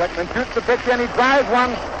around a second and shoots the pitch, and he drives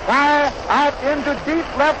one high out into deep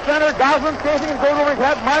left center. Goslin chasing and goes over his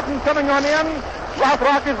head. Martin coming on in.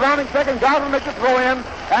 Rothrock is rounding second. Goslin makes a throw in,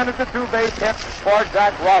 and it's a 2-base hit for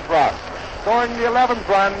Jack Rothrock, scoring the 11th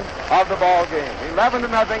run of the ball game. 11-0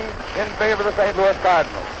 in favor of the St. Louis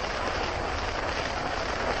Cardinals.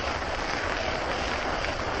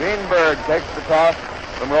 Greenberg takes the toss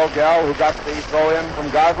from Rogel, who got the throw in from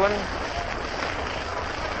Goslin.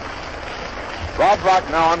 Rothrock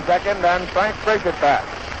now on second, and Frank Frisch at bat.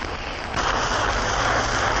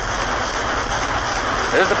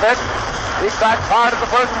 Here's the pitch. He backs hard at the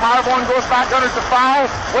first, and Marborn goes back under the foul.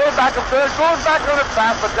 Way back up third, goes back on it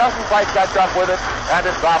fast, but doesn't quite catch up with it, and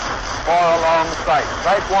it drops for a long strike.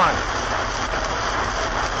 Strike 1.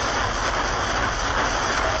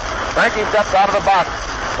 Frankie steps out of the box,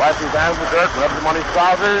 wipes his hands with dirt, rubs them on his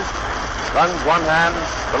trousers, runs one hand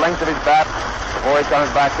the length of his bat before he comes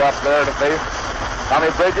back up there to face Tommy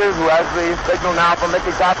Bridges, who has the signal now from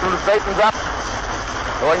Mickey Cotton, who straightens up,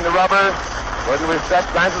 throwing the rubber, going to his set,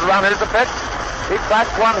 glances around. Here's the pitch. He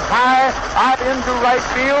backs one high out into right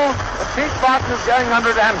field. The Pete Fox is getting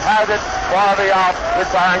under it and has it for the out,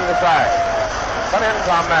 retiring the side. Come in,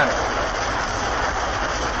 Tom Manning.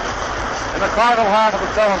 In the Cardinal half of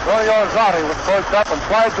the 7th, Tony Orzotti was pushed up and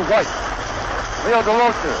slides to White. Leo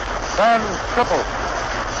DeRocher turns triple.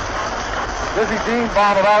 Dizzy Dean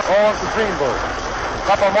bombed out all to Greenberg.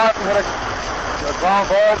 Pepper Martin hit a ground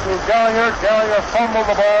ball to Gallagher. Gallagher fumbled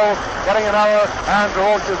the ball, getting an error, and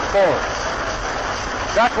DeRocher scored.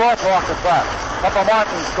 Jack Rothrock at bat. Pepper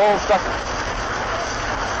Martin stole second.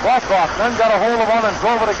 Rothrock then got a hold of one and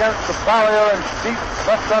drove it against the barrier in deep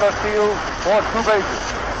left center field for 2 bases,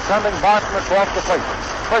 sending Martin across the plate.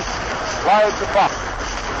 Frisch slides to Fox.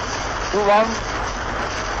 2 runs,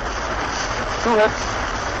 2 hits,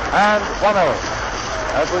 and 1 error.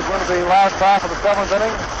 As we go into the last half of the 7th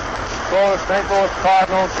inning, score is St. Louis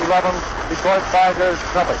Cardinals 11, Detroit Tigers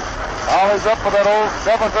 0. Always up for that old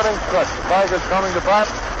 7th inning stretch. The Tigers coming to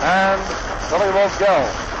bat, and Billy Rogel.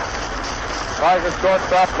 Tigers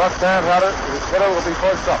shortstop, left-hand hitter will be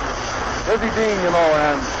first up. Dizzy Dean,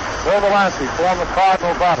 and Bill Delancey form the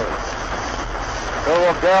Cardinal batters. Bill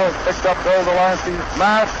Rogel has picked up Bill Delancey's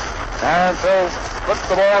mask, and Bill puts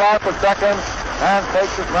the ball out for second and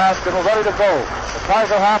takes his mask and is ready to go. The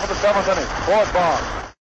Tiger half of the 7th inning. 4th ball.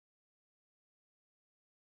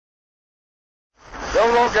 Bill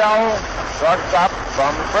Rogel, shortstop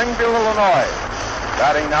from Springfield, Illinois.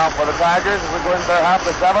 Batting now for the Tigers as we go into their half of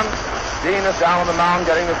the 7th. Dean is down on the mound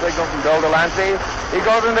getting the signal from Bill Delancey. He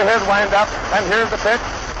goes into his windup, and here's the pitch.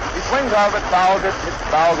 He swings out of it, fouls it. His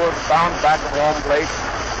foul goes bounds back to home plate.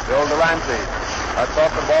 Bill Delancey. I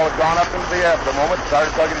thought the ball had gone up into the air for the moment.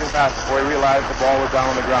 Started tugging his pass before he realized the ball was down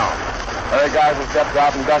on the ground. Other guys have stepped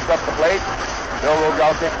out and dust up the plate. Bill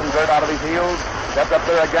Rogel takes some dirt out of his heels. Stepped up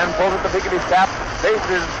there again, pulls at the peak of his cap.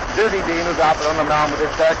 Faces Dizzy Dean, who's out there on the mound with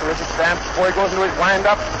his characteristic stance before he goes into his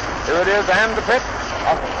windup. Here it is, and the pitch.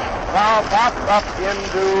 Foul pops up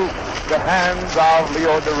into the hands of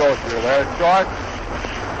Leo DeRocher. They're short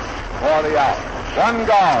for the out. 1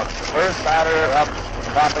 gone. First batter up,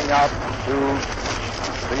 popping out to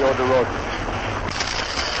Leo DeRocher.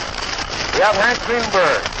 We have Hank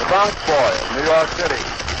Greenberg, the Bronx boy, New York City,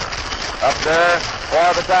 up there for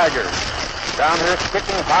the Tigers. Down here,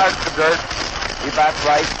 kicking hard to dirt. He bats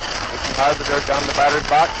right, kicking hard to dirt down the batter's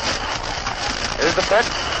box. Here's the pitch.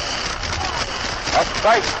 A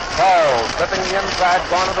strike. Carl slipping the inside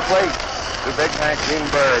corner of the plate to big Hank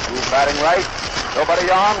Greenberg, who's batting right.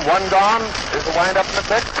 Nobody on, 1 gone. Here's the windup in the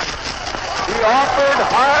pitch. He offered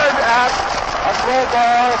hard at A throw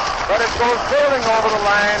ball, but it goes sailing over the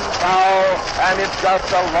line, foul, and it's just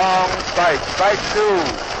a long strike. Strike two.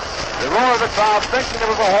 The roar of the crowd thinking it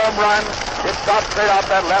was a home run. It shot straight out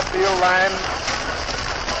that left field line.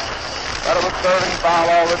 But it was serving foul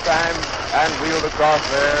all the time and wheeled across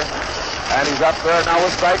there. And he's up there now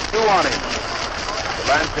with strike two on him.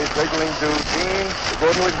 Delancey signaling to Dean to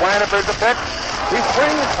go to his windup. There's the pitch. He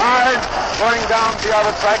swings hard, going down the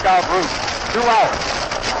other strikeout route. 2 out.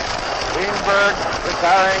 Greenberg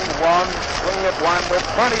retiring one, swinging at one with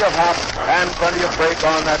plenty of hop and plenty of break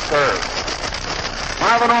on that curve.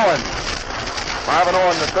 Marvin Owen,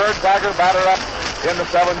 the third Tiger batter up in the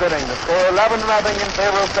 7th inning. The score 11-0 in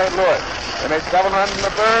favor of St. Louis. They made 7 runs in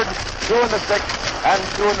the 3rd, 2 in the 6th, and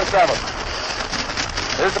 2 in the 7th.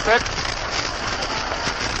 Here's the pitch.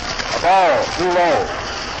 A ball, too low.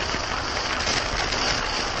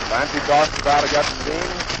 Fancy tosses about against the team.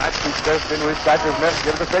 Actually steps into his catcher's mitt,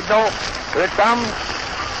 gives the signal. Here it comes.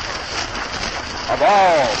 A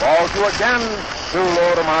ball. Ball two again. Too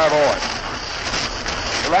low to Marv Owen.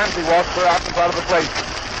 Delancey walks her out in front of the plate.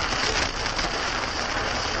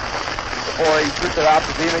 Before he shoots it out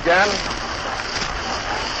to Dean again.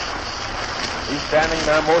 He's standing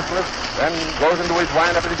there motionless, then goes into his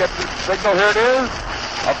windup and he gets the signal. Here it is.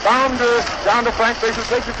 A bounder down to Frank Baker,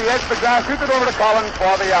 takes it to the edge of the grass, shoots it over to Collins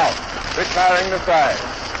for the out. Retiring the side.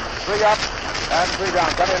 3 up and 3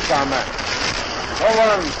 down. Come in, Tom, man. No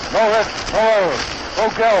runs, no hits, no errors.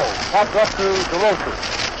 Vogel pops up to DeRosa.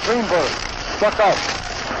 Greenberg struck out.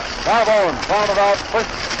 Marv Owen founded out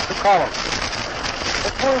first to Collins.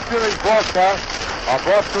 The World Series broadcasts are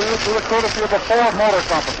brought to you through the courtesy of the Ford Motor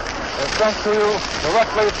Company. They're sent to you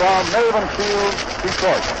directly from Maven Field,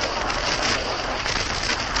 Detroit.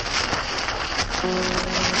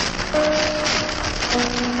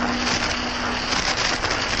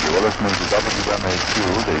 You are listening to WMAQ,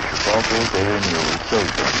 the Chicago Daily News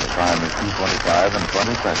Station. The time is 2:25 and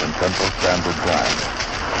 20 seconds Central Standard Time.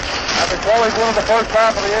 After closing one of the first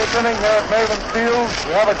half of the 8th inning here at Maven Field,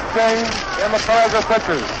 we have a change in the Tiger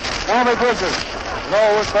pitchers. Tommy Bridges,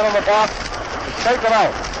 nose set on the box, is taken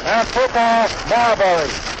out. And football, Marbury.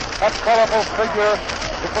 That colorful figure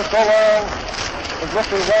that for so long was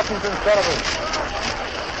Ricky Washington Senators.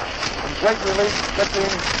 In great relief pitching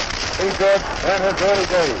he did in his early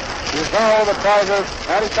days. He's now the Tigers,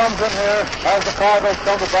 and he comes in here as the Tigers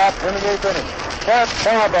come to bat in the 8th inning. Ted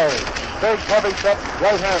Marbury, big heavy set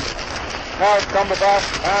right-handed. Cards come to bat,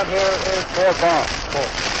 and here is Ford Bond.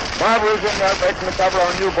 Marbury's in there making the cover on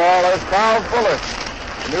a new ball as Charles Bullis,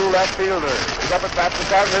 new left fielder. He's up at bat for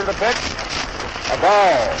Tigers. Here's the pitch. A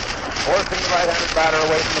ball, forcing the right-handed batter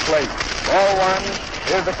away from the plate. Ball 1.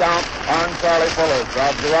 Here's the count on Charlie Bullis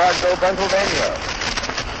of Gerardville, Pennsylvania.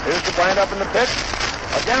 Here's the wind up in the pitch.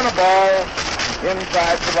 Again a ball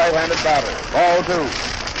inside the right-handed batter. Ball 2.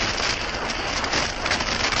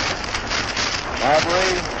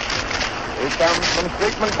 Marbury, he comes from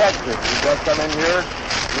Streetman, Texas. He's just come in here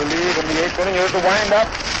to relieve in the 8th inning. Here's the wind up.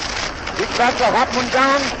 He cuts a hot one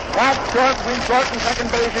down. That's short between short and second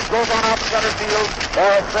base. It goes on out to center field for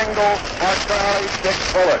a single for Charlie Dick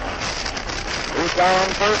Bullis. Who's down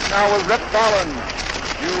first now with Rip Collins.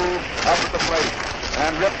 You up at the plate.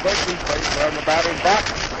 And Rip takes his place there in the batter's box,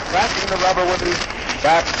 scratching the rubber with his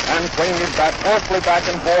bat and swinging his bat forcefully back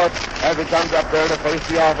and forth as he comes up there to face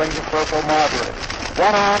the offense of Purple Marbury.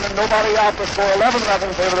 1 on and nobody out to score 11-0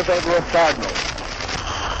 in favor of the St. Louis Cardinals.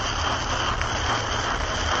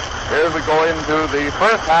 Here we go into the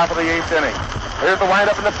first half of the 8th inning. Here's the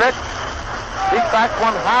windup in the pitch. He cracks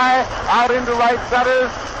one high out into right center.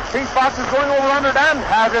 Pete Fox is going over under and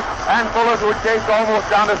has it. And Fuller, who had chased almost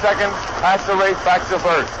down to second, has to race back to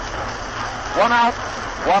first. 1 out,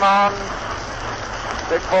 1 on.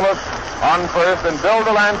 Dick Fuller on first, and Bill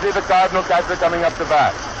Delancey, the Cardinal catcher, coming up to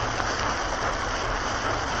bat.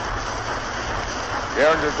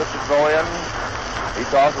 Gehringer gets to throw in. He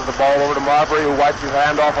tosses the ball over to Marbury, who wipes his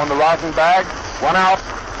hand off on the rosin bag. 1 out,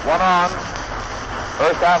 1 on.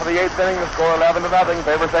 First half of the 8th inning, the score 11-0 in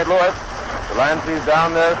favor of St. Louis. Delancey's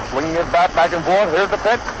down there, swinging his bat back and forth. Here's the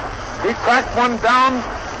pitch. He cracks one down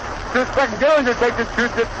to second. Gehringer takes it,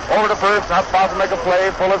 shoots it over to first. Not possible to make a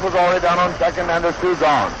play. Fullis was already down on second, and there's 2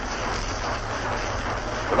 gone.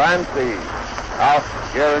 Delancey out,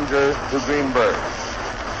 Gehringer to Greenberg.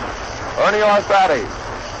 Ernie Orsatti.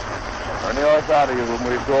 Ernie Orsatti, whom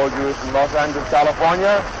we've told you is from Los Angeles,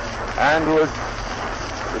 California, and who has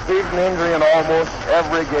received an injury in almost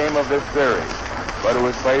every game of this series, but who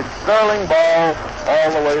has played sterling ball all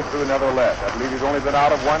the way through nevertheless. I believe he's only been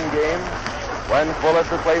out of 1 game when Fullis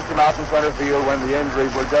replaced him out in center field when the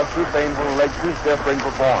injuries were just too painful and legs too stiff for him to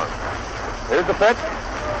perform. Here's the pitch.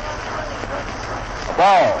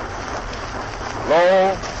 Ball.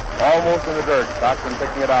 Low, almost in the dirt. Cochran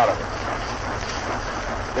picking it out of it.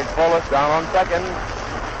 Dick Fuller down on second.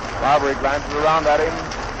 Marbury glances around at him.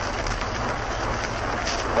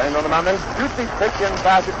 Playing on the mountain. Shoots his pitch and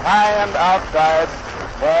pass it high and outside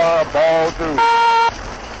for ball two.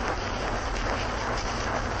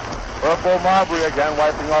 Purple Marbury again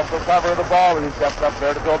wiping off the cover of the ball. He steps up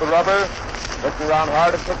there to throw the rubber. Looking around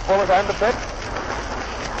hard at Dick Fuller and the pitch.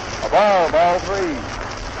 A ball three.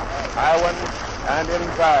 High one and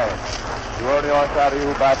inside. To Ernie Orsatti,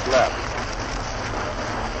 who bats left.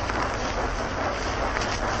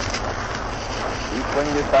 He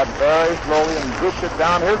swings his bat very slowly and droops it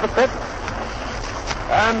down. Here's the pitch.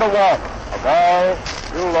 And the walk. A ball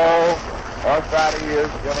too low. Orsatti is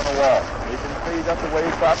given a walk. You can see just the way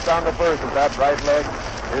he drops down the first with that right leg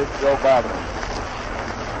is still bothering.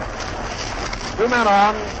 2 men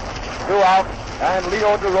on, 2 out, and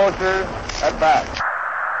Leo DeRocher at bat.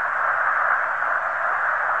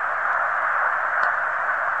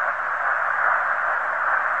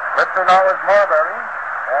 Pitcher now is Marbury.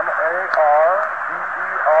 Marberry.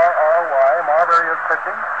 Marbury is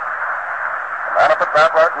pitching. The man up at bat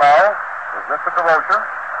right now is Mr. DeRocher.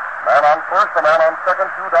 Man on first, a man on second,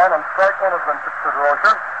 2 down, and strike one has been pitched to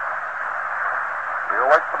DeRocher. He'll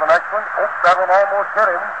wait for the next one. Oops, that one almost hit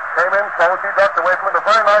him. Came in close. He ducked away from it. A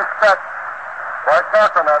very nice catch by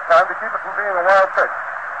Cochran that time to keep it from being a wild pitch.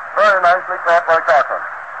 Very nicely caught by Cochran.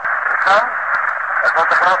 Here it comes. That goes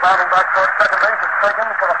the ball bounding back towards second base. It's taken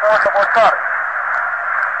for the force of Orsatti.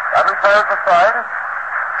 That retires the side.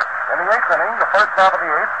 In the 8th inning, the first half of the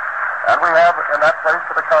 8th, and we have in that place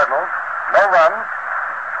for the Cardinals no runs,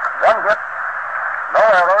 1 hit, no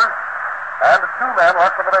errors, and 2 men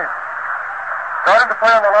left on the base. Starting to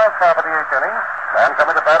play in the last half of the 8th inning. Man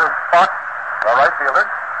coming to bat is Fox, the right fielder.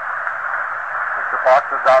 Mr. Fox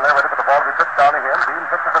is down there ready for the ball to be pitched down to him. Dean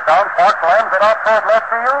pitches it down. Fox lands it out toward left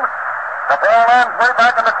field. The ball lands way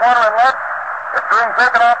back in the corner and left. It's being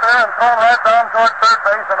taken out there and thrown right down toward third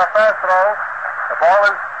base in a fast throw. The ball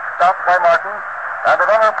is stopped by Martin, and the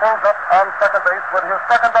runner pulls up on second base with his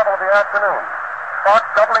second double of the afternoon. Fox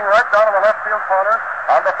doubling right down in the left field corner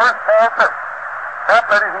on the first ball pitch. That,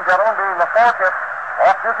 ladies and gentlemen, being the 4th hit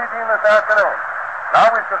off Dizzy Dean this afternoon. Now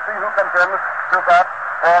we shall see who contends to bat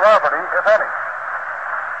for Albany, if any.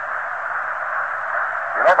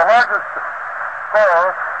 You know, the largest score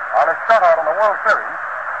on a shutout in the World Series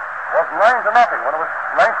was 9-0 when it was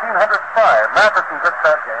 1905. Matheson pitched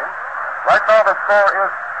that game. Right now the score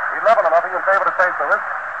is 11-0 in favor of St. Louis.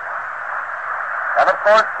 And of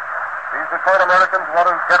course, these Detroit Americans want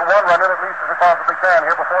to get 1 run in at least as they possibly can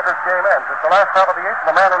here before this game ends. It's the last half of the 8th, and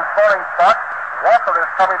the man in scoring spot, Walker, is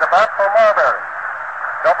coming to bat for Marbury.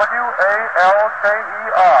 Walker.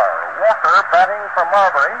 Walker batting for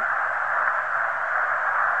Marbury.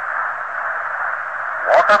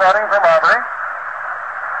 Walker batting for Marbury.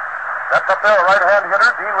 That's up there, a right-hand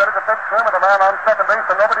hitter. Dean ready to pitch to him with a man on second base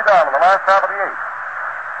and nobody down in the last half of the 8th.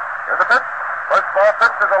 Here's the pitch. First ball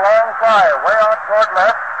pitch is a long fly, way out toward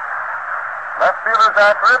left. Left fielder's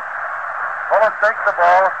after it. Fuller takes the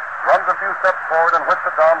ball, runs a few steps forward, and whips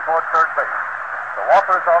it down toward third base. So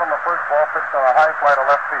Walker is out on the first ball pitched on a high fly to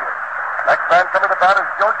left field. Next man coming to bat is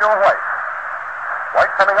JoJo White.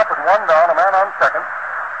 White coming up with 1 down, a man on second.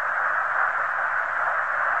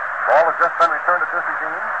 Ball has just been returned to Dizzy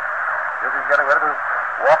Dean. Dizzy's getting ready to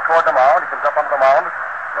walk toward the mound. He comes up onto the mound.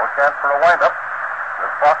 No chance for a windup.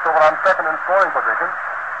 There's Fox over on second in scoring position.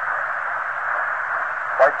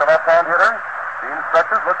 White, the left-hand hitter. Dean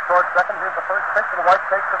stretches, looks toward second. Here's the first pitch, and White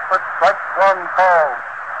takes it for strike 1 called.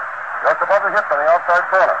 Just above the hit on the outside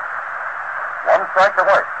corner. 1 strike to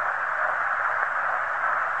White.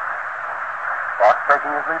 Fox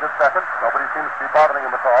taking his lead at second. Nobody seems to be bothering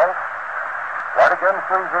him at all. White again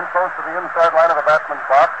swings in close to the inside line of the batsman's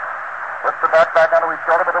box. Puts the bat back onto his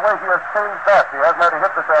shoulder, but the way he has changed bats, he hasn't had a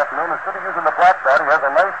hit this afternoon. Instead of using the black bat, he has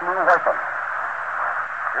a nice new weapon.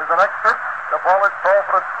 Here's the next pitch. The ball is called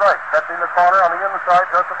for a strike, catching the corner on the inside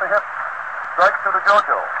just at the hip. Strike to the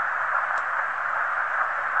JoJo.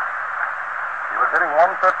 He was hitting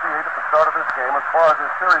 158 at the start of this game as far as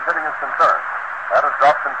his series hitting is concerned. That has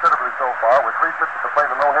dropped considerably so far with 3 pitches to play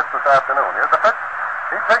and no hits this afternoon. Here's the pitch.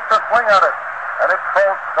 He takes a swing at it, and it's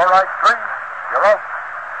called the right 3. You're out.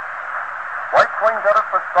 White swings at it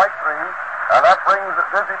for strike 3, and that brings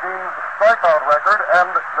Dizzy Dean's strikeout record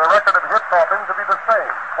and the record of hits off him to be the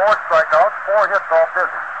same. 4 strikeouts, 4 hits off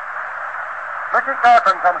Dizzy. Mickey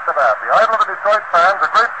Cochran comes to bat. The idol of the Detroit fans,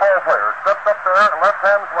 a great ball player. Steps up there,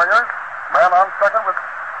 left-hand swinger. Man on second with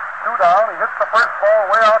 2 down. He hits the first ball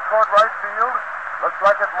way out toward right field. Looks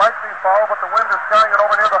like it might be foul, but the wind is carrying it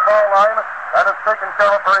over near the foul line, That is taken care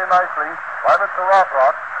of very nicely by Mr.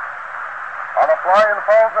 Rothrock on a fly in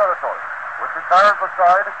foul territory, which retired the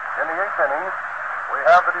side in the 8th inning. We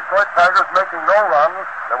have the Detroit Tigers making no runs.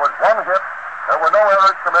 There was one hit. There were no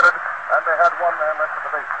errors committed, and they had one man left at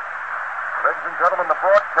the bases. Ladies and gentlemen, the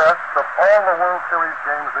broadcasts of all the World Series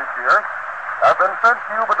games this year have been sent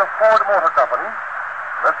to you by the Ford Motor Company,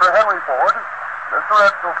 Mr. Henry Ford, Mr.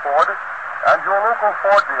 Edsel Ford, and your local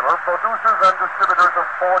Ford dealer, producers and distributors of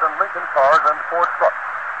Ford and Lincoln cars and Ford trucks.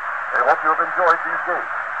 I hope you have enjoyed these games.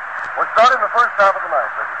 We're starting the first half of the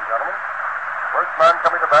ninth, ladies and gentlemen. First man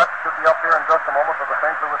coming to bat should be up here in just a moment for the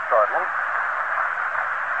St. Louis Cardinals.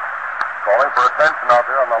 Calling for attention out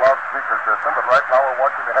there on the loudspeaker system, but right now we're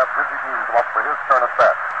watching to have Dizzy Dean come up for his turn at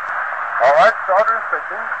bat. All right, starter is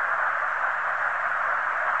pitching.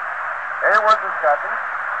 Hayworth is catching.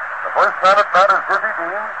 The first man at bat is Dizzy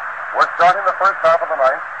Dean. We're starting the first half of the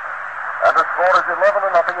ninth, and the score is 11-0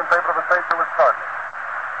 in favor of the St. Louis Cardinals.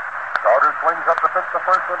 Starter swings up to pitch the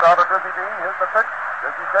first one down to Dizzy Dean. Here's the pitch.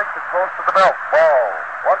 Dizzy takes it close to the belt. Ball.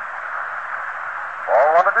 One.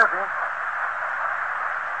 Ball on to Dizzy.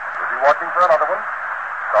 Dizzy watching for another one.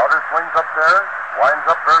 Starter swings up there. Winds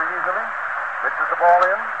up very easily. Pitches the ball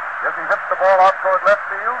in. Dizzy hits the ball out toward left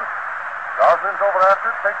field. Gosling's over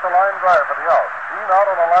after it. Takes a line drive for the out. Dean out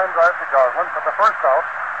on a line drive to Goslin for the first out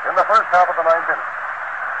in the first half of the ninth inning.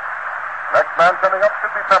 Next man coming up should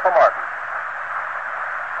be Pepper Martin.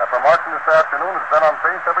 Pepper Martin this afternoon has been on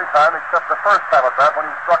base every time except the first time at bat when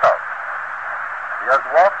he struck out. He has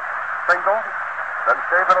walked, singled, then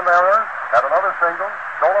saved an error, had another single,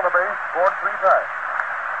 stolen a base, scored 3 times.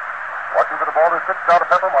 Watching for the ball to pitch out to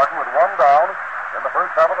Pepper Martin with one down in the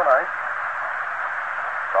first half of the ninth.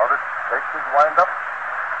 Starter takes his wind-up,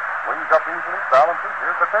 swings up easily, balances.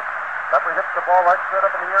 Here's the pitch. Pepper hits the ball right straight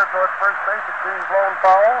up in the air towards first base. It's being blown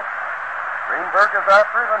foul. Greenberg is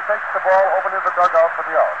after it and takes the ball over near the dugout for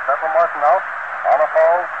the out. Pepper Martin out on a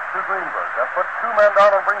foul to Greenberg. That puts 2 men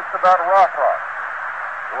down and brings to bat Rothrock,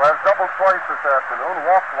 who has doubled twice this afternoon,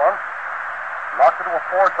 walked once, knocked into a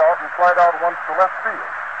force out, and flied out once to left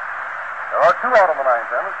field. There are 2 out in the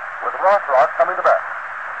ninth inning, with Rothrock coming to bat.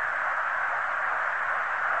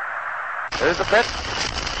 Here's the pitch.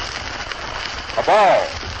 A ball.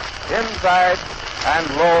 Inside and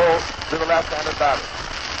low to the left-handed batter.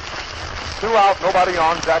 2 out, nobody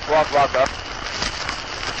on. Jack Rothrock up.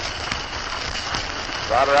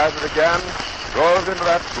 Trotter has it again. Goes into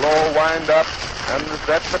that slow wind-up and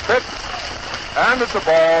sets the pitch. And it's a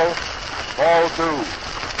ball. Ball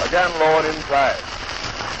 2. Again low and inside.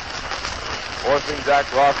 Forcing Jack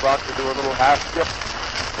Rothrock to do a little half skip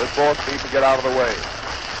with both feet to get out of the way.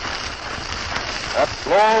 That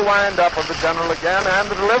slow wind-up of the general again,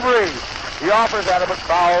 and the delivery. He offers at it, but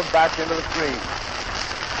fouls back into the screen.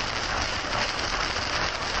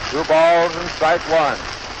 2 balls and strike 1.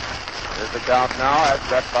 Here's the count now as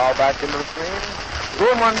that foul back into the screen.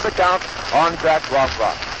 2-1 the count on Jack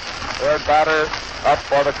Rothrock. Third batter up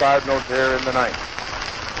for the Cardinals here in the ninth.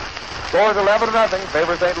 Scores 11-0,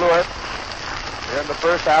 favor St. Louis in the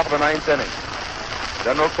first half of the ninth inning.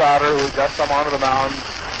 General Trotter, who's just come onto the mound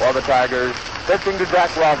for the Tigers, pitching to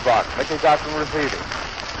Jack Rothrock. Mickey Cotton receiving.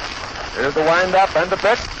 Here's the wind-up and the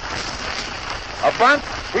pitch. A bunt.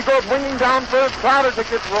 He goes winging down first. Trotter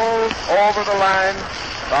gets rolled over the line.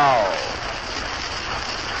 Foul.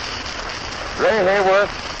 Ray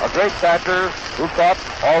Hayworth, a great catcher who caught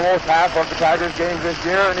almost half of the Tigers' games this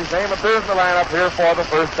year, and his name appears in the lineup here for the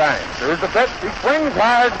first time. Here's the pitch. He swings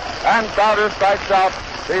hard, and Trotter strikes out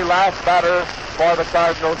the last batter for the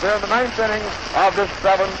Cardinals here in the ninth inning of this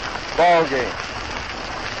 7th ball game.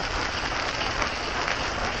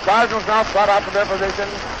 Cardinals now cut out to their position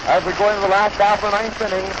as we go into the last half of the ninth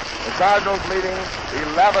inning. The Cardinals leading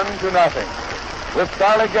 11-0 with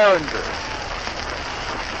Charlie Gehringer.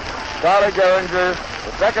 Charlie Gehringer,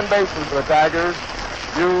 the second baseman for the Tigers,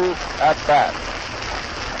 due at bat.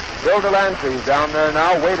 Bill Delancey is down there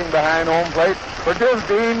now, waiting behind home plate for Diz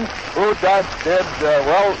Dean, who just did,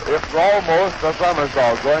 it's almost a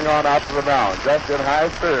somersault going on out to the mound, just in high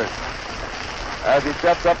spirits. As he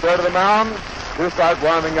steps up there to the mound to start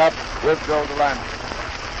warming up with Bill Delancey.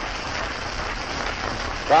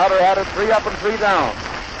 Trotter had it 3 up and 3 down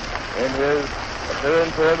in his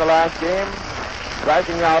appearance here in the last game,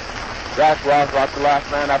 striking out Jack Rothrock, the last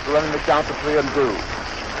man, after running the count to 3-2.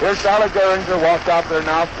 Here's Charlie Gehringer, walks out there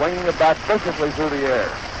now, swinging the bat viciously through the air.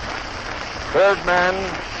 Third man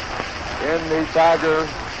in the Tiger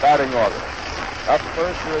batting order. Up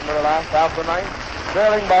first here in the last half of the ninth,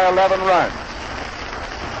 trailing by 11 runs.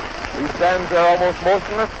 He stands there almost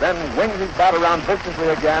motionless, then wings his bat around viciously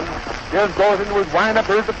again. Here's goes into his windup.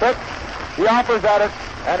 Here's the pitch. He offers at it,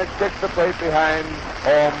 and it kicks the plate behind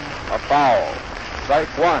home, a foul. Strike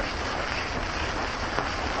one.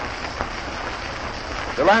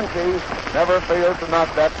 Delancey never fails to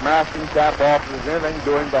knock that masking cap off if there's anything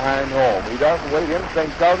doing behind home. He doesn't wait.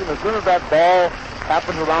 Instinct tells him as soon as that ball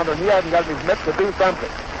happens around him, he hasn't got his mitt to do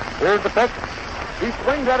something. Here's the pitch. He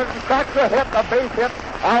swings at it and cracks a hit, a base hit,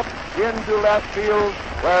 out into left field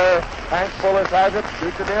where Hank Fuller has it.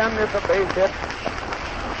 Shoots it in. It's a base hit.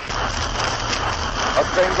 A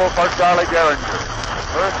single for Charlie Gehringer.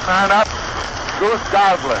 First man up, Goose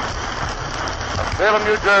Goslin of Salem,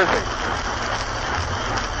 New Jersey.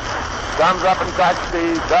 Comes up and cracks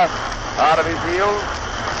the dust out of his heels.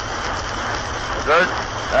 Dirt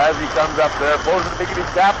as he comes up there, pulls the big of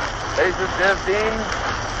his cap, faces Jez Dean.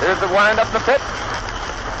 Here's the wind up in the pit.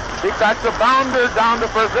 He cracks a bounder down to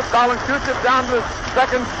first. Rip Collins shoots it down to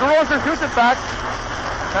second. DeRocher shoots it back.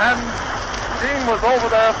 And Dean was over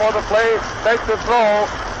there for the play, takes the throw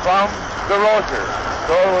from DeRocher.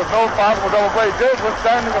 So there was no possible double play. Diz was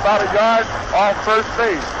standing about a yard off first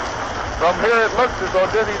base. From here it looks as though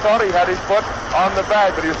Dizzy thought he had his foot on the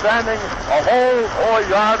bag, but he's standing a whole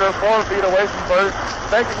yard or 4 feet away from first,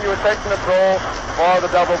 thinking he was taking a throw for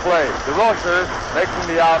the double play. DeRocher making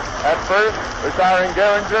the out at first, retiring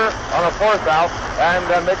Gehringer on a fourth out, and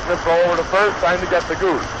then making the throw over to first, trying to get the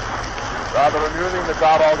Goose. Rather amusing, the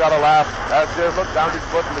crowd all got a laugh as Diz looked down his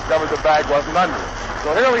foot and discovered the bag wasn't under.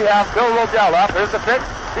 So here we have Bill Rogel up. Here's the pitch.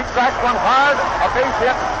 He cracks one hard, a base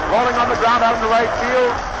hit, rolling on the ground out in the right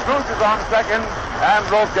field. Goose is on second, and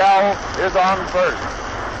Rogel is on first.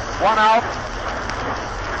 1 out,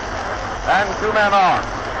 and 2 men on.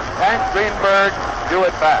 Hank Greenberg do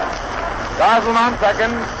it fast. Goslin on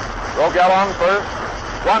second, Rogel on first.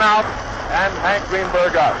 1 out, and Hank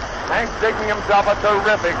Greenberg out. Hank's digging himself a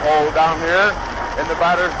terrific hole down here in the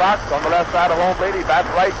batter's box on the left side of home plate. He bats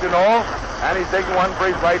right, you know, and he's digging one for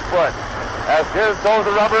his right foot. As Diz throws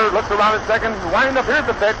the rubber, looks around at second, wind up, here's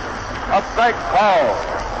the pitch. A strike call,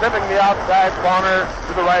 slipping the outside corner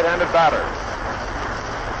to the right-handed batter.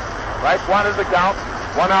 Strike one is the count.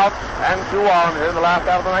 1 out and 2 on here in the last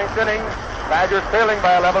half of the 9th inning. Badgers trailing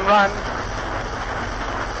by 11 runs.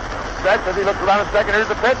 Stretch as he looks around at second. Here's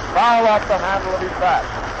the pitch. Foul off the handle of his bat.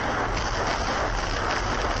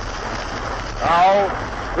 Now,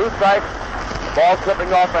 2 strikes. Ball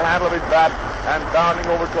slipping off the handle of his bat and bounding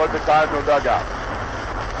over towards the Cardinal dugout.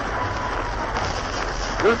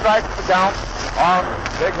 2 strikes to count on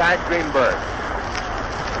Big Hank Greenberg.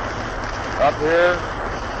 Up here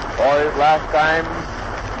for his last time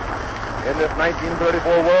in this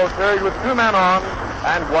 1934 World Series with 2 men on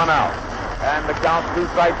and 1 out. And the count 2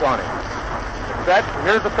 strikes on him. Set.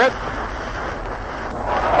 Here's the pitch.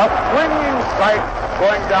 A swinging strike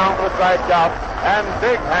going down for the strikeout. And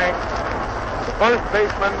Big Hank, the first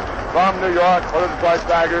baseman from New York for the Detroit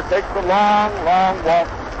Tigers, takes the long walk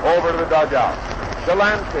over to the dugout.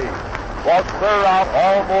 Delancey walks clear out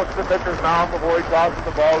almost to the pitcher's mound before he tosses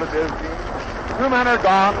the ball to Diz Dean. 2 men are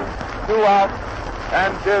gone, 2 out,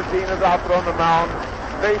 and Diz Dean is out there on the mound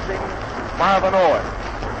facing Marvin Owen.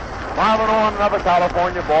 Marvin Owen, another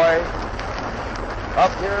California boy.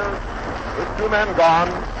 Up here with 2 men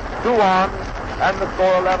gone, 2 on, and the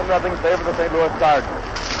score 11-0 favor the St. Louis Cardinals.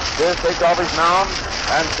 Diz takes off his mound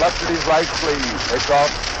and clutches his right sleeve. Takes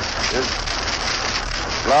off his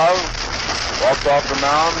glove, walks off the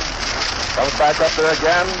mound, comes back up there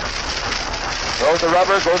again, throws the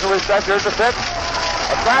rubber, goes to his second. Here's the pitch.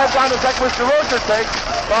 A drive down to second, which DeRocher takes,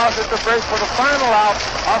 crosses the first for the final out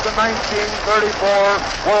of the 1934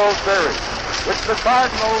 World Series, which the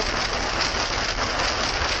St.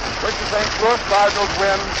 Louis Cardinals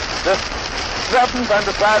win this 7th and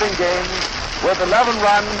deciding game with 11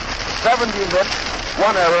 runs, 70 hits,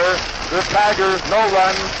 1 error. The Tigers, no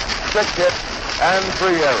runs, 6 hits, and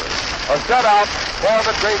 3 errors. A shutout for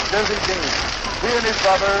the great Dizzy Dean. He and his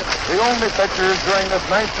brother, the only pitchers during this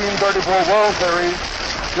 1934 World Series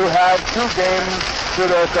to have 2 games to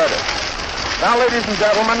their credit. Now, ladies and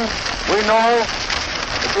gentlemen, we know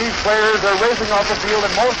that these players are racing off the field,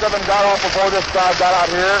 and most of them got off before this crowd got out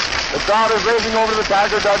here. The crowd is racing over to the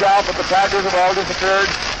Tiger dugout, but the Tigers have all disappeared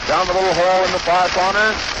down the little hole in the far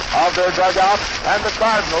corner of their dugout. And the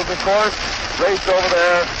Cardinals, of course, raced over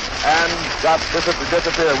there and got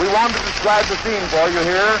disappeared. We wanted to describe the scene for you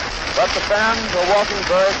here, but the fans are walking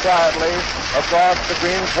very quietly across the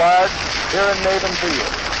green sward here in Navin Field.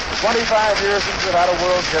 25 years since they've had a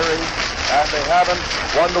World Series, and they haven't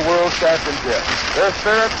won the World Championship. Their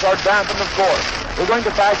spirits are dampened, of course. We're going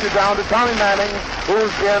to pass you down to Tommy Manning,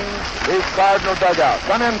 who's in his Cardinal dugout.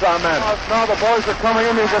 Come in, Tom Manning. Now the boys are coming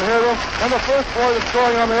in. You can hear them. And the first boy that's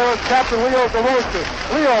going on the air is Captain Leo DeRocher.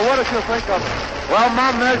 Leo, what did you think of it? Well,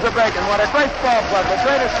 Mom, there's the bacon. What a great ball club. The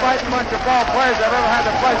greatest fighting bunch of ball players I've ever had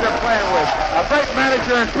the pleasure of playing with. A great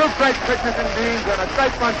manager and two great pitchers and deans and a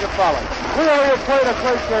great bunch of fellas. We already played a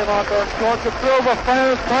great game out there, George. It filled with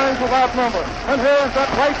fans, fans without number. And here's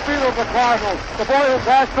that right field of the Cardinals. The boy who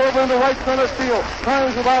dashed over into right center field.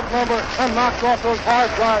 Fans without number and knocked off those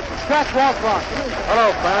hard drives. Jack Rothrock.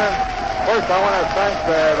 Hello, fans. First, I want to thank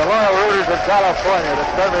the loyal rooters in California that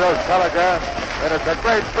sent me those telegrams. And it's a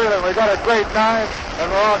great feeling. We got a great night, and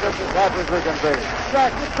we're all just as happy as we can be. Jack,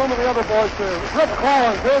 get some of the other boys here. Rip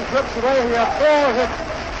Collins. Here's Rip today. He had 4 hits.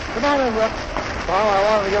 Come on in, Rip. Well, I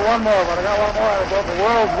wanted to get one more, but I got one more out of both the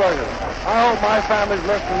world's record. I hope my family's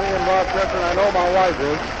listening to me in Rochester, and I know my wife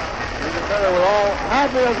is. You can tell her we're all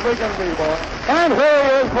happy as we can be, boy. And here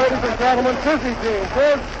he is, ladies and gentlemen, Dizzy Dean.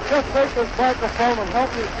 Kid, just take this microphone and help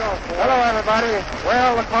yourself, boy. Hello, everybody.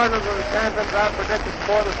 Well, the Cardinals were the champions. I predicted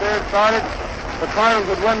before the series started the Cardinals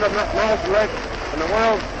would win the National League and the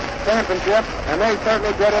World Championship, and they certainly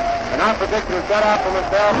did it. And I predicted it set out for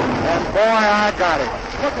myself, and boy, I got it.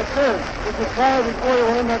 Look at this. Did you try before you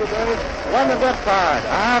went in there today? Wasn't a bit tired.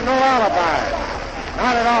 I have no alibi.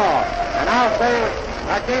 Not at all. And I'll say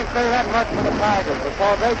I can't say that much for the Tigers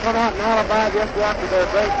because they come out and alibi just after their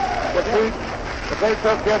great defeat, the great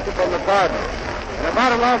took distance from the Cardinals. And if I'd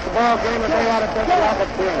have lost the ball game, they ought to take the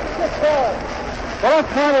opportunity. Well,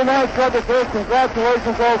 it's mighty nice, Brother Dick.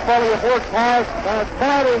 Congratulations, old fellow. You've worked hard, and it's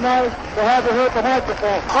mighty nice to have you here at the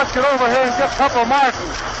microphone. Let's get over here and get Pepper Martin.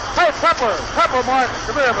 Hey, Pepper Martin,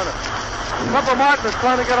 come here a minute. Pepper Martin is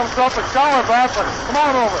trying to get himself a shower bath, but come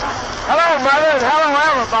on over. Hello, Mother, and hello,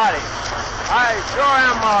 everybody. I sure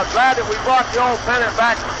am glad that we brought the old pennant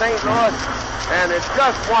back to St. Louis, and it's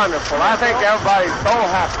just wonderful. I think everybody's so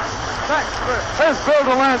happy. There's Bill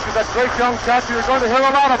Delancey, that great young catcher. You're going to hear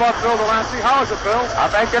a lot about Bill Delancey. How is it, Bill?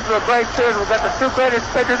 I think this is a great series. We've got the 2 greatest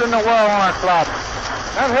pitchers in the world on our club.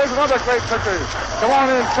 And here's another great pitcher. Come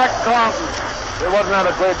on in, Tex Carlton. It wasn't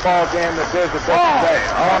a great ball game that did the day.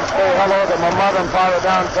 I want to say hello to my mother and father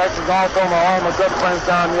down in Texas, also all my good friends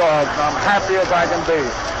down in York. I'm happy as I can be.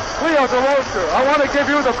 Leo DeRocher, I want to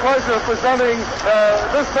give you the pleasure of presenting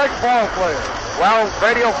this next ball player. Well,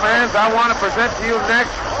 radio fans, I want to present to you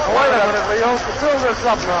next. Wait a minute, Leo. Fill this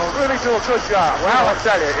up now. Really do a good job. Well, I'll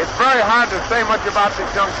tell you, it's very hard to say much about this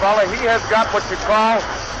young fella. He has got what you call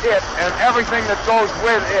it and everything that goes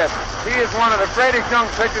with it. He is one of the greatest young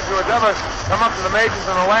pitchers who has ever come up to the majors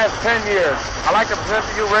in the last 10 years. I'd like to present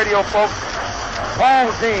to you radio folks Paul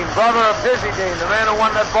Dean, brother of Dizzy Dean, the man who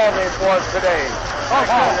won that ball game for us today.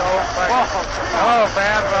 Hello,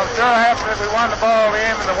 fans. I'm sure happy that we won the ball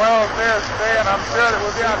game in the World Series today, and I'm sure that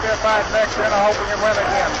we'll be out there fighting next year, and I hope we can win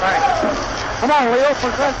again. Thanks. Come on, Leo.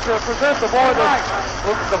 Present the boy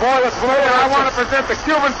that's And I want to present the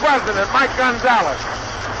Cuban president, Mike Gonzalez.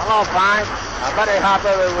 Hello, fine. I'm very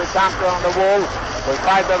happy that we champion the world. We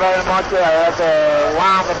fight very much.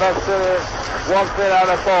 One of the best World Series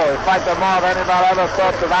ever saw. We fight them more than anybody ever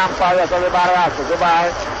thought. The vampires, everybody else.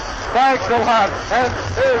 Goodbye. Thanks a lot. And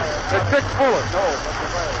here's Dick Fuller. No.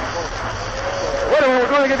 Wait a minute,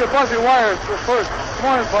 we're going to get your Buzzy Wires first. Come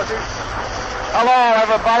on in, Buzzy. Hello,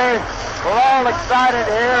 everybody. We're all excited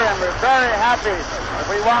here, and we're very happy that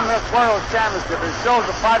we won this World Championship. It shows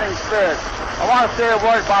the fighting spirit. I want to say a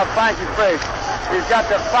word about Frankie Frisch. He's got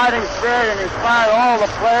the fighting spirit and inspired all the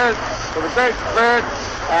players with a great spirit,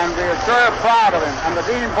 and we're sure proud of him. And the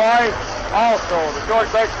Dean boys also, the George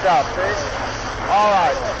Baker stuff, see? All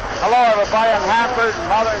right. Hello, everybody, and Hanford, and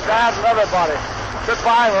Mother and Dad, and everybody.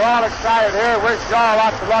 Goodbye. We're all excited here. Wish you all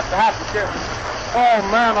lots of luck to happy Christmas. Oh,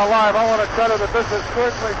 man alive. I want to tell you that this is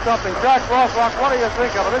certainly something. Jack Rothrock, what do you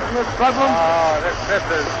think of it? Isn't this Bedlam? Oh, this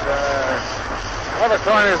is... never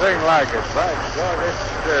saw anything like it. By God,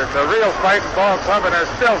 it's a real fighting ball club, and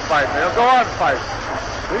they're still fighting. They'll go on fighting.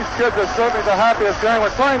 These kids are certainly the happiest gang.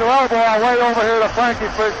 We're trying to elbow our way over here to Frankie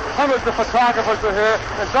Frisch. Hundreds of photographers are here.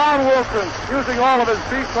 And Don Wilson, using all of his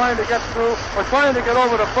feet, trying to get through. We're trying to get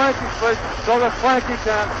over to Frankie Frisch so that Frankie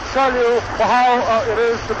can tell you how it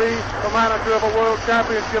is to be the manager of a World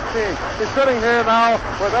Championship team. He's sitting here now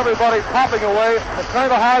with everybody popping away. It's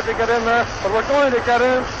kind of hard to get in there, but we're going to get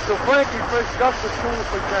in to Frankie Frisch just as soon as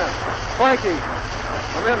we can. Frankie,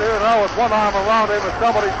 I'm in here now with one arm around him and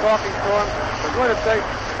somebody's talking to him. We're going to take,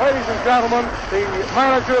 ladies and gentlemen, the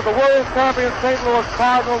manager of the World Champion St. Louis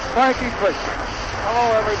Cardinals, Frankie Frisch.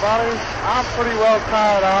 Hello, everybody. I'm pretty well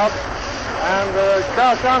tired out. And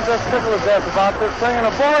I'm just tickled to death about this thing. And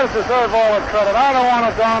the boys deserve all the credit. I don't want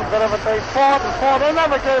to downplay it, but they fought and fought. They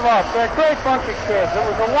never gave up. They're a great bunch of kids. It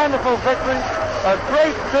was a wonderful victory, a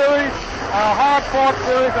great series, a hard-fought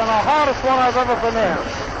series, and the hardest one I've ever been in.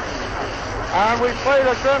 And we played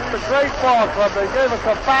against a great ball club. They gave us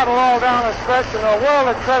a battle all down the stretch, and a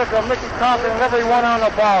world of credit to Mickey Compton and everyone on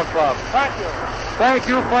the ball club. Thank you. Thank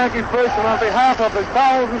you, Frankie Fish, and on behalf of the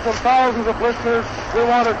thousands and thousands of listeners, we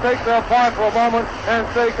want to take their part for a moment and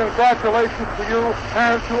say congratulations to you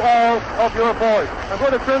and to all of your boys. I'm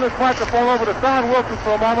going to turn this microphone over to Don Wilson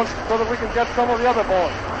for a moment so that we can get some of the other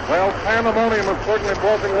boys. Well, pandemonium is certainly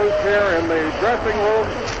broken loose here in the dressing room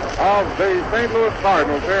of the St. Louis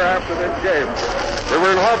Cardinals here after this game. We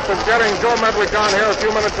were in hopes of getting Joe Medwick on here a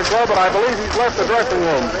few minutes ago, but I believe he's left the dressing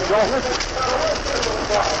room. Joe?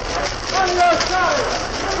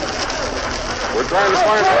 We're trying to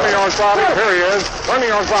find Tony Orsatti. Here he is. Tony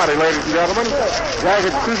Orsatti, ladies and gentlemen. Guys,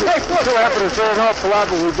 it's too happy to say an awful lot,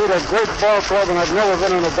 but we beat a great ball club, and I've never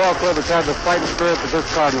been in a ball club that's had the fighting spirit that this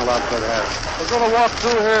Cardinal outfit has. We're going to walk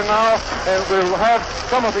through here now, and we'll have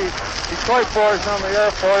some of the Detroit boys on the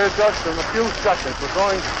air for you just in a few seconds. We're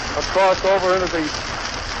going across over into the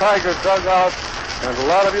Tiger dugout, and a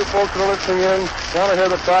lot of you folks that are listening in want to hear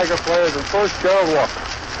the Tiger players, and first, Gerald Walker.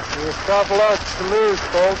 There's a couple of to lose,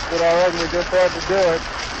 folks, but all right, we just had to do it.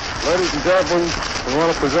 Ladies and gentlemen, we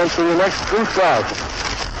want to present to you next 2,000.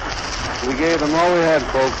 We gave them all we had,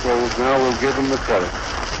 folks, so now we'll give them the credit.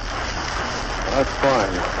 That's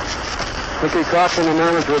fine. Mickey Compton, the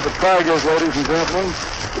manager of the Tigers, ladies and gentlemen.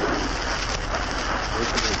 We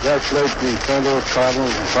congratulate the St. Louis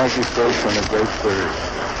Cardinals and Frankie Fish on a great series.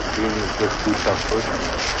 The team is just too tough for us.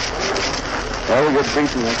 Well, we get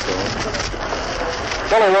beaten, that's all.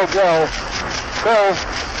 Billy Rogel. Phil.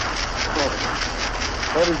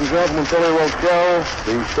 Ladies and gentlemen, Billy Rogel,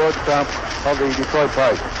 the shortstop of the Detroit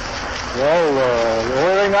Tigers. Well, the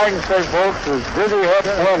only thing I can say, folks, is busy hit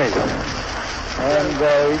plenty. And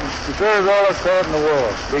he deserves all the credit in the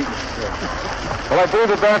world. Well, I believe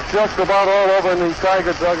that that's just about all over in the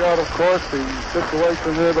Tiger dugout, of course. The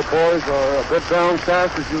situation here, the boys are a bit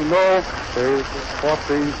downcast, as you know. They fought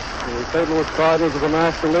the St. Louis Cardinals of the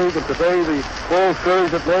National League, and today the World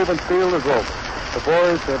Series at Navin Field is over. The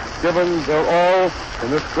boys have given their all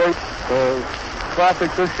in this great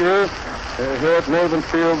traffic this year. Here at Navin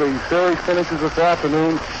Field, the series finishes this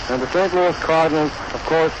afternoon, and the St. Louis Cardinals, of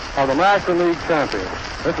course, are the National League champions.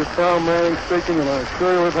 This is Tom Manning speaking, and I'm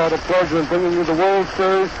sure we've had a pleasure in bringing you the World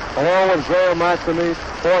Series, along with Graham McNamee,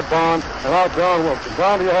 Ford Bond, and our Don Wilson.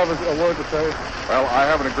 Don, do you have a word to say? Well, I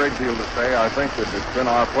haven't a great deal to say. I think that it's been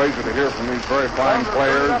our pleasure to hear from these very fine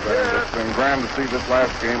players, and it's been grand to see this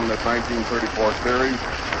last game in this 1934 series.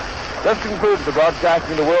 This concludes the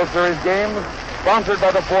broadcasting of the World Series games, sponsored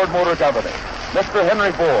by the Ford Motor Company, Mr.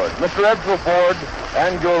 Henry Ford, Mr. Edsel Ford,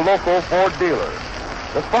 and your local Ford dealer.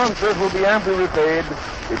 The sponsors will be amply repaid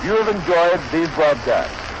if you have enjoyed these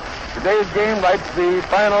broadcasts. Today's game writes the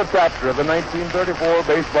final chapter of the 1934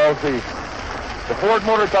 baseball season. The Ford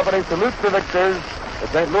Motor Company salutes the victors, the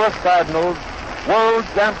St. Louis Cardinals, world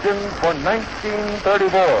champions for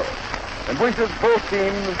 1934, and wishes both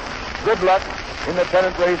teams good luck in the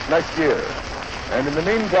pennant race next year. And in the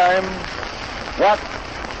meantime, watch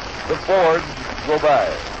the Fords go by.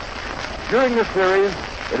 During this series,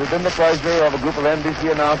 it has been the pleasure of a group of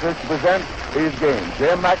NBC announcers to present these games.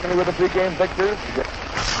 Graham McNamee with the pregame pictures.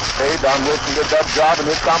 Hey, Don Wilson did that job in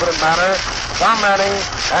his competent manner. Tom Manning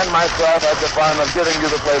and myself had the fun of giving you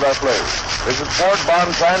the play-by-play. This is Ford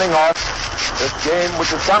Bond signing off this game,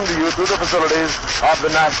 which has come to you through the facilities of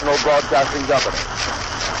the National Broadcasting Company.